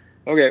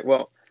 Okay,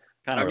 well,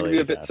 Kind I'm of going to be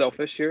a related bit to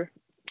selfish here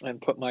and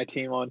put my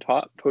team on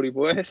top, Pody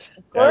Boys.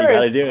 Of Yeah, you gotta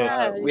course, do it.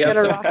 yeah, We you have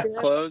gotta some rock it.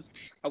 clothes.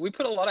 We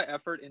put a lot of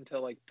effort into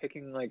like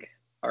picking like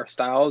our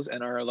styles,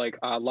 and our like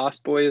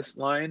Lost Boys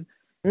line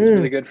is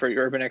really good for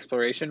urban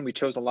exploration. We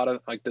chose a lot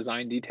of like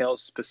design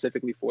details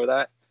specifically for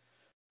that.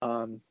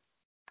 I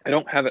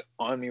don't have it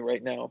on me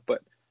right now,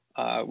 but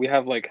we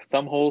have like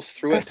thumb holes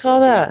through it. I saw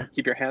so that. you can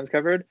keep your hands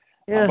covered.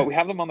 Yeah. But we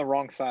have them on the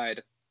wrong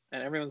side,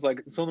 and everyone's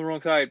like, "It's on the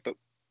wrong side." But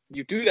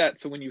you do that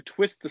so when you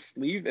twist the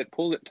sleeve, it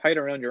pulls it tight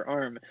around your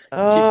arm,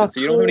 keeps it so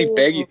you don't have any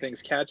baggy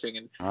things catching.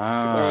 And people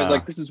are always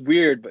like, "This is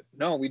weird," but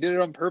no, we did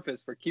it on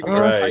purpose for keeping it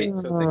tight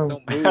so things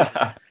don't move.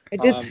 I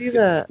did see It's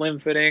that. slim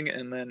fitting,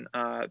 and then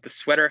the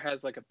sweater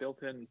has like a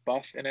built-in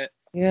buff in it.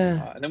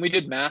 Yeah. And then we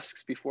did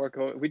masks before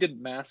COVID. We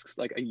did masks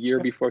like a year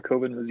before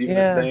COVID was even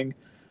a thing.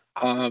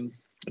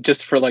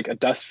 Just for like a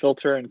dust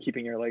filter and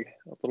keeping your like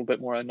a little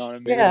bit more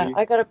anonymity. Yeah,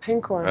 I got a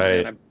pink one. Right.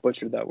 And I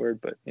butchered that word,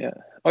 but yeah.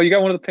 Oh, you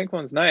got one of the pink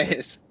ones.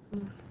 Nice.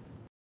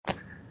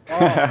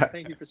 Oh,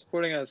 thank you for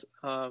supporting us.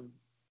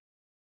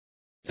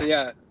 So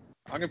yeah,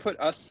 I'm gonna put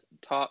us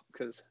top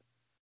because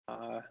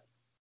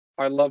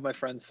I love my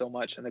friends so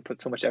much, and they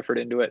put so much effort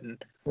into it.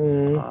 And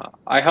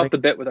I helped a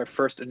bit with our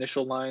first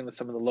initial line with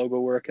some of the logo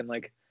work and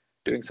like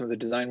doing some of the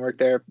design work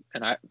there.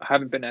 And I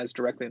haven't been as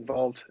directly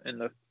involved in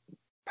the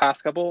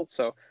past couple,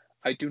 so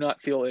I do not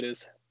feel it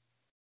is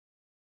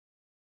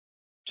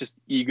just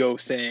ego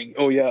saying,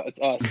 "Oh yeah, it's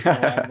us."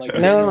 I'm like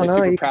genuinely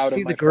super proud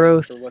of my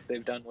friends for what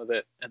they've done with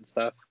it and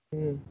stuff.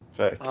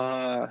 Sick.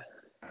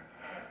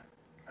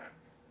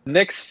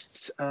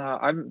 Next,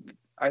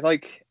 I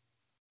like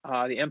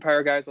the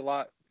Empire guys a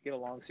lot. We get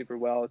along super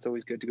well. It's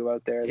always good to go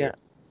out there. Yeah,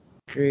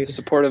 they're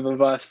supportive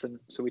of us, and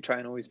so we try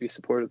and always be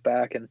supportive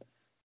back. And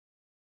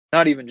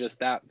not even just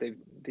that,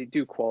 they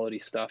do quality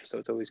stuff, so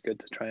it's always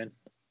good to try and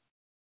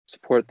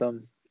support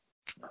them.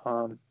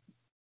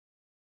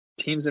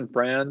 Teams and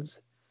brands.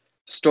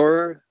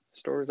 Stores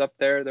up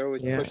there. They're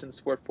always pushing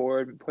sport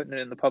forward and putting it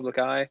in the public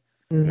eye.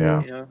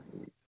 Yeah. You know,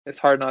 it's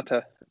hard not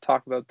to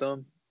talk about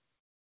them.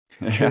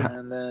 Yeah.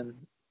 And then,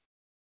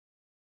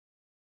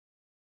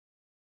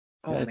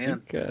 I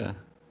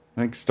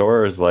think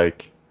Store is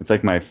it's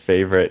like my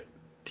favorite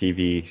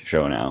TV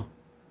show now.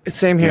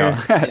 Same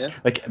here.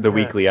 Like the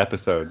weekly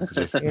episodes.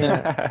 Just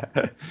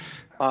the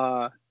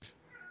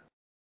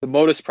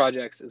Modus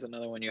Projects is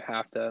another one you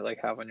have to like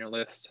have on your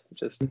list.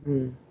 Just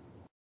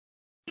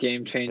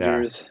game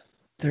changers. Yeah.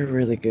 They're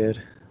really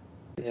good.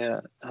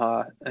 Yeah.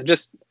 And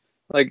just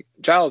like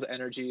Giles'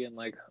 energy and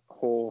like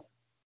whole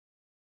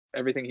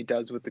everything he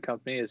does with the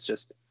company is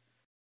just,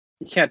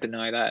 you can't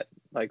deny that.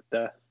 Like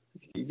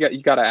you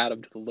got to add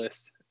him to the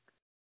list.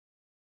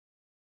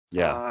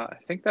 Yeah. I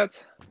think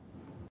that's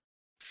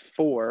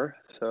 4.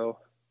 So,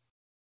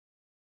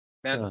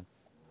 man,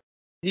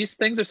 these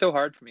things are so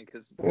hard for me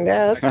because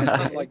I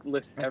can't like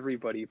list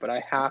everybody, but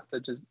I have to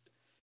just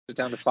get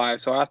down to 5.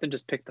 So I have to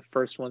just pick the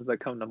first ones that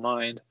come to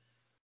mind.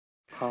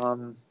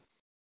 While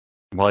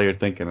you're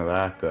thinking of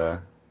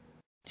that,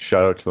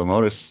 shout out to the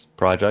Modus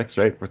Projects,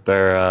 right? With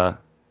their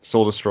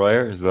Soul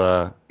Destroyer is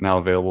now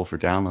available for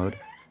download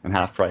and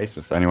half price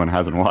if anyone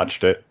hasn't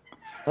watched it.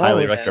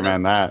 Highly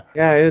recommend that.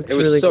 Yeah, it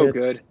was really so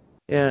good.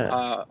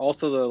 Yeah.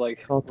 Also the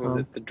like was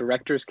it the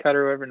director's cut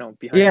or whatever? No,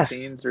 behind the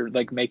scenes or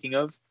like making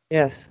of.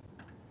 Yes.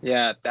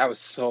 Yeah, that was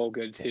so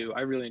good too.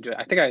 I really enjoyed.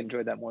 I think I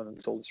enjoyed that more than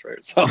Soul Destroyer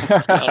itself.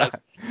 To be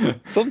honest,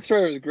 Soul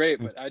Destroyer was great,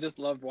 but I just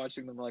loved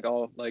watching them like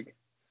all like.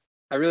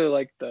 I really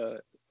liked the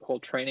whole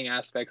training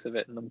aspects of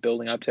it and them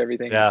building up to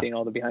everything and seeing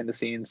all the behind the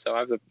scenes. So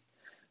I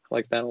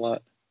liked that a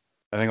lot.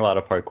 I think a lot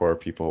of parkour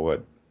people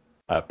would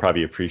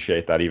probably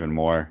appreciate that even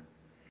more.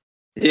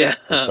 Yeah,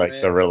 it's like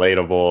the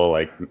relatable,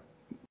 like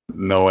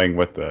knowing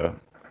what the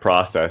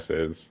process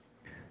is.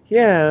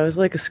 Yeah, it was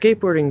like a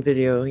skateboarding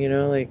video, you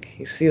know, like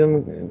you see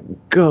them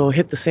go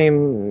hit the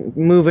same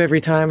move every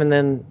time and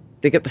then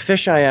they get the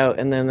fisheye out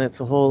and then that's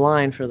a whole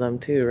line for them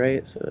too,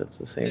 right? So it's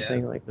the same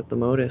thing like with the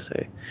Modus.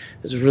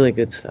 It's a really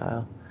good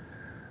style.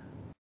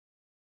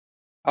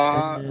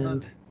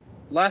 And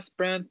last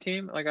brand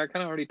team, like I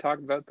kind of already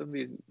talked about them,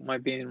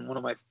 might being one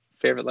of my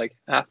favorite like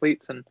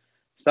athletes and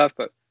stuff,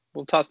 but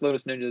we'll toss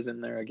Lotus Ninjas in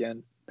there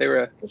again. They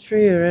were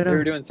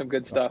doing some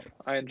good stuff.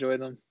 I enjoy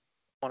them.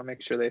 Want to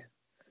make sure they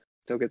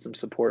still get some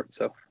support.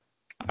 So,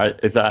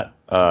 is that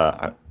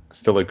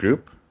still a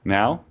group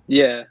now?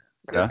 Yeah,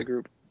 that's a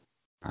group.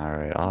 All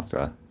right, I'll have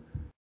to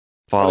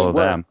follow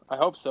them. I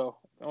hope so.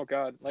 oh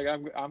god, like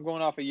I'm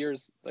going off a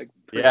year's like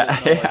previous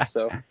knowledge,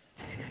 so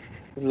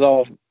this is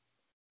all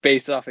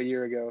based off a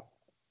year ago.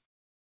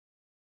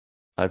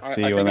 Let's I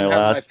see think when I'm their having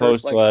my last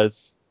first, post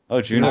was.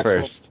 Oh, June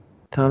actual- 1st.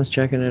 Tom's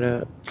checking it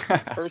out.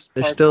 First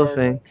There's still a parkour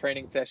thing.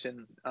 training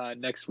session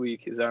next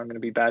week is I'm going to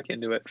be back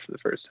into it for the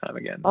first time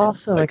again.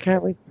 Awesome! Like, I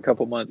can't wait. a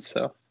couple months,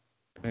 so.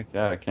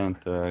 Yeah, I can't.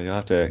 You'll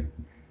have to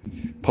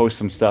post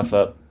some stuff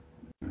up.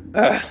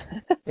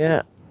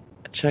 Yeah,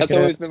 check That's it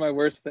always out. been my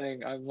worst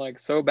thing. I'm like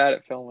so bad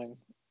at filming.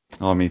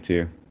 Oh, me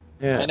too.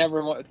 Yeah. I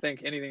never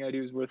think anything I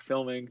do is worth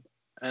filming,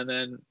 and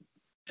then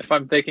if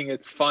I'm thinking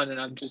it's fun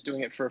and I'm just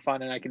doing it for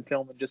fun and I can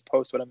film and just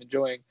post what I'm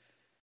enjoying,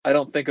 I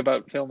don't think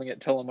about filming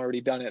it till I'm already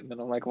done it, and then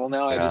I'm like, well,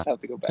 now I just have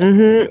to go back and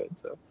do it.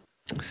 So.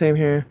 Same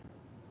here.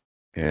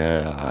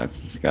 Yeah, it's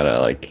just gotta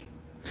like.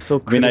 So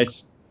It'd be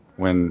nice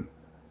when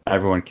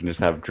everyone can just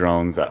have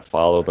drones that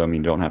follow them.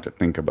 You don't have to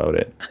think about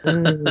it.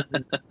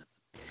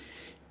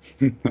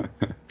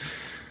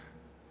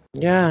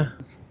 Yeah,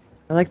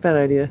 I like that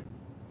idea.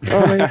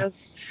 Oh my god.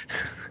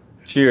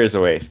 2 years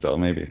away still,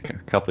 maybe a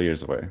couple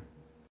years away.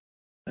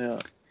 Yeah,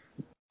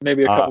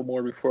 maybe a couple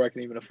more before I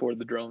can even afford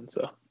the drone.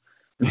 So.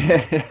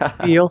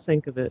 You'll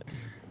think of it.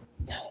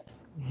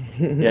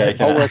 Yeah,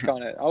 I'll work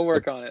on it. I'll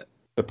work on it.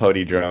 The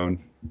Pody drone.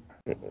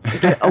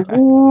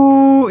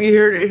 Ooh, you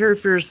heard it here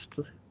first.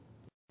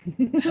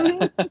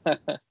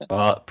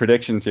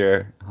 Predictions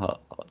here.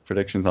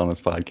 Predictions on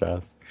this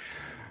podcast.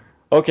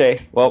 Okay,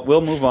 well, we'll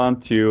move on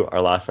to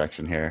our last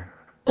section here,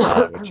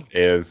 which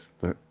is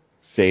the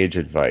sage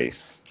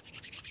advice.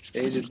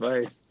 Sage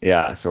advice.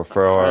 Yeah, so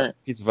for our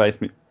piece of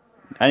advice,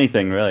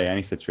 anything really,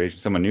 any situation,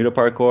 someone new to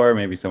parkour,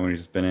 maybe someone who's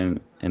just been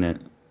in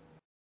it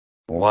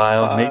a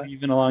while, maybe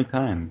even a long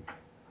time.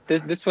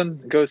 This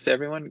one goes to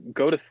everyone.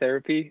 Go to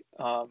therapy.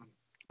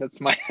 That's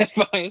my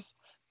advice.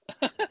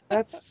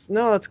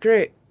 That's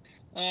great.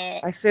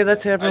 I say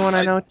that to everyone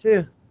I know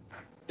too.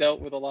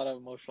 Dealt with a lot of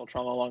emotional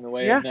trauma along the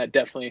way, and that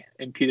definitely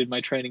impeded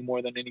my training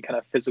more than any kind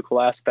of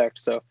physical aspect.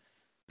 So,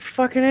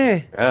 fucking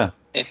A. Yeah.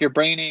 If your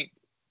brain ain't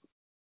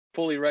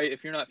fully right,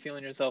 if you're not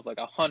feeling yourself like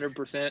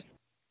 100%,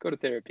 go to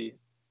therapy.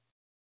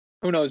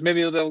 Who knows?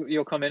 Maybe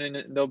you'll come in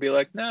and they'll be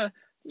like, nah,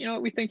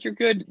 we think you're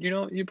good.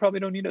 You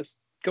probably don't need us.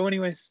 Go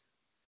anyways.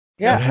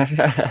 Yeah.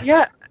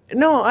 Yeah.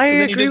 No, I agree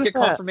then you just with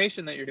get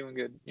confirmation that you're doing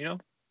good.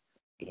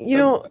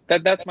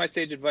 That's my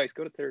sage advice.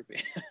 Go to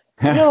therapy.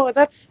 No,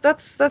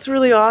 that's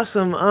really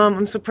awesome.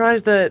 I'm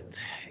surprised that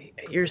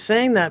you're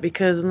saying that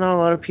because not a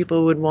lot of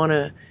people would want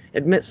to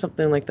admit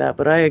something like that.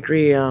 But I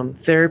agree.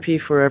 Therapy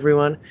for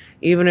everyone,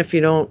 even if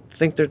you don't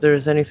think that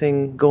there's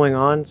anything going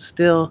on,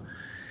 still,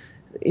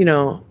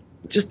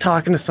 just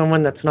talking to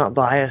someone that's not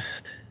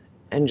biased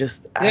and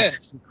just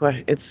ask some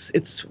questions.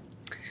 It's.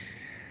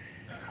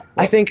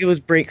 I think it was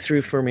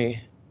breakthrough for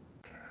me.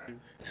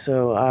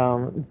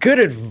 So, good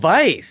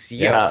advice.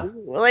 Yeah.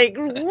 Like,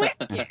 what?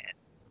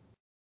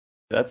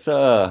 That's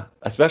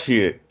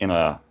especially in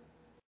a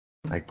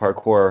like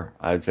parkour,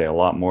 I'd say a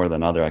lot more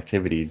than other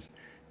activities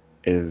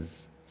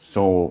is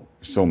so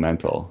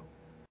mental.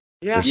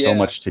 Yeah. There's so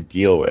much to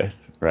deal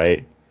with,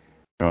 right?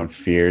 Your own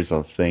fears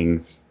of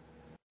things.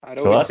 I'd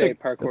always say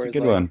parkour is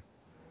good like one.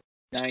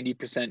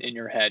 90% in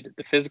your head.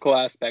 The physical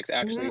aspects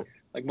actually,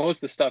 like most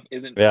of the stuff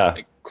isn't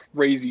like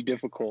crazy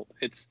difficult.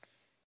 It's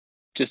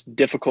just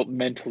difficult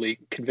mentally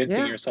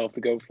convincing yourself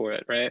to go for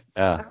it, right?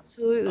 Yeah.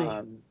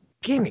 Absolutely.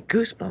 Gave me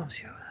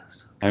goosebumps, yo.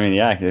 I mean,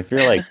 yeah, if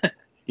you're like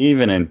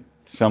even in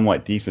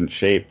somewhat decent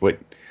shape,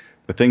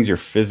 the things you're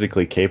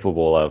physically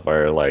capable of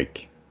are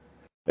like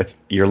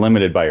you're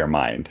limited by your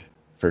mind,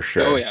 for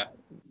sure. Oh yeah.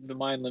 The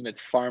mind limits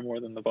far more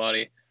than the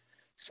body.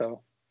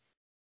 So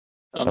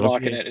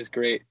unlocking it is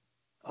great.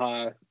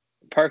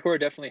 Parkour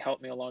definitely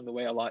helped me along the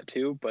way a lot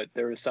too, but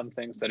there were some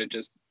things that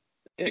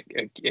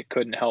it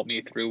couldn't help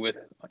me through with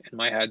in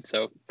my head.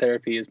 So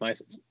therapy is my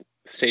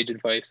sage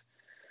advice.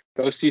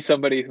 Go see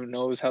somebody who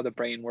knows how the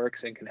brain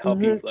works and can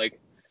help you. Like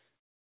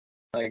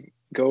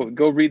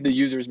go read the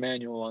user's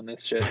manual on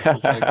this shit.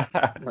 That's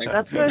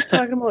what I was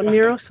talking about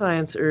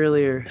neuroscience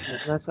earlier.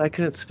 That's why I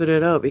couldn't spit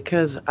it out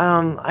because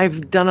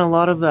I've done a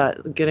lot of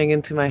that, getting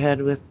into my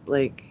head with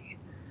like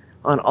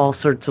on all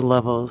sorts of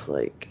levels.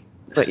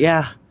 But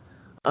yeah,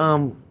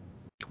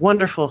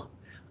 wonderful.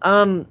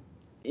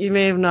 You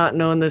may have not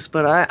known this,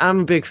 but I'm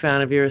a big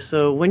fan of yours.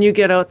 So when you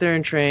get out there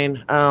and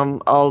train,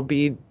 I'll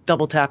be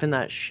double tapping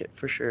that shit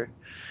for sure.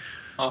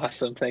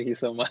 Awesome. Thank you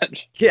so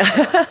much.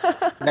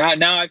 Yeah.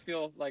 Now I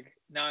feel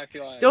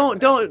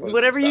don't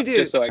whatever you do.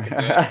 Just so I can do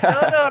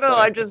it. No.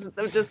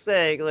 I'm just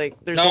saying, like,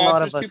 there's a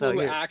lot of us people out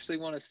who here. actually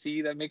want to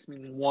see, that makes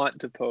me want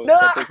to post. No,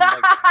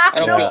 I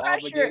don't feel pressure.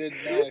 obligated.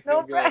 Now I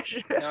feel good.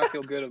 Pressure. Now I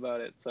feel good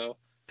about it. So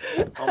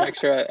I'll make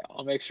sure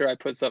I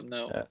put something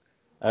out.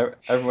 Yeah.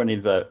 Everyone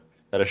needs that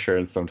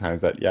assurance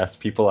sometimes that yes,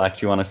 people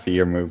actually want to see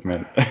your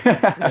movement.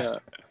 Yeah.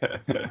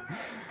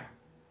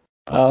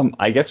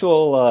 I guess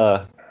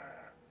we'll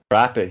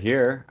wrap it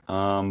here.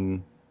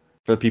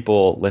 For the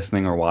people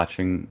listening or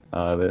watching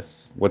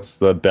this, what's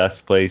the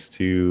best place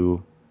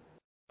to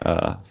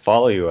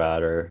follow you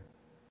at? Or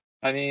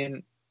I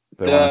mean,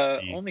 they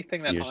want to The only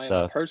thing see that your I am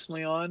stuff.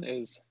 personally on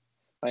is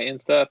my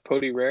Insta,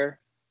 Rair.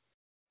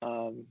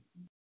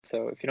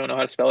 So if you don't know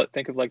how to spell it,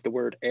 think of like the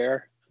word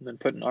air and then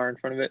put an R in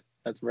front of it.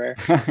 That's rare.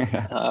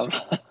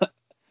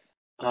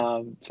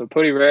 So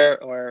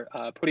Rair or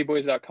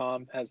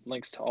puttyboys.com has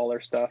links to all our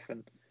stuff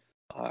and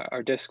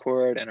our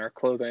Discord and our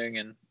clothing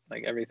and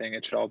like everything.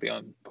 It should all be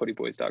on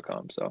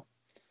puttyboys.com. So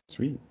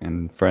sweet.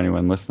 And for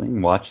anyone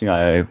listening, watching,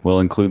 I will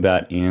include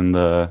that in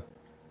the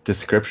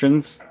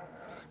descriptions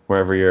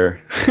wherever you're,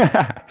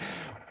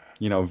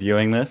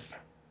 viewing this.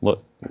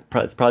 Look,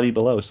 it's probably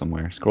below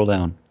somewhere. Scroll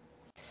down.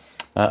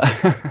 I'll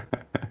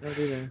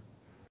be there.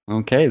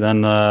 Okay,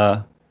 then.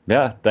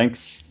 Yeah,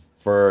 thanks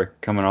for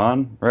coming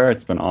on, Rair.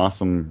 It's been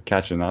awesome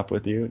catching up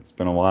with you. It's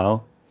been a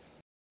while.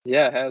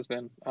 yeah, it has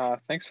been.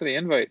 Thanks for the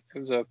invite. It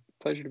was a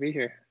pleasure to be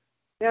here.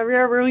 Yeah,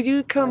 Rair, will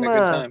you come? Had a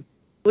good time.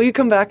 Will you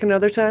come back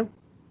another time?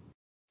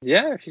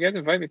 Yeah, if you guys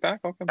invite me back,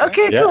 I'll come back.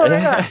 Okay, cool.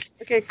 Right on.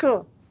 Okay,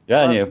 cool.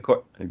 Yeah, and of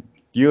course,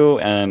 you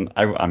and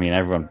I mean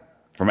everyone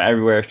from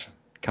everywhere should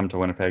come to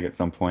Winnipeg at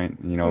some point.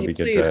 It'd be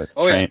good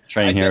to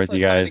train here with you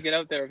guys. I to get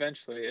out there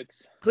eventually.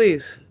 It's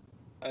please.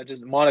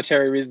 Just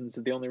monetary reasons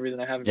is the only reason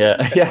I haven't. Yeah.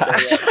 Yet,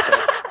 so.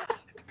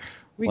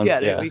 We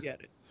get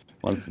it.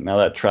 Once now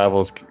that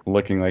travel's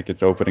looking like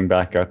it's opening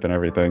back up and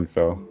everything,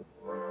 so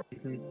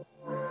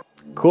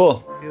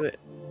cool. Do it.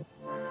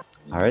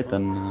 All right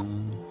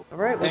then. All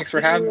right. Thanks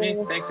for having me.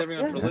 Thanks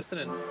everyone for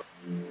listening.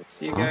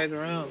 See you guys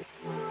around.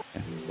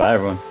 Yeah. Bye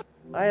everyone.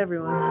 Bye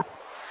everyone.